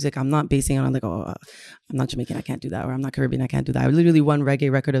comes to music, I'm not basing it on like, oh, I'm not Jamaican, I can't do that, or I'm not Caribbean, I can't do that. I literally won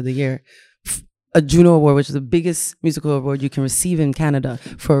Reggae Record of the Year, a Juno Award, which is the biggest musical award you can receive in Canada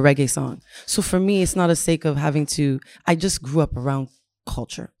for a reggae song. So for me, it's not a sake of having to, I just grew up around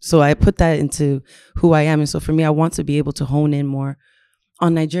culture. So I put that into who I am. And so for me, I want to be able to hone in more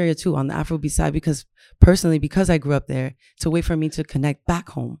on Nigeria too, on the Afrobeat side, because personally, because I grew up there, it's a way for me to connect back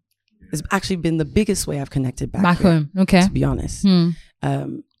home. It's actually been the biggest way I've connected back here, home. Okay. to be honest.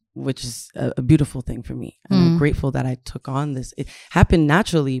 Which is a beautiful thing for me. And I'm grateful that I took on this. It happened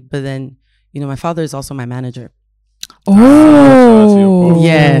naturally, but then, you know, my father is also my manager. Oh.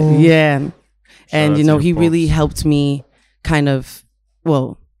 Yeah. And, you know, to he your really pops. helped me kind of,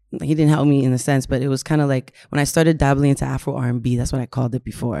 well, he didn't help me in a sense, but it was kind of like when I started dabbling into Afro R&B, that's what I called it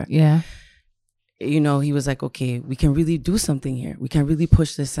before. Yeah. You know, he was like, okay, we can really do something here. We can really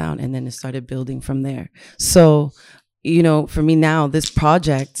push this out. And then it started building from there. So, you know, for me now, this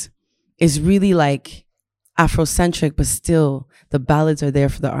project is really like Afrocentric, but still the ballads are there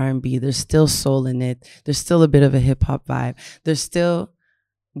for the R&B. There's still soul in it. There's still a bit of a hip hop vibe. There's still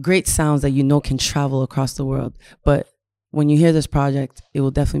great sounds that you know can travel across the world. But when you hear this project, it will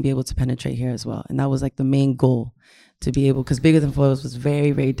definitely be able to penetrate here as well. And that was like the main goal, to be able, because Bigger Than Foils was very,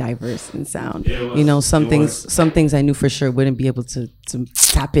 very diverse in sound. You know, some things I knew for sure wouldn't be able to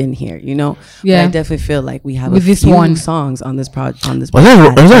tap in here, you know? Yeah. But I definitely feel like we have With a this few one. songs on this project. Was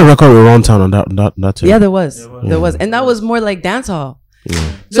there a record with Round Town on that too? Yeah, there was. And that was more like dancehall.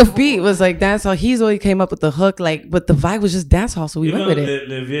 Yeah. The beat was like dancehall. He's always came up with the hook, like, but the vibe was just dancehall, so we went with it.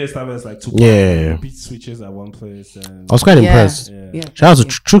 Levier Stabel like two beat switches at one place. And I was quite Yeah. impressed. Yeah. Shout out to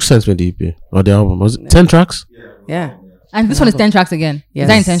True Sense with the EP or the album. Was it 10 tracks? Yeah. And this one is 10 tracks again. Yes. Is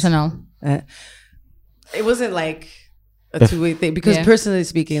that intentional? It wasn't like a two-way thing, because Yeah. personally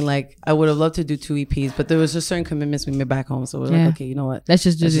speaking, like, I would have loved to do 2 EPs, but there was just certain commitments we made back home. So we're Yeah. like, okay, you know what? Let's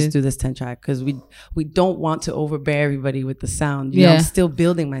just do this. do this 10 track, because we don't want to overbear everybody with the sound. You know, Yeah. I'm still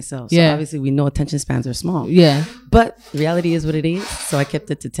building myself. So Yeah. obviously we know attention spans are small. Yeah. But reality is what it is. So I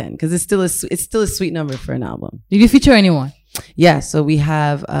kept it to 10 because it's still a sweet number for an album. Did you feature anyone? Yeah, so we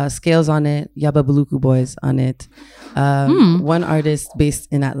have Scales on it, Yaba Baluku Boys on it. One artist based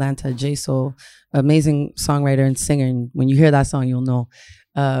in Atlanta, J Soul, amazing songwriter and singer. And when you hear that song, you'll know.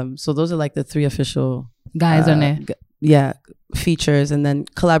 So those are like the 3 official Guys on it. features. And then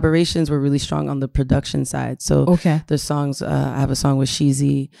collaborations were really strong on the production side. So Okay. there's songs. I have a song with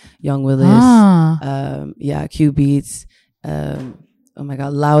Sheezy, Young Willis, Q Beats. Oh my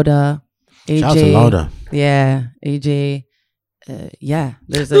God, Lauda, AJ. Shout out to Lauda. Yeah, AJ.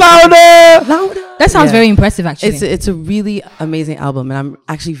 There's a Louder. That sounds Yeah. very impressive, actually. It's a really amazing album, and I'm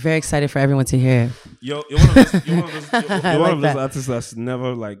actually very excited for everyone to hear. You're one of those, you're one of like those that. artists that's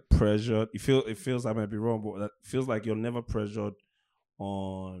never like pressured. It feels I might be wrong, but that feels like you're never pressured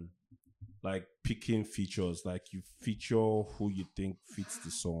on like picking features. Like you feature who you think fits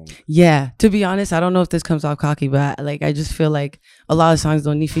the song. Yeah, to be honest, I don't know if this comes off cocky, but I just feel like a lot of songs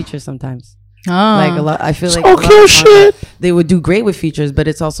don't need features sometimes. Like a lot, I feel like a lot of songs, they would do great with features, but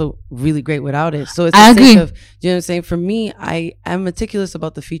it's also really great without it. So it's I a sake agree. of, you know what I'm saying? For me, I am meticulous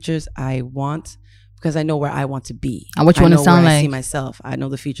about the features I want because I know where I want to be And what you I wanna know sound where I see like. myself. I know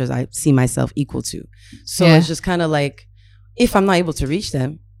the features I see myself equal to. So Yeah. it's just kind of like, if I'm not able to reach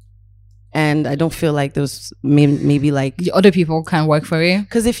them, and I don't feel like those maybe like, The other people can work for you.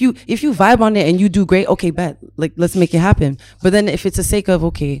 because if you vibe on it and you do great, okay, bet, like, let's make it happen. But then if it's a sake of,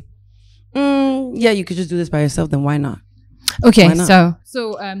 okay, yeah, you could just do this by yourself, then why not? Okay, Why not?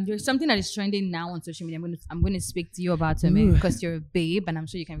 so there's something that is trending now on social media. I'm going to speak to you about it, man, because you're a babe, and I'm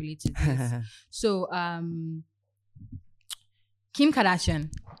sure you can relate to this. So, Kim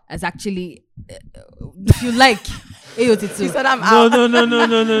Kardashian has actually, if you like, AOT2. He said, I'm No,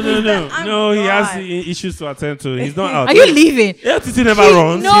 out. no, he has issues to attend to. He's not out. Are you leaving? AOT2 never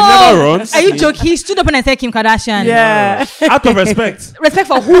runs. No. He never runs. Are you joking? He stood up and I said Kim Kardashian. Yeah. Out of respect. Respect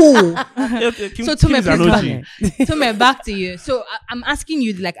for who? Kim, So, Kim Tume, is an please OG. Tume, back to you. So I'm asking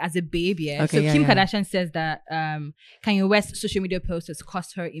you, like, as a babe, yeah. Okay, So yeah, Kim yeah. Kardashian says that Kanye West's social media post has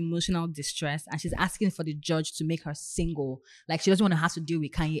caused her emotional distress, and she's asking for the judge to make her single. Like, she doesn't want to have to deal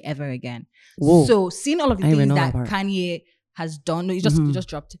with Kanye ever again. Whoa. So seeing all of the I didn't things know that that part. Kanye has done, no, he just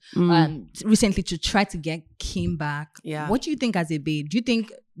dropped recently to try to get Kim back. Yeah. What do you think as a babe?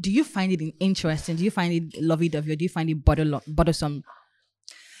 Do you find it interesting? Do you find it lovey-dovey, or do you find it bothersome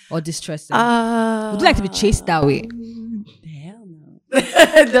or distressing? Would you like to be chased that way? Hell no.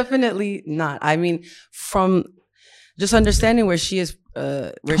 Definitely not. I mean, from just understanding where she is,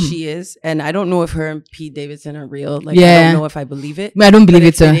 and I don't know if her and Pete Davidson are real. Like, I Yeah. don't know if I believe it. I don't believe But it,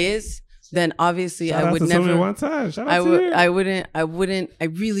 if sir. it is, then obviously Shout I out would to Sophie never. one time. Shout out I to would. you. I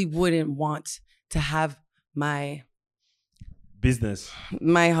really wouldn't want to have my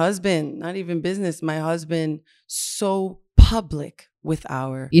husband, not even business, my husband so public with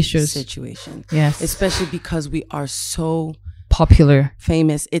our Issues. situation. Yes. Especially because we are so Popular.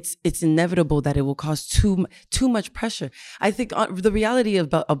 famous. It's inevitable that it will cause too much pressure. I think the reality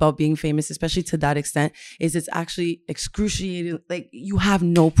about being famous, especially to that extent, is it's actually excruciating. Like, you have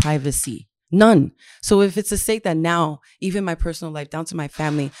no privacy. None. So if it's the sake that now, even my personal life, down to my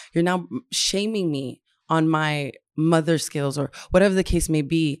family, you're now shaming me on my mother skills or whatever the case may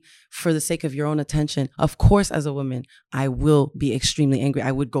be for the sake of your own attention, of course, as a woman, I will be extremely angry.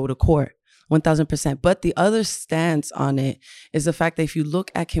 I would go to court. 1000%. But the other stance on it is the fact that if you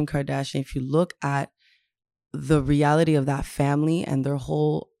look at Kim Kardashian, if you look at the reality of that family and their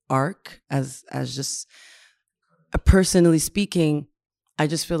whole arc as just personally speaking, I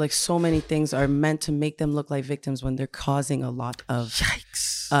just feel like so many things are meant to make them look like victims when they're causing a lot of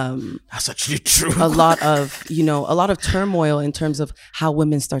Yikes. That's actually true. a lot of turmoil in terms of how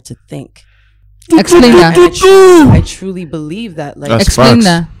women start to think. Explain that. And I truly believe that. Like, That's Explain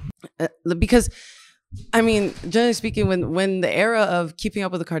facts. that. because I mean, generally speaking, when the era of Keeping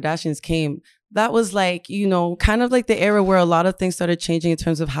Up with the Kardashians came, that was like, kind of like the era where a lot of things started changing in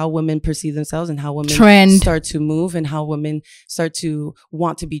terms of how women perceive themselves and how women start to move and how women start to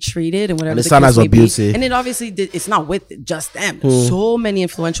want to be treated and whatever And the the standards case may of be. beauty. And it obviously it's not with just them. So many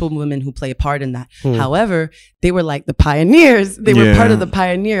influential women who play a part in that. However, they were like the pioneers. They were part of the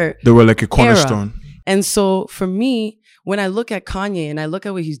pioneer. They were like a cornerstone. And so for me, when I look at Kanye and I look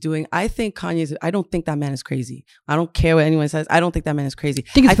at what he's doing, I don't think that man is crazy. I don't care what anyone says. I don't think that man is crazy.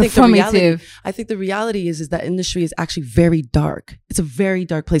 I think it's performative. I think the reality is that industry is actually very dark. It's a very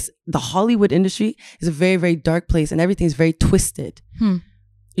dark place. The Hollywood industry is a very, very dark place and everything is very twisted. You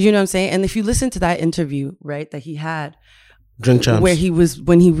know what I'm saying? And if you listen to that interview, right, that he had, Drink Champs.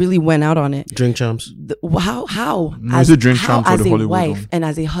 when he really went out on it. Drink Champs. How It's a Drink Champs for as the a Hollywood wife one. and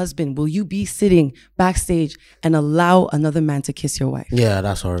as a husband will you be sitting backstage and allow another man to kiss your wife? Yeah,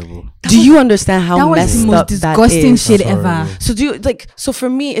 that's horrible. Do you understand how That was messed the most up that disgusting is? shit That's ever. horrible. So for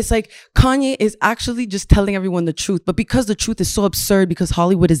me, it's like Kanye is actually just telling everyone the truth, but because the truth is so absurd, because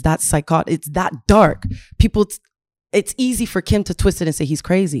Hollywood is that psychotic, it's that dark, it's easy for Kim to twist it and say he's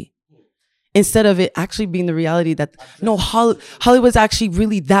crazy. Instead of it actually being the reality that no, Hollywood's actually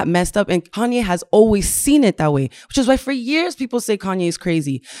really that messed up, and Kanye has always seen it that way, which is why for years people say Kanye is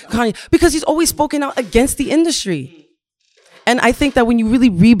crazy. Because he's always spoken out against the industry. And I think that when you really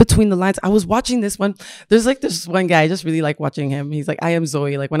read between the lines, I was watching this one. There's like this one guy, I just really like watching him. He's like, I am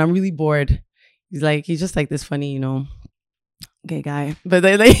Zoe. Like when I'm really bored, he's just like this funny, gay guy. But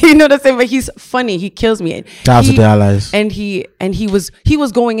like, you know what I'm saying? But he's funny. He kills me. Shout out to the allies. And he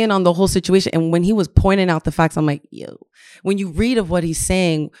was going in on the whole situation. And when he was pointing out the facts, I'm like, yo, when you read of what he's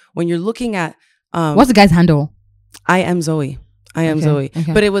saying, when you're looking at What's the guy's handle? I am Zoe. I am Okay, Zoe.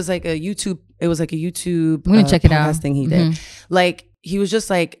 okay. But it was like a YouTube I'm gonna check it out. thing he did. Like he was just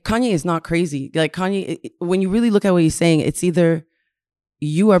like, Kanye is not crazy. Like Kanye, when you really look at what he's saying, it's either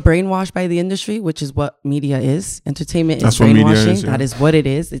you are brainwashed by the industry, which is what media is. Entertainment That's is what media brainwashing. is, yeah. That is what it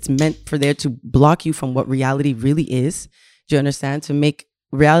is. It's meant for there to block you from what reality really is. Do you understand? To make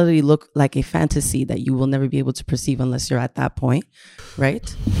reality look like a fantasy that you will never be able to perceive unless you're at that point, right?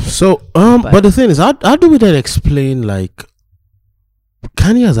 So, but the thing is, how do we then explain, like,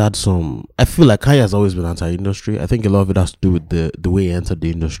 Kanye has had some. I feel like Kanye has always been anti-industry. I think a lot of it has to do with the way he entered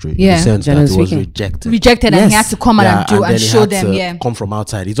the industry. Yeah. In the sense that Generally he was speaking. rejected. And he had to come out and do then and he show had them. to Yeah. come from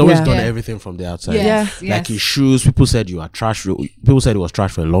outside. He's always Yeah. done Yeah. everything from the outside. Yes. Like his shoes, people said you are trash. People said he was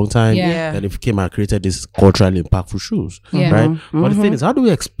trash for a long time. Yeah. Then he came and created this culturally impactful shoes. Yeah. Right. But the thing is, how do we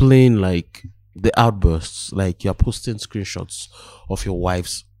explain like the outbursts? Like you're posting screenshots of your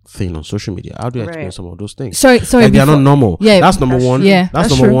wife's thing on social media. How do you explain Right. some of those things? Sorry. Like they're not normal. Yeah, that's number one. Yeah, that's that's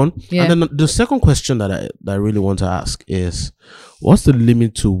number true. one. Yeah. And then the second question that I really want to ask is, what's the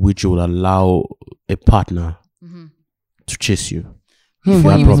limit to which you would allow a partner to chase you?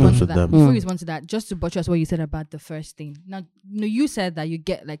 Before have you problems respond to with that, them. before you respond to that, just to buttress what you said about the first thing. Now, you said that you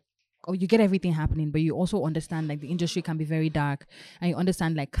get like, or you get everything happening, but you also understand like the industry can be very dark, and you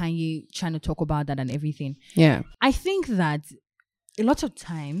understand like Kanye trying to talk about that and everything. Yeah. I think that a lot of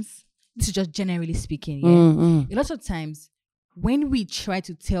times, this is just generally speaking, yeah. Mm-hmm. A lot of times when we try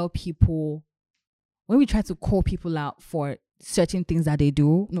to tell people, when we try to call people out for certain things that they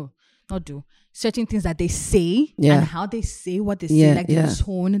do, certain things that they say and how they say what they say, like the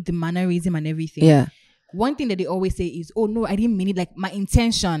tone, the mannerism and everything. Yeah. One thing that they always say is, oh no, I didn't mean it. Like my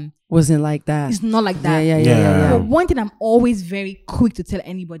intention Wasn't like that. is not like that. Yeah. But one thing I'm always very quick to tell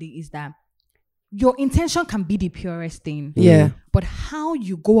anybody is that your intention can be the purest thing. Yeah. But how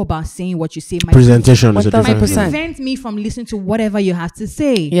you go about saying what you say might Presentation is a 1000%. different thing. prevent me from listening to whatever you have to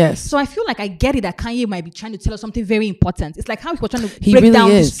say. Yes. So I feel like I get it that Kanye might be trying to tell us something very important. It's like how he was trying to He break really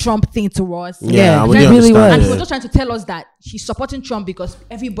down is. this Trump thing to us. Yeah, I he really really understand was. And it. he was just trying to tell us that he's supporting Trump because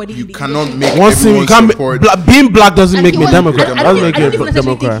everybody You in the cannot industry- make One thing you everyone can't support. being black doesn't And make he me was- Democrat. I Doesn't don't make even you a necessarily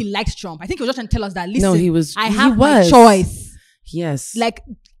think Democrat. he likes Trump. I think he was just trying to tell us that listen, No, he was- I he have my was. choice. Yes. Like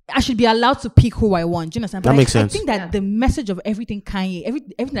I should be allowed to pick who I want. Do you understand? That But makes I sense. think that the message of everything Kanye,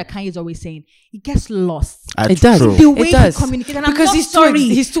 everything that Kanye is always saying, it gets lost. It does. True. The way It does. he communicates, and I'm because not he's sorry.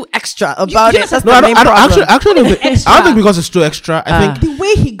 he's too extra about you it. That's No, the I main don't problem. actually, I Extra. don't think because it's too extra. I think The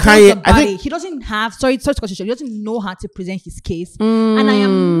way he goes Kanye- about I think- it, he doesn't have. Sorry to cut you short, he doesn't know how to present his case, and I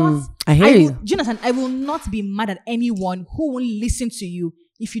am not. I hear you. Do you understand? I will not be mad at anyone who won't listen to you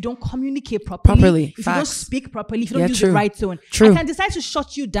if you don't communicate properly. If you don't Facts. speak properly, if you don't Yeah, use true. the right tone. True. I can decide to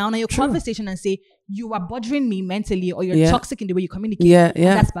shut you down on your conversation and say you are bothering me mentally, or you're Yeah. toxic in the way you communicate. Yeah, And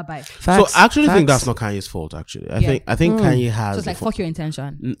yeah. that's bye bye. Facts. so. I actually think Facts. that's not Kanye's fault. Actually, I Yeah. think Kanye has. So it's like the fuck your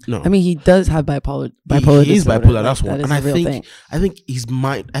intention. no, I mean, he does have bipolar he is disorder. bipolar. Like, That's one, that is and a real thing. I think his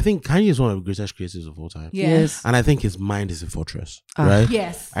mind. I think Kanye is one of the greatest creators of all time. Yeah. Yes. And I think his mind is a fortress, Ah. right?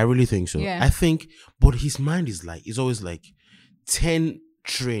 Yes. I really think so. Yeah. I think, but his mind is like, it's always like 10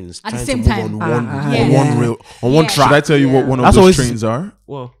 trains At the trying same to move time. on one, Yeah. on one rail, on one Yeah. track. Should I tell you what one of That's those always- trains are?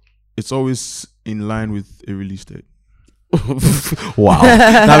 Well, It's always in line with a release date. wow,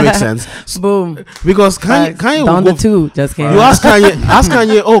 that makes sense. Boom. Because Kanye, Facts. Kanye will Down go. to two. Just kidding. You ask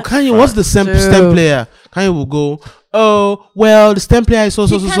Kanye, oh Kanye, what's the stem player? Kanye will go, oh well, the stem player is so.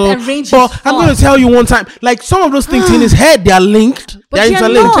 He can't arrange But his I'm going to thoughts. tell you one time, like some of those things in his head, they are linked, But they're they're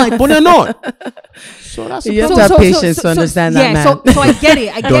interlinked, not. but they're not. So that's You have the to have patience to understand that, yeah, man. So I get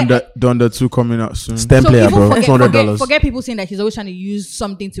it. I get Donda 2 coming out soon. stem so player, even bro. forget, $200. forget people saying that he's always trying to use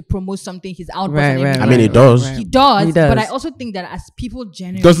something to promote something. He's out. Right, right, I mean, it does. He does, He does. but I also think that as people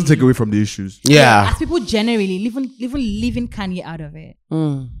generally Doesn't take away from the issues. Yeah. as people generally leaving Kanye out of it,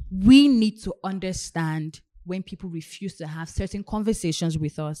 Mm. we need to understand when people refuse to have certain conversations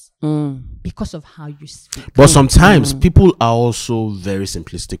with us Mm. because of how you speak. But sometimes people are also very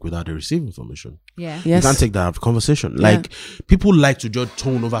simplistic without they receive information. Yeah. You Yes. can't take that out of conversation. Like people like to judge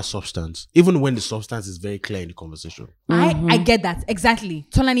tone over substance, even when the substance is very clear in the conversation. I get that exactly.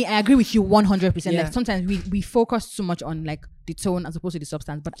 Tolani, I agree with you 100%. Yeah. Like sometimes we focus too much on like the tone as opposed to the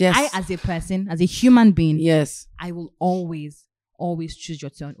substance. But Yes. I, as a person, as a human being, Yes. I will always choose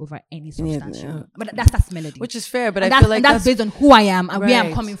your tone over any substantial. yeah. But that's melody. Which is fair, but and I that's, feel like and that's based on who I am and where I'm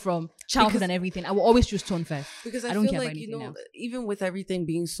Right. coming from, childhood Because- and everything. I will always choose tone first. because I I, don't feel care about like, you anything know, else. even with everything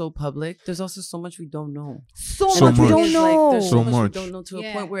being so public, there's also so much we don't know. So So much we much. don't It's know. like, there's so, So much, much. we don't know to Yeah.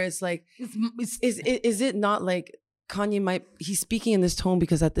 a point where it's like, It's- is it not like Kanye he's speaking in this tone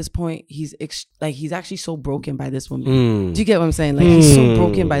because at this point he's actually so broken by this woman. Mm. Do you get what I'm saying? Like he's so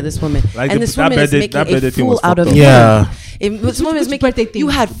broken by this woman, Like and the- this that woman is birthday- making that a birthday thing fool was out of fucked him. up. Yeah. This woman is which making. birthday thing? You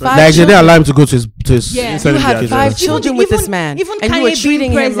had 5 Like they children. didn't allow him to go to his Yeah. You had kids, 5 right? children Even- with this even- man, even and you were Kanye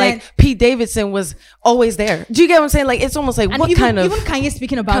treating being him like present. Pete Davidson was always there. Do you get what I'm saying? Like it's almost like and what even, kind of even Kanye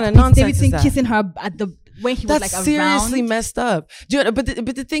speaking about kind of Pete nonsense is Davidson that? kissing her at the when he was That's like seriously around. messed up. Do you know, but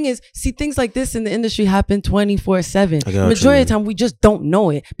the thing is, see, things like this in the industry happen 24/7. I get what you Majority of the mean. time, we just don't know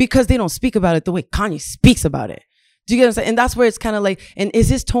it because they don't speak about it the way Kanye speaks about it. Do you get what I'm saying? And that's where it's kind of like, and is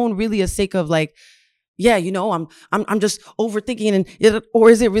his tone really a sake of like yeah, you know, I'm just overthinking, or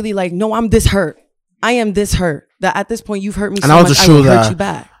is it really like, no, I'm this hurt. I am this hurt that at this point you've hurt me so much, I will hurt you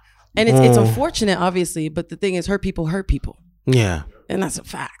back. And it's unfortunate, obviously, but the thing is, hurt people. Yeah. And that's a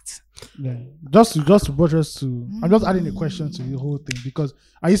fact. Yeah. Just to buttress to, I'm just adding a question to the whole thing because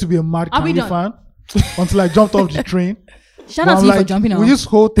I used to be a mad Kanye fan until I jumped off the train. Shout out to you for jumping on. With this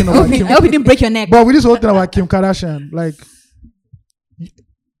whole thing about Kim, I hope you didn't break your neck. But with this whole thing about Kim Kardashian, like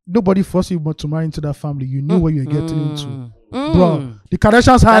nobody forced you to marry into that family. You knew what you were getting into. Bro, the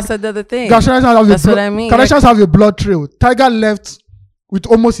Kardashians had. That's another thing. That's what I mean. Kardashians have a blood trail. Tiger left with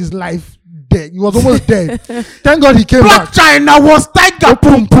almost his life dead. He was almost dead. Thank God he came back. China was Tiger.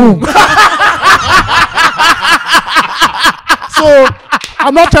 Boom, boom. So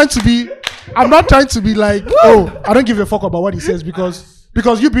I'm not trying to be like, oh, I don't give a fuck about what he says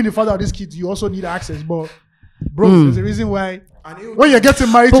because you being the father of this kid, you also need access. But bro, there's a reason why when you're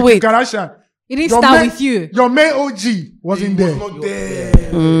getting married to Kim Kardashian, it didn't start with you. Your main OG wasn't there. Was not there.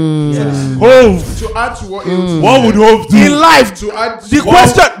 Hove. To add to what Aotu What would Hove do? In life, to add to the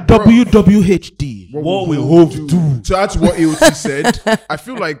question WWHD. What will Hove do? To add to what Aotu said, I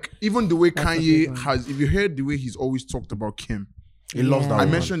feel like even the way Kanye has, if you heard the way he's always talked about Kim, He loves that I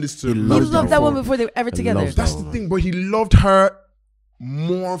woman. mentioned this to He him. He loves loved that one before they were ever together. loves that That's the thing, but he loved her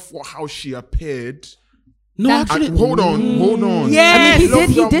more for how she appeared. No, actually, And hold on. Yes. He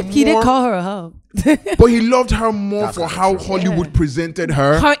loved her did more- call her a hoe. But he loved her more for how Hollywood presented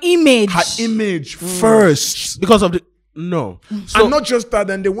her. Her image. Her image first. because of the no. And not just that,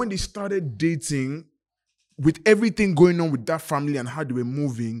 and then when they started dating, with everything going on with that family and how they were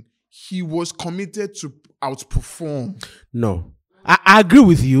moving, he was committed to outperform. No. I agree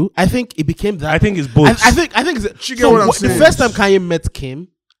with you. I think it became that. I think it's both. I think it's, You get what I'm the saying? first time Kanye met Kim,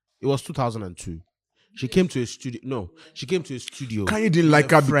 it was 2002. She came to a studio. No, she came to a studio. Kanye didn't like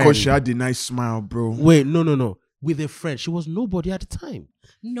her because she had a nice smile, bro. Wait, no. With a friend. She was nobody at the time.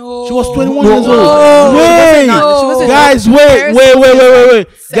 No. She was 21 No. years old. No. Wait, She wasn't guys, Paris wait.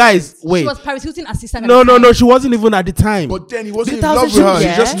 Guys, She wait. was Paris Hilton assistant. No. She wasn't even at the time. But then he wasn't in love with her. 2002,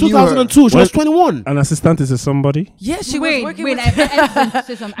 He just yeah. knew her. 2002. She was 21. An assistant is a somebody. Yeah, she Wait, was working wait. with I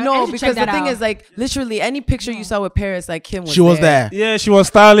say something. I No, need to because check the that thing out. is, like, literally any picture you saw with Paris, like, Kim was She was there. Yeah, she was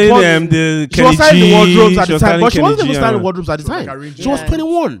styling But the She was Kenny styling the G. wardrobes at She the was time, but she Kenny wasn't G even styling and- wardrobes at the She was time. like arranging She was Yeah.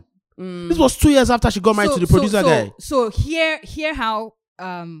 21. This was 2 years after she got married to the producer guy. So hear how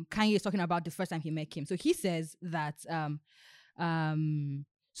Kanye is talking about the first time he met Kim. So he says that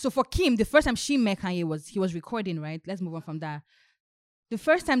so for Kim, the first time she met Kanye he was recording, right? Let's move on from that. The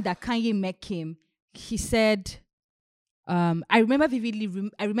first time that Kanye met Kim, he said, I remember vividly,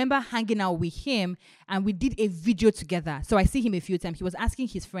 I remember hanging out with him and we did a video together. So I see him a few times. He was asking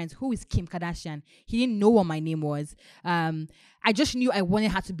his friends, who is Kim Kardashian? He didn't know what my name was. I just knew I wanted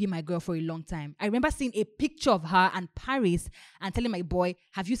her to be my girl for a long time. I remember seeing a picture of her and Paris and telling my boy,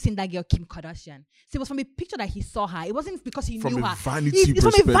 have you seen that girl, Kim Kardashian? So it was from a picture that he saw her. It wasn't because he From knew a her. vanity It's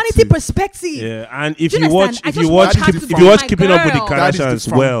from a vanity perspective. perspective. Yeah, and if Do you you watch, understand? I if just you want watch, her to if be you watch my Keeping Up with the girl. That is the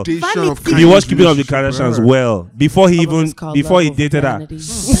Kardashians well, foundation of Vanity. if you watch Kanye's Keeping Up with the relationship with Kardashians her. well, before he Although even it's called before he Love Over dated her, Vanity.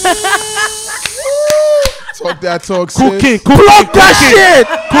 Talk that talk, cooking, sis. plug that shit!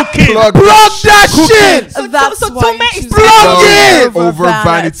 cooking, Plug that shit! So that's so why Tome you is choose Plug Love it! Over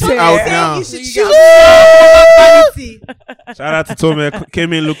vanity out now. You should choose vanity. Shout out to Tome,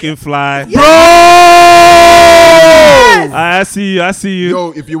 came in looking fly. Bro! I see you.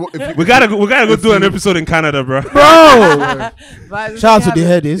 Yo, if you We gotta go do an episode in Canada, bro. Shout out to the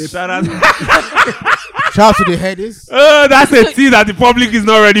headies. Shout out. Shout out to the headies. That's a tea that the public is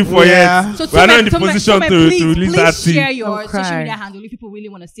not ready for Yeah. yet. So We are not in the Tome, position Tome, to please, release that tea. share your I'm social crying. media handle if people really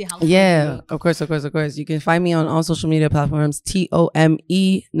want to see how. Yeah, of course. You can find me on all social media platforms. Tome,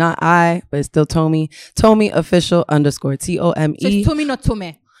 not I, but it's still Tommy. Tommy official _ So Tome. it's Tome, not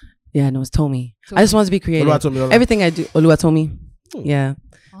Tome. Yeah, no, it's Tommy. I just want to be creative. Oluwatomi. Everything I do, Oluwatomi. Yeah.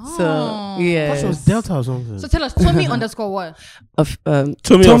 So Oh. yeah. She was Delta or something. So tell us, Tome _ what?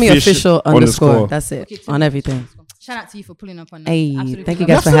 Tommy official underscore. _ That's it Okay, Tome on everything. Shout out to you for pulling up on that. Hey, Absolutely thank you love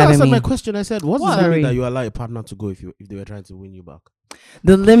You guys it. for still having answered me. my question. I said, what's the Sorry. limit that you allow a partner to go if they were trying to win you back?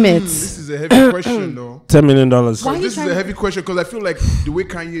 The limits. This is a heavy question, though. $10 million. Why are you This is trying a to- heavy question because I feel like the way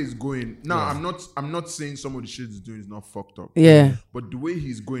Kanye is going now. I'm not saying some of the shit he's doing is not fucked up. Yeah. But the way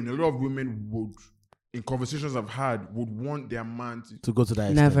he's going, a lot of women would, in conversations I've had, would want their man To go to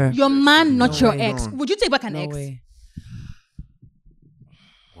that extent. Never. Your man, not No your way. ex. Would you take back an No ex? way.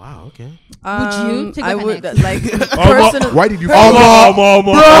 Wow. Okay. Would you take I back an would ex? like personally. Why did you?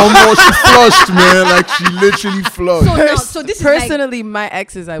 Almost. She flushed, man. Like she literally flushed. So now, so this is like Personally, my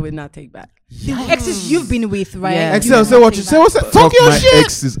exes I would not take back. the exes you've been with, right? Yeah. You Excel, would say not what take you say. back. What's that? Talk your my shit.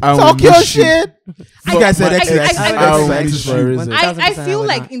 exes, I will Talk your miss you. shit. I- You guys said I- exes. I- Exes I- for I- a reason. I 1000% feel would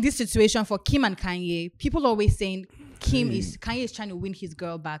like not. in this situation for Kim and Kanye, people are always saying Kanye is trying to win his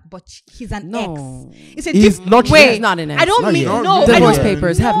girl back, but he's an No. ex. It's a He's different not way. yet. He's not an ex. I don't Not mean yet. no. Divorce I don't,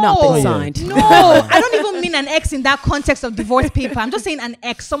 papers have not been No. signed. No, I don't even mean an ex in that context of divorce paper. I'm just saying an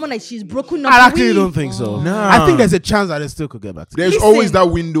ex, someone that she's broken up I actually with. don't think so. Nah. I think there's a chance that they still could get back together. There's Listen. always that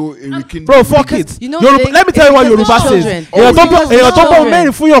window in we can. Bro, fuck it. You know Yoruba, the let me thing- tell you what it's Yoruba because says. children. Èèyàn tó Because bọ́- èèyàn tó bọ́ children.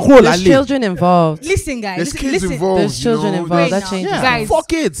 mẹ́rin fún yàn kúrò There's lálẹ́. children involved. Listen, guys. There's kids listen. involved. There's children you know? involved. Wait That now. changes. Yeah, Guys.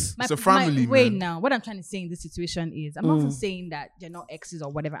 fuck it. It's a family, Wait man. now, what I'm trying to say in this situation is, I'm not saying that they're not exes or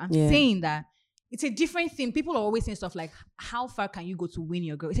whatever. I'm Yeah. saying that it's a different thing. People are always saying stuff like, "How far can you go to win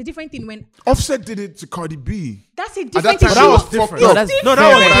your girl?" It's a different thing when Offset did it to Cardi B. that's a At different that thing. time, that was fucked different. up. No, that's No, that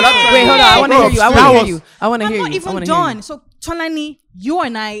fair. was different. Wait, hold on. I want to hear you. I want to hear you. I want to I'm hear not you. I even want to hear you. done. So Tolani, you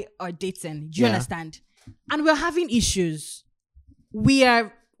and I are dating. Do you Yeah. understand? And we're having issues. We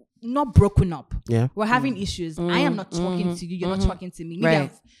are not broken up. Yeah. We're having issues. I am not talking to you. You're not talking to me. Maybe Right.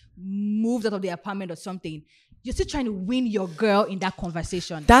 I've moved out of the apartment or something. You're still trying to win your girl in that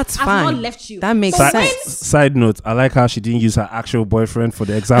conversation. That's I've fine. not left you. That makes But sense. Side note, I like how she didn't use her actual boyfriend for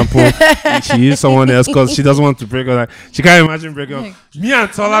the example. She used someone else because she doesn't want to break up. Like, she can't imagine breaking up. Me and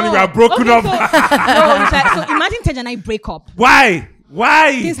Tolani, we are broken Okay, up. So, no, it's like, so imagine Tej and I break up. Why?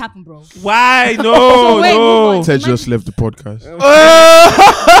 Why? Things happen, bro. Why? So No, wait, move no. on. Ted just left the podcast.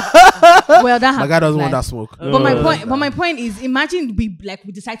 Well, that happens. My guy doesn't want like- that smoke. But my point is, imagine we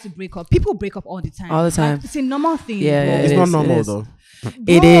decide to break up. People break up all the time. All the time. Like, it's a normal thing. Yeah, bro. it It's is, not it normal is. though.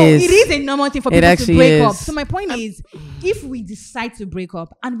 It Bro, is. It is a normal thing for It people to actually break is. up. So my point is, if we decide to break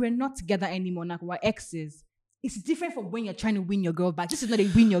up and we're not together anymore, like we're exes, it's different from when you're trying to win your girl back. This is not a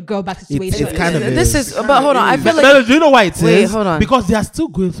win your girl back situation. It's kind of This is, but hold on. I feel No, like do you know why it is? Wait, hold on. Because they are still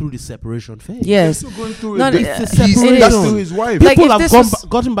going through the separation phase. yes. Still going through No, it. no, It's it a is. separation. That's still his wife. Like, People if have this gone was-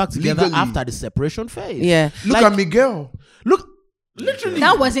 gotten back together Legally. after the separation phase. Yeah. Look Like- at Miguel. Look, literally.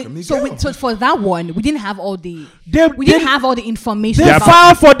 That wasn't so. Miguel. So for that one, we didn't have all the. They, We didn't have all the information. They about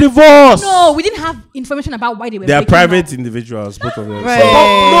filed for divorce. No, we didn't have information about why they were. They are breaking private up. individuals, both of them. Right.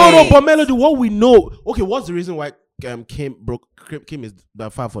 No, but Melody, what we know. Okay, what's the reason why Kim is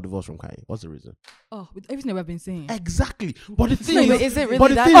the filed for divorce from Kanye? What's the reason? Oh, with everything that we've been saying. Exactly. But the thing No, is, but is it really but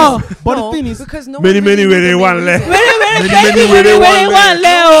the that? thing No, is, but the thing is, because no Many, one many, really many, knew the one main left.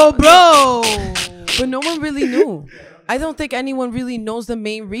 reason. bro. But no one really knew. I don't think anyone really knows the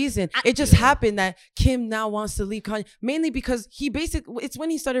main reason. It just happened that Kim now wants to leave Kanye, mainly because it's when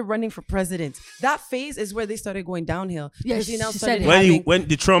he started running for president. That phase is where they started going downhill. Yeah, Because he now she started said it. having, When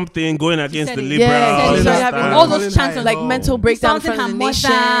the Trump thing going against said the it. liberals, Yeah, All he of started that having stuff. All those chants of like mental breakdown in insulting front her of the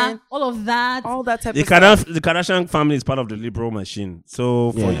mother, nation, all of that. all that type the of stuff. Kardashian family is part of the liberal machine.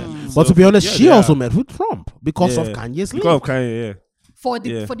 So, for, but to be honest, yeah, she they also are. met with Trump because of Yeah. Kanye's Because leak. of Kanye, yeah. For the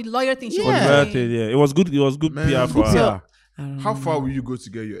Yeah. for the lawyer thing. She Yeah. was For the saying. birthday, yeah. It was good. It was good Man, PR for her. Yeah. How far will you go to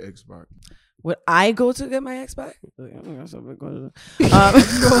get your ex back? Would I go to get my ex back?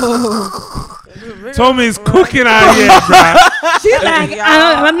 Tommy's cooking out here, bro. She's like,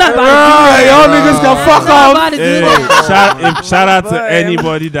 I'm not Right, y'all niggas can fuck off. about to do Hey, that. shout out to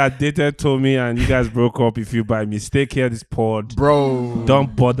anybody that dated Tommy and you guys broke up. If you by mistake hear this pod, Bro.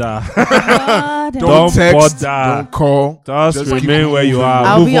 don't bother. God. Don't text. bother. Don't call. Just keep remain where you moving. are.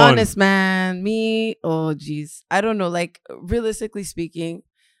 I'll Move be on. honest, man. Me, oh geez, I don't know. Like realistically speaking,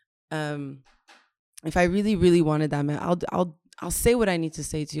 if I really, really wanted that man, I'll say what I need to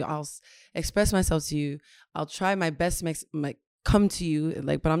say to you. I'll express myself to you. I'll try my best to come to you,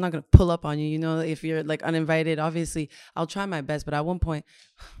 like, but I'm not gonna pull up on you. You know, if you're like uninvited, obviously, I'll try my best. But at one point,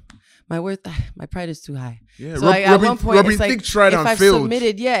 my pride is too high. Yeah, So at one point, Robin it's like, Thicke tried if and I've failed.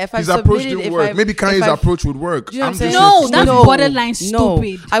 submitted, if I've His approach submitted, didn't work. Maybe Kanye's approach would work. Do you know what I'm saying? No, that's borderline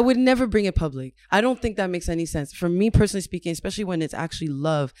stupid. I would never bring it public. I don't think that makes any sense. For me personally speaking, especially when it's actually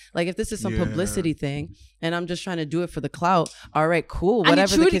love. Like if this is some publicity thing and I'm just trying to do it for the clout, all right, cool, And the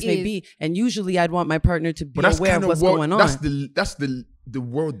whatever the truth case may is- be. And usually I'd want my partner to be But that's aware kind of what's what, going on. That's the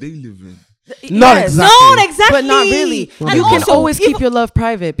world they live in. Not Yes. exactly. Not exactly. But not really. And You can also, always keep even- your love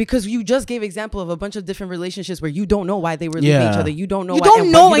private because you just gave example of a bunch of different relationships where you don't know why they were leaving Yeah. each other. You don't know You why.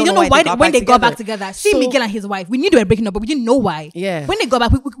 don't know, and you don't know why got when back they got back together. See So- Miguel and his wife. We knew they were breaking up, but we didn't know why. Yeah. When they got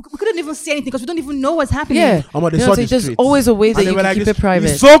back, we couldn't even say anything because we don't even know what's happening. Yeah. Oh, but they You know, saw so the there's streets. always a way that And they you were can like keep this, it private.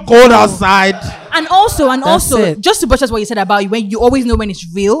 It's so cold outside. And also, it. just to buttress what you said about when you always know when it's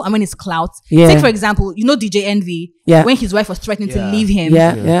real and when it's clout. Yeah. Take for example, DJ Envy. Yeah. When his wife was threatening to leave him.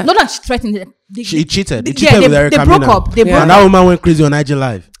 Yeah. Not that she threatened. He cheated. He Yeah, cheated with they Erica broke Mena. up. They broke And up. that woman went crazy on IG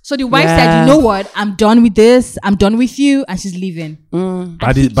Live. So the wife Yeah. said, "You know what? I'm done with this. I'm done with you," and she's leaving.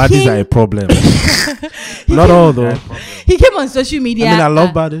 Baddies are a problem. Not all though. He came on social media. I love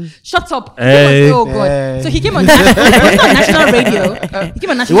baddies. Shut up. Hey. Oh God. Hey. So he came on. He was on national radio. He came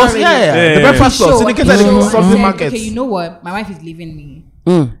on national radio. The breakfast club, Show, syndicated show, in and something said, markets. okay, you know what? My wife is leaving me.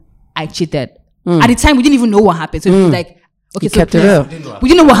 I cheated. At the time, we didn't even know what happened. So it was like, okay, so kept it up. we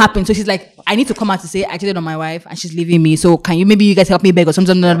didn't know what happened. So she's like, I need to come out to say I cheated on my wife and she's leaving me. So can you maybe you guys help me beg or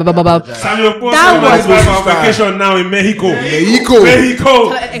something? Blah, blah, blah, blah. Samuel Post That was was- on vacation now in Mexico.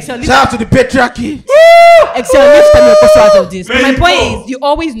 Mexico. Excel, Shout out to the patriarchy. let's tell me what's out of this. But my Mexico. point is, you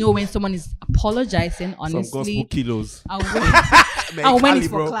always know when someone is apologizing, Some gospel honestly. kilos. And when it's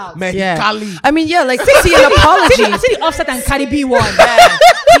for clout. Yeah. I mean, yeah, like see an apology. I see the Offset and Cardi B one.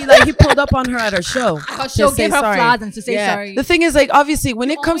 He pulled up on her at her show. She'll to say give her sorry. flowers and to say sorry. The thing is, like, obviously, when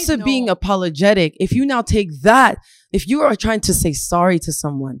You it comes always to being know. apologetic, if you now take that, if you are trying to say sorry to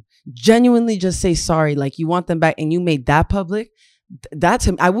someone, genuinely just say sorry, like you want them back, and you made that public, that's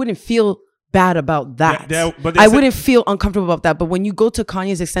him. I wouldn't feel bad about that. But I wouldn't feel uncomfortable about that. But when you go to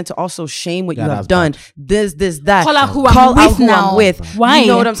Kanye's extent to also shame what you have that's done, this, that, Call out who call I'm out with who now. I'm with. Why? You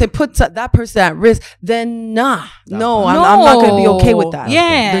know what I'm saying? Put that person at risk. Then I'm not going to be okay with that.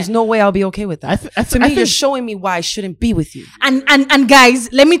 Yeah. There's no way I'll be okay with that. To me, I you're think- showing me why I shouldn't be with you. And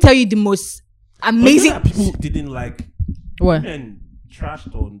guys, let me tell you the most amazing. People didn't like What? men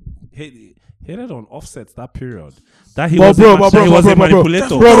trashed on hated on Offset that period. That he Bro, was bro, a, bro, he was bro, a bro, bro.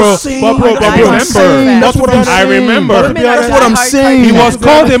 manipulator. Bro, I remember. That's what I'm I saying. remember. That's what I'm saying. He was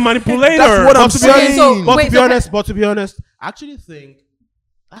called a manipulator. That's what I'm But to be saying. honest, so- wait, but to be honest, I actually think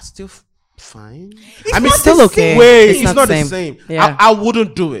that's still fine. I mean, not still the okay. same. Wait, It's it's not not the the same. same. Yeah. I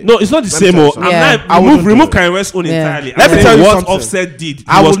wouldn't do it. No, it's not the Let me same. tell you I'm something. Yeah. not I wouldn't remove do it. Kanye West's own Yeah. entirely. Let me I'm tell saying you what something. Offset did. He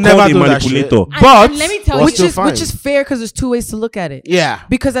I was would never called a do that shit. manipulator. But And let me tell we're you- still Which fine. is fair because there's two ways to look at it. Yeah.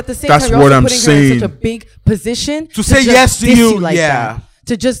 Because at the same That's time, you're what also I'm putting her in such saying. a big position To say just yes to diss you, like yeah. that.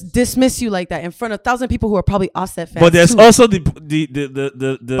 To just dismiss you like that in front of 1,000 people who are probably Offset fans. But there's too. also the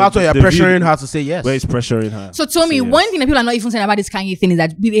That's why you're the pressuring view- her to say yes. Where he's pressuring her. So Tommy, Say yes. one thing that people are not even saying about this Kanye thing is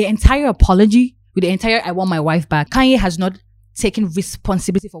that with the entire apology, with the entire "I want my wife back," Kanye has not taken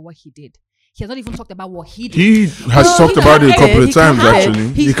responsibility for what he did. He has not even talked about what he did. He has Well, talked he about it a kinda couple did. of He times, kinda actually.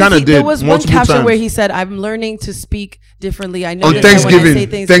 did. He kind of did There was one multiple caption times. where he said, "I'm learning to speak differently. I know On that when I say Thanksgiving,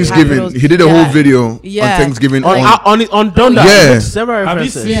 things in Thanksgiving, capitals." he did a Yeah. whole video Yeah. on Thanksgiving. on Donda. Yeah. He makes several Have you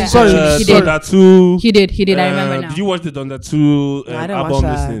references. seen Yeah. Sorry, he did. Donda 2? He did. I remember now. Did you watch the Donda 2 I didn't album watch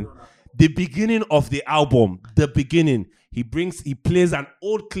that. listening? The beginning of the album, he plays an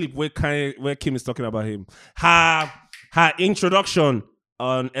old clip where Kim is talking about him. Her introduction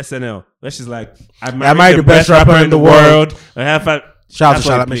on SNL, where she's like, I married the best rapper in the world. I have a Shout out That's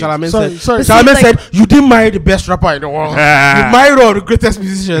to what Charlamagne. it Charlamagne Sorry, said, sorry. Charlamagne See, like- said, you didn't marry the best rapper in the world. You married all the greatest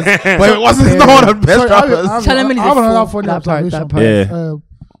musicians, but it wasn't not one of the best Sorry, rappers. Charlamagne is I have a another fool. funny That part, observation. that part. Yeah.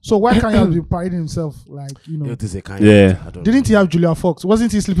 So why can't he be parading himself? Like, you know, It is a kind Yeah. I don't didn't he have Julia Fox?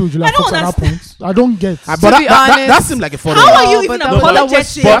 Wasn't he sleeping with Julia I don't Fox at that point? I don't get. But To that, be that honest- seemed like a photo. How are you but even that was apologetic?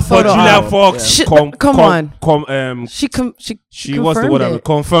 shit But photo Julia op. Fox, Shit, come come on. She was the word I confirmed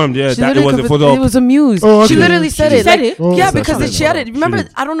confirmed. Yeah, She that it literally was a confirmed- photo. It was a muse. Oh, She okay. literally said She it. said like, it? Oh, yeah, okay. because she had it. Remember, She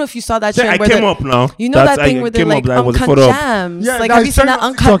did. I don't know if you saw that Say, trend I where came the- up now. You know That's- that thing I where they're came like up, that was a Uncut photo of- Jams. Yeah, Like, that have you is seen that trending on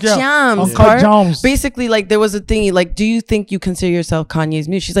Uncut TikTok, yeah. Jams Uncut part? Jams. Basically, like there was a thing like, do you think you consider yourself Kanye's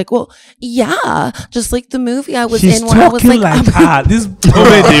muse? She's like, well, yeah, just like the movie I was She's in when I was talking like, like this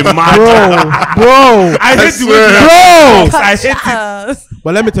comedy mad. Bro, I hate the way bro. she talks. I hate it. Yes.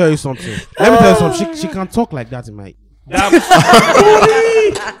 But let me tell you something. Let me tell you something. She can talk like that in my.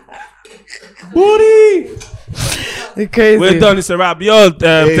 Booty. Crazy. We're done. It's a wrap. Yo,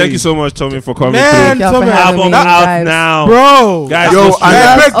 thank you so much, Tommy, for coming Man, through. Y'all for Tommy, having Album me, out guys. now. Bro, Guys, Yo, go stream and it.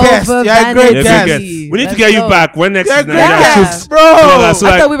 you're a great Over guest. You're a vanity. great Yeah, guest. good guest. We need to Let's get you go. back when next You're a is great Nigeria guest, Shoots. bro. So I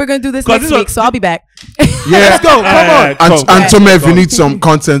like- thought we were gonna do this 'cause next this was- week, so I'll be back. Yeah, Let's go. Come on. And Tommy, if you need some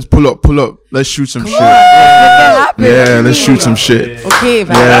content, pull up. Let's shoot some shit. Yeah, let's shoot some shit. Okay,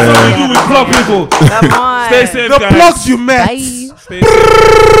 man. That's what we do with plug people. Come on. Stay safe, The guys. plugs you met. Bye. Stay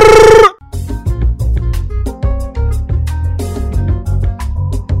safe.